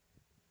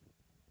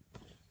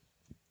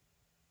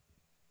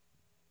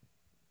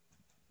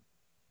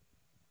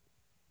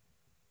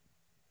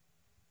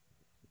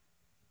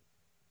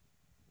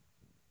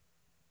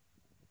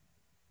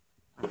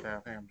 Okay, I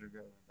think I'm just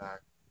going back.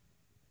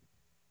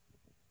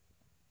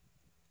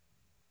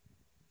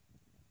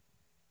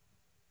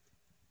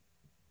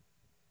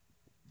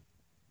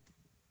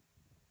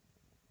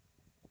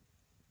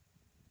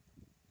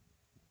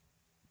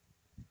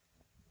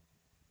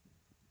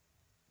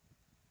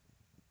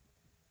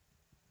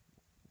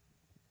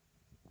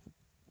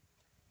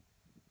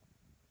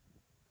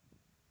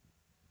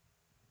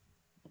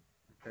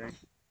 Okay.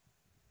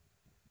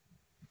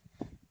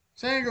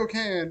 Saying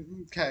okay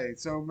and okay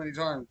so many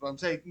times, but I'm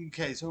saying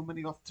okay so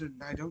many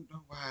often. I don't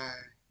know why.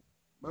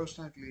 Most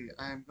likely,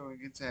 I am going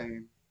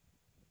insane.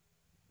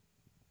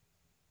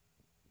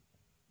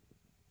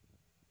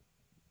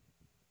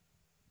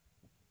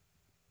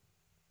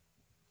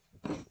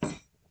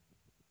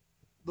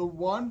 The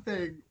one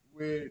thing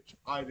which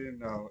I didn't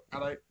know,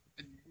 and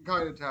you can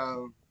kind of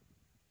tell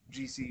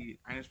GC,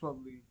 and it's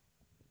probably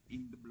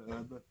in the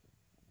blurb.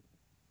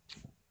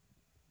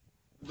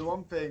 The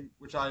one thing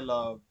which I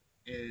love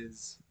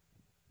is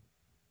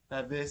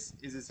that this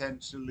is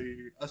essentially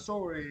a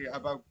story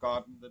about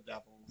God and the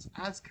devils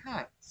as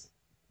cats.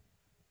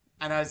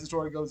 And as the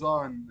story goes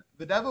on,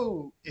 the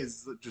devil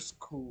is just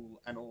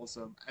cool and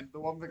awesome. And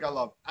the one thing I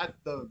love at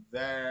the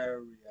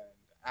very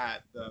end,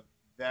 at the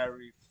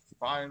very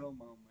final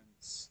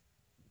moments,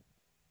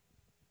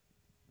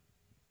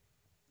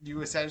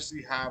 you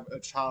essentially have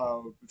a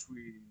child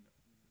between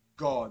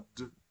God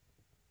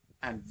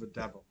and the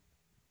devil.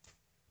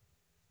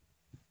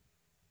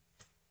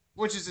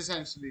 Which is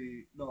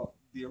essentially not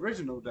the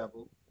original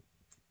devil,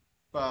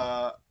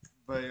 but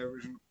the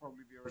original,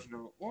 probably the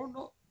original, or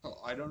not,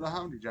 I don't know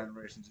how many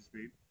generations it's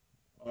been,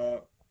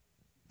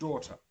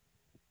 daughter.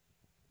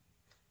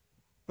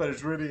 But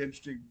it's really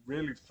interesting,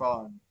 really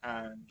fun,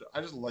 and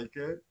I just like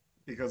it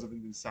because of the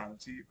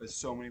insanity. There's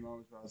so many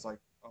moments where I was like,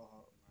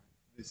 oh,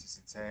 this is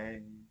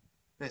insane.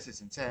 This is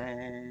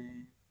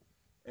insane.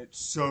 It's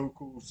so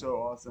cool, so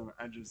awesome,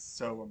 and just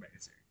so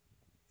amazing.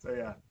 So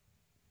yeah.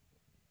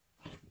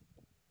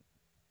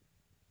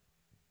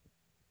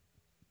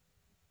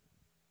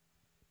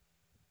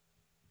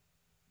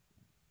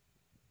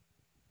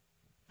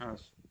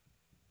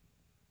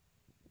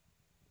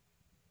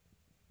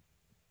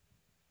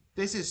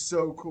 This is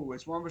so cool.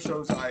 It's one of the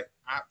shows I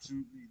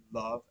absolutely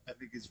love. I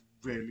think it's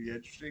really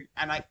interesting,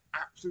 and I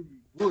absolutely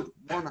would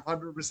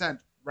 100%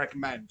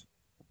 recommend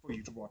for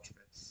you to watch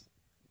this.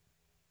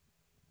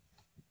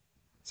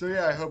 So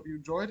yeah, I hope you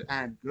enjoyed,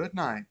 and good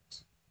night.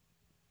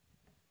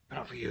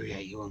 Not for you, yeah,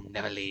 you will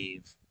never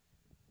leave.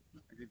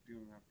 I keep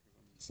doing that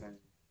because I'm insane.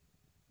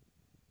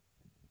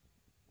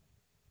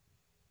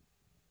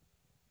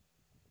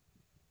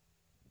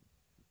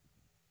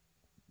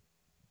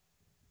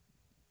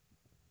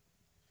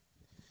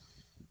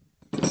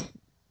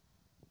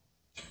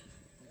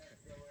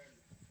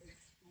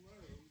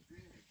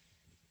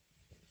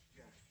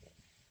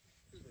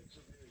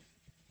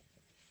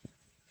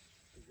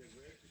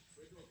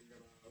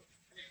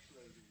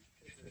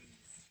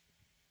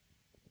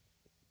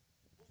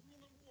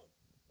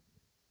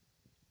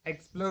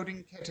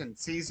 Exploding Kitten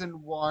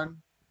Season 1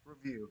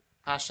 review.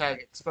 Hashtag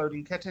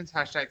Exploding Kittens,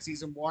 hashtag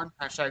Season 1,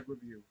 hashtag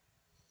review.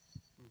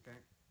 Okay.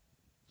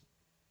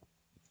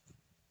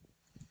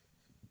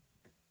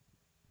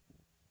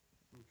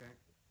 Okay.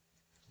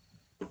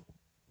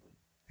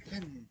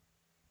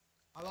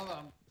 I love it.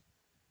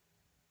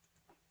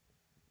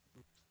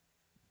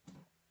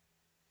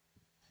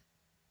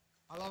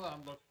 I love it.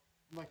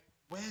 I'm like,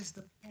 where's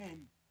the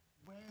pen?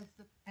 Where's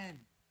the pen?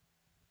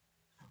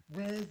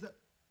 Where's the...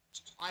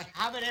 I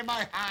have it in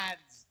my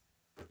hands!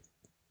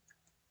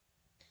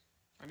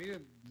 I need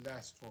to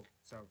less talk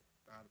so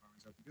bad about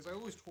myself because I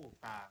always talk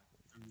bad,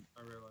 and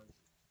I realize.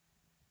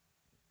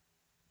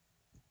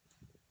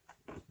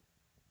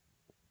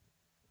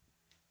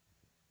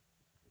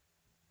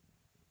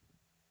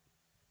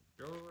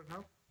 Joe would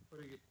help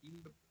putting it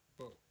in the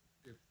book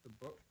if the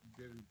book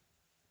didn't.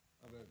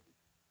 I don't.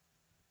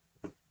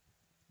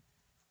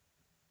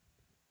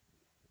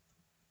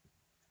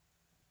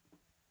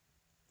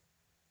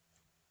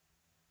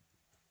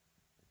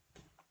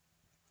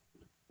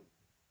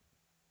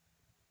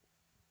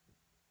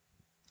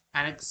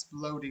 An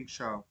exploding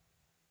show.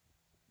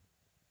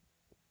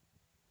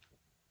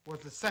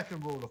 What's the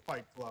second rule of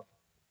Fight Club?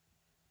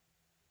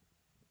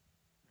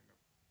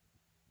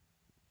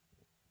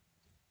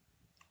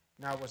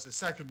 Now, what's the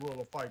second rule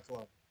of Fight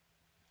Club?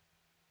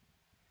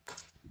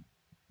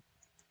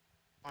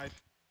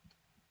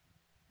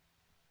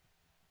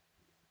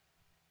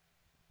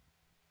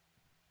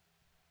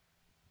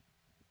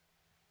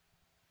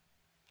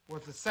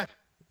 What's the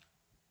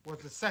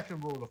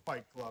second rule of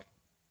Fight Club?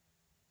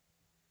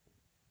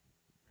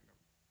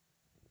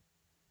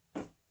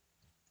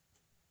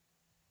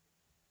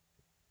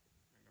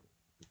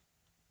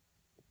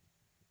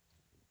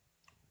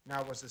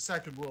 Now, what's the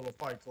second rule of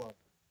Fight Club?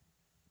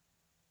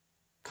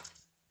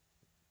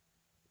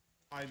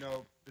 I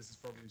know this is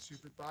probably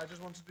stupid, but I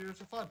just want to do it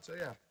for fun, so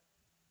yeah.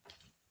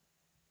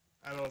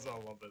 And also, I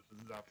love it.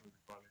 This is absolutely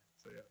funny.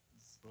 So yeah,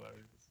 this is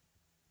hilarious.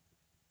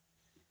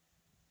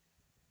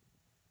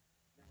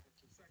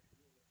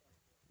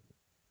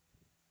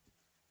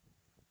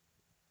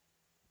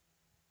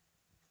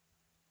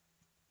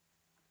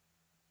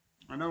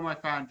 I know my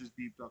fan just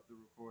beeped up the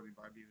recording,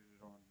 but I needed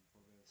it on for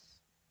this.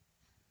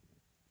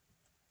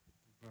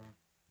 Okay.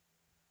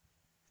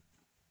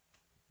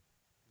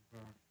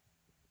 Okay.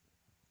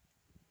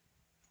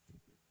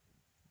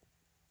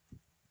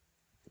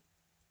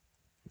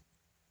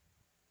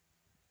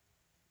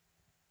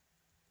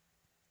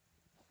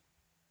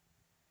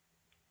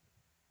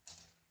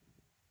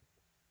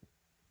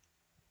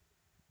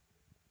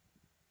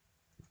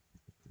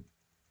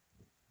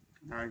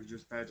 Now I can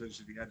just pay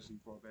attention to the editing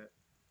for a bit.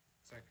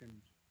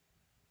 Second.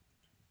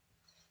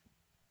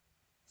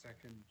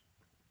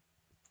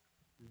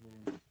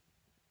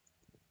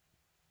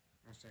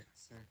 Hashtag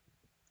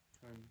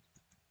second.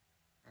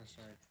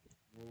 Hashtag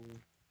rule.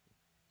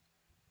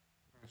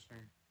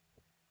 Hashtag.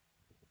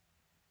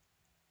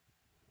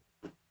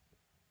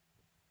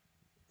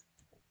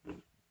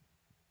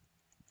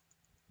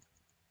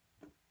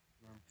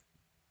 No.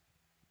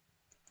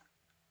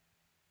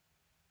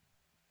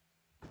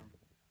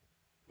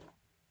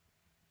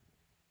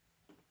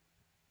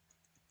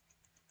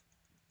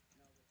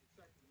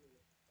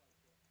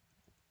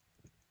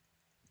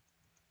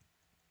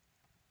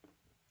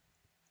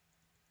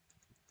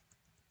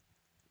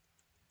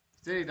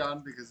 Stay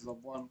done because of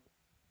one.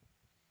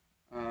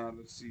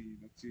 Let's see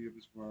if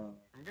it's well.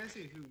 I'm gonna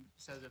see who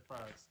says it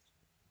first.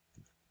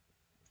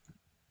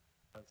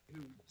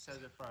 Who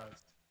says it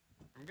first?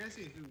 I'm gonna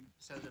see who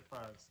says it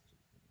first.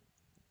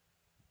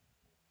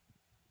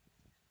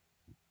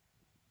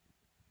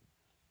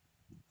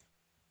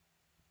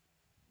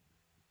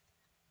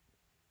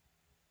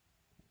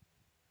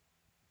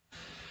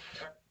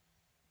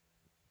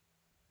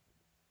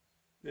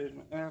 There's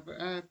my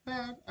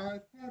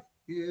iPad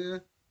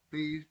here.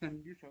 Please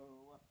can you show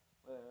up?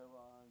 Where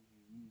are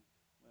you?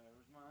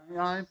 Where's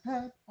my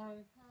iPad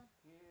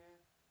here?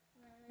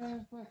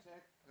 Where's my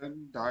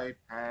second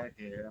iPad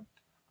here?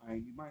 I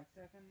need my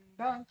second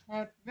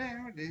iPad.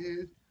 There it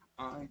is.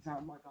 I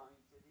sound like I'm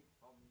singing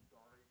from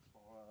Dora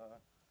Explorer.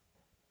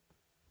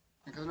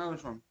 Because I know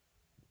it's from.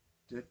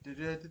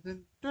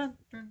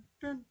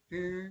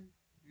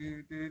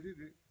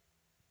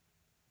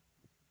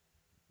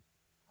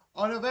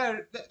 Oh no,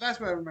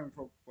 that's where I remember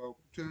from.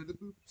 Welcome to the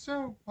Boop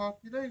So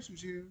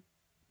Population's you.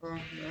 Oh,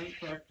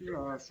 yeah, back to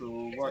us. So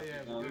what? So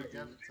yeah, we do get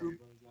some of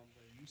those on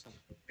the use of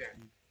it.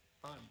 Yeah.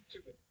 Fine.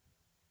 Super.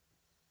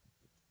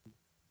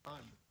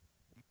 Fine.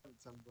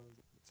 some of those.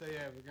 So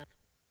yeah, we're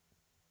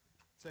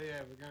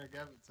gonna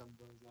gather some of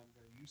those. I'm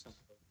gonna use some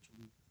of those, which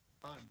will be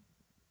fun.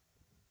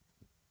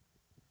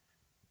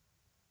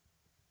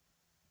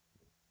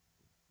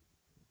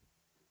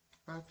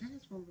 But I think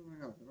it's from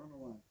something else. I don't know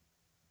why.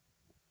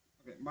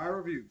 Okay, my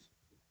reviews: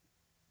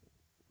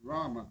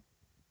 drama,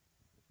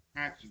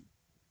 action,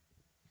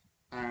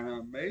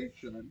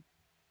 animation,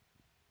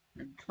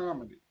 and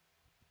comedy.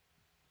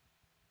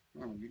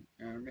 Comedy,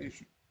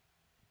 animation.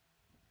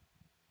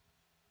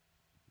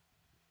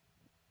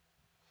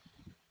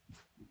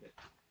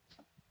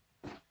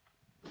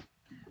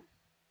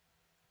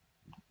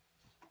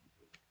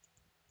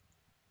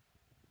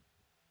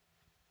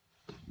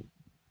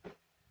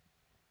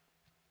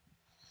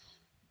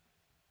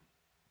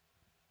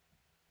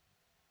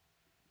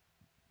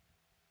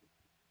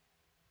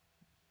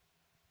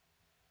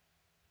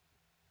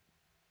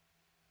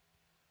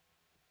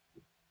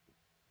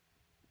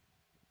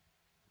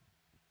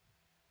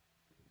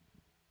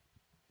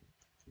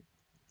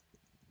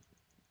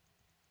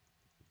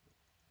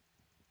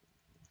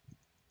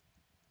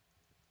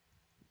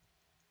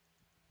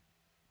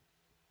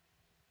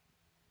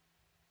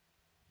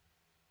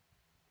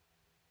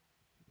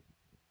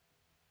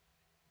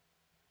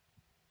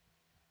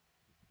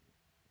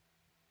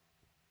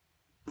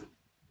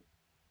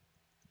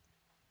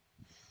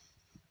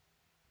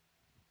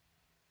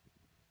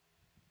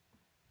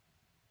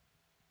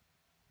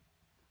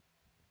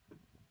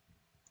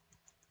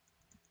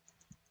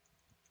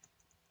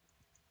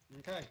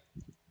 Okay.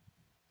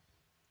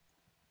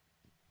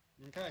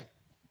 Okay.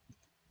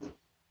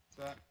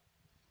 So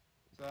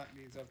that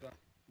means I've done.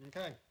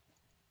 Okay.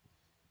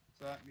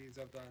 So that means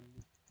I've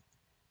done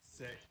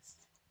 6.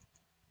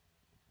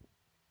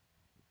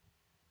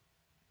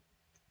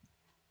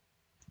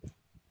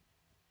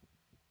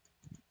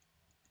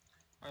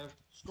 I have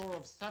score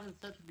of 7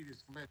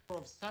 centimeters compared.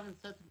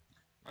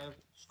 I have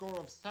score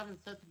of 7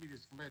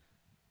 centimeters compared.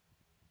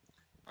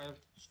 I have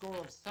score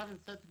of 7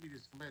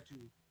 centimeters compared to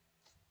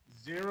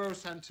 0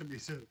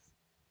 centimeters.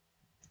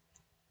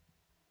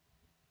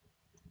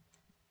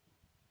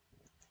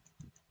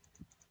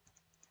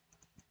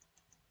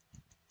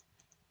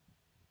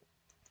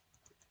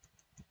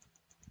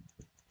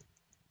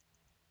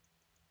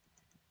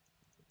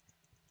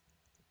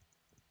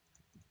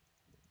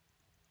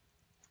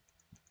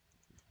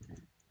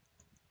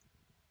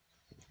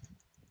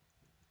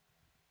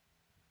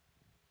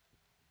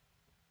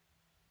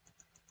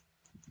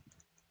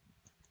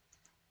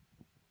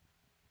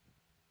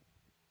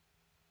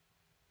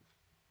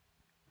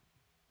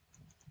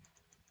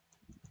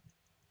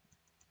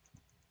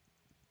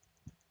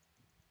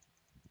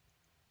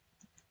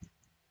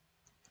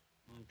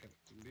 Okay,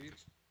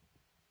 delete.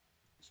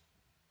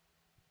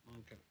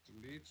 Okay,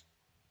 delete.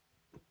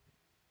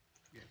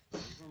 Yes,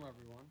 delete from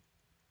everyone.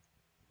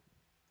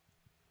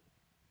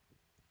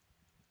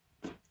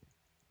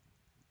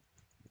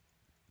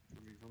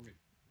 Delete from me.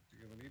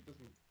 Together need this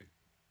one.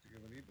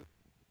 Together need this.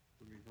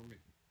 Delete from me.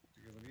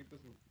 Together need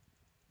this one.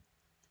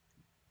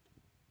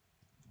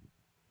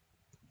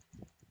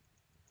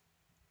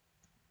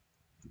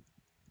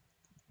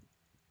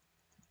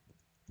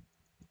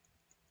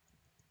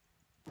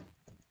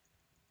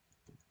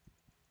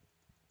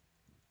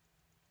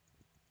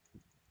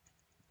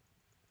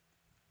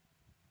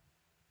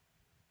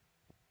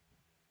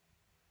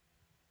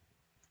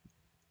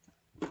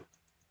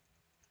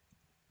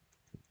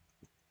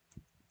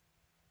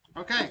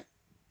 Okay.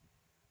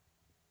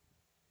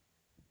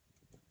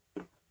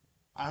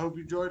 I hope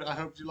you enjoyed. I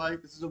hope you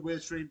liked. This is a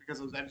weird stream because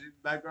I was editing in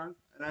the background,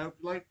 and I hope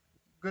you liked.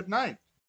 Good night.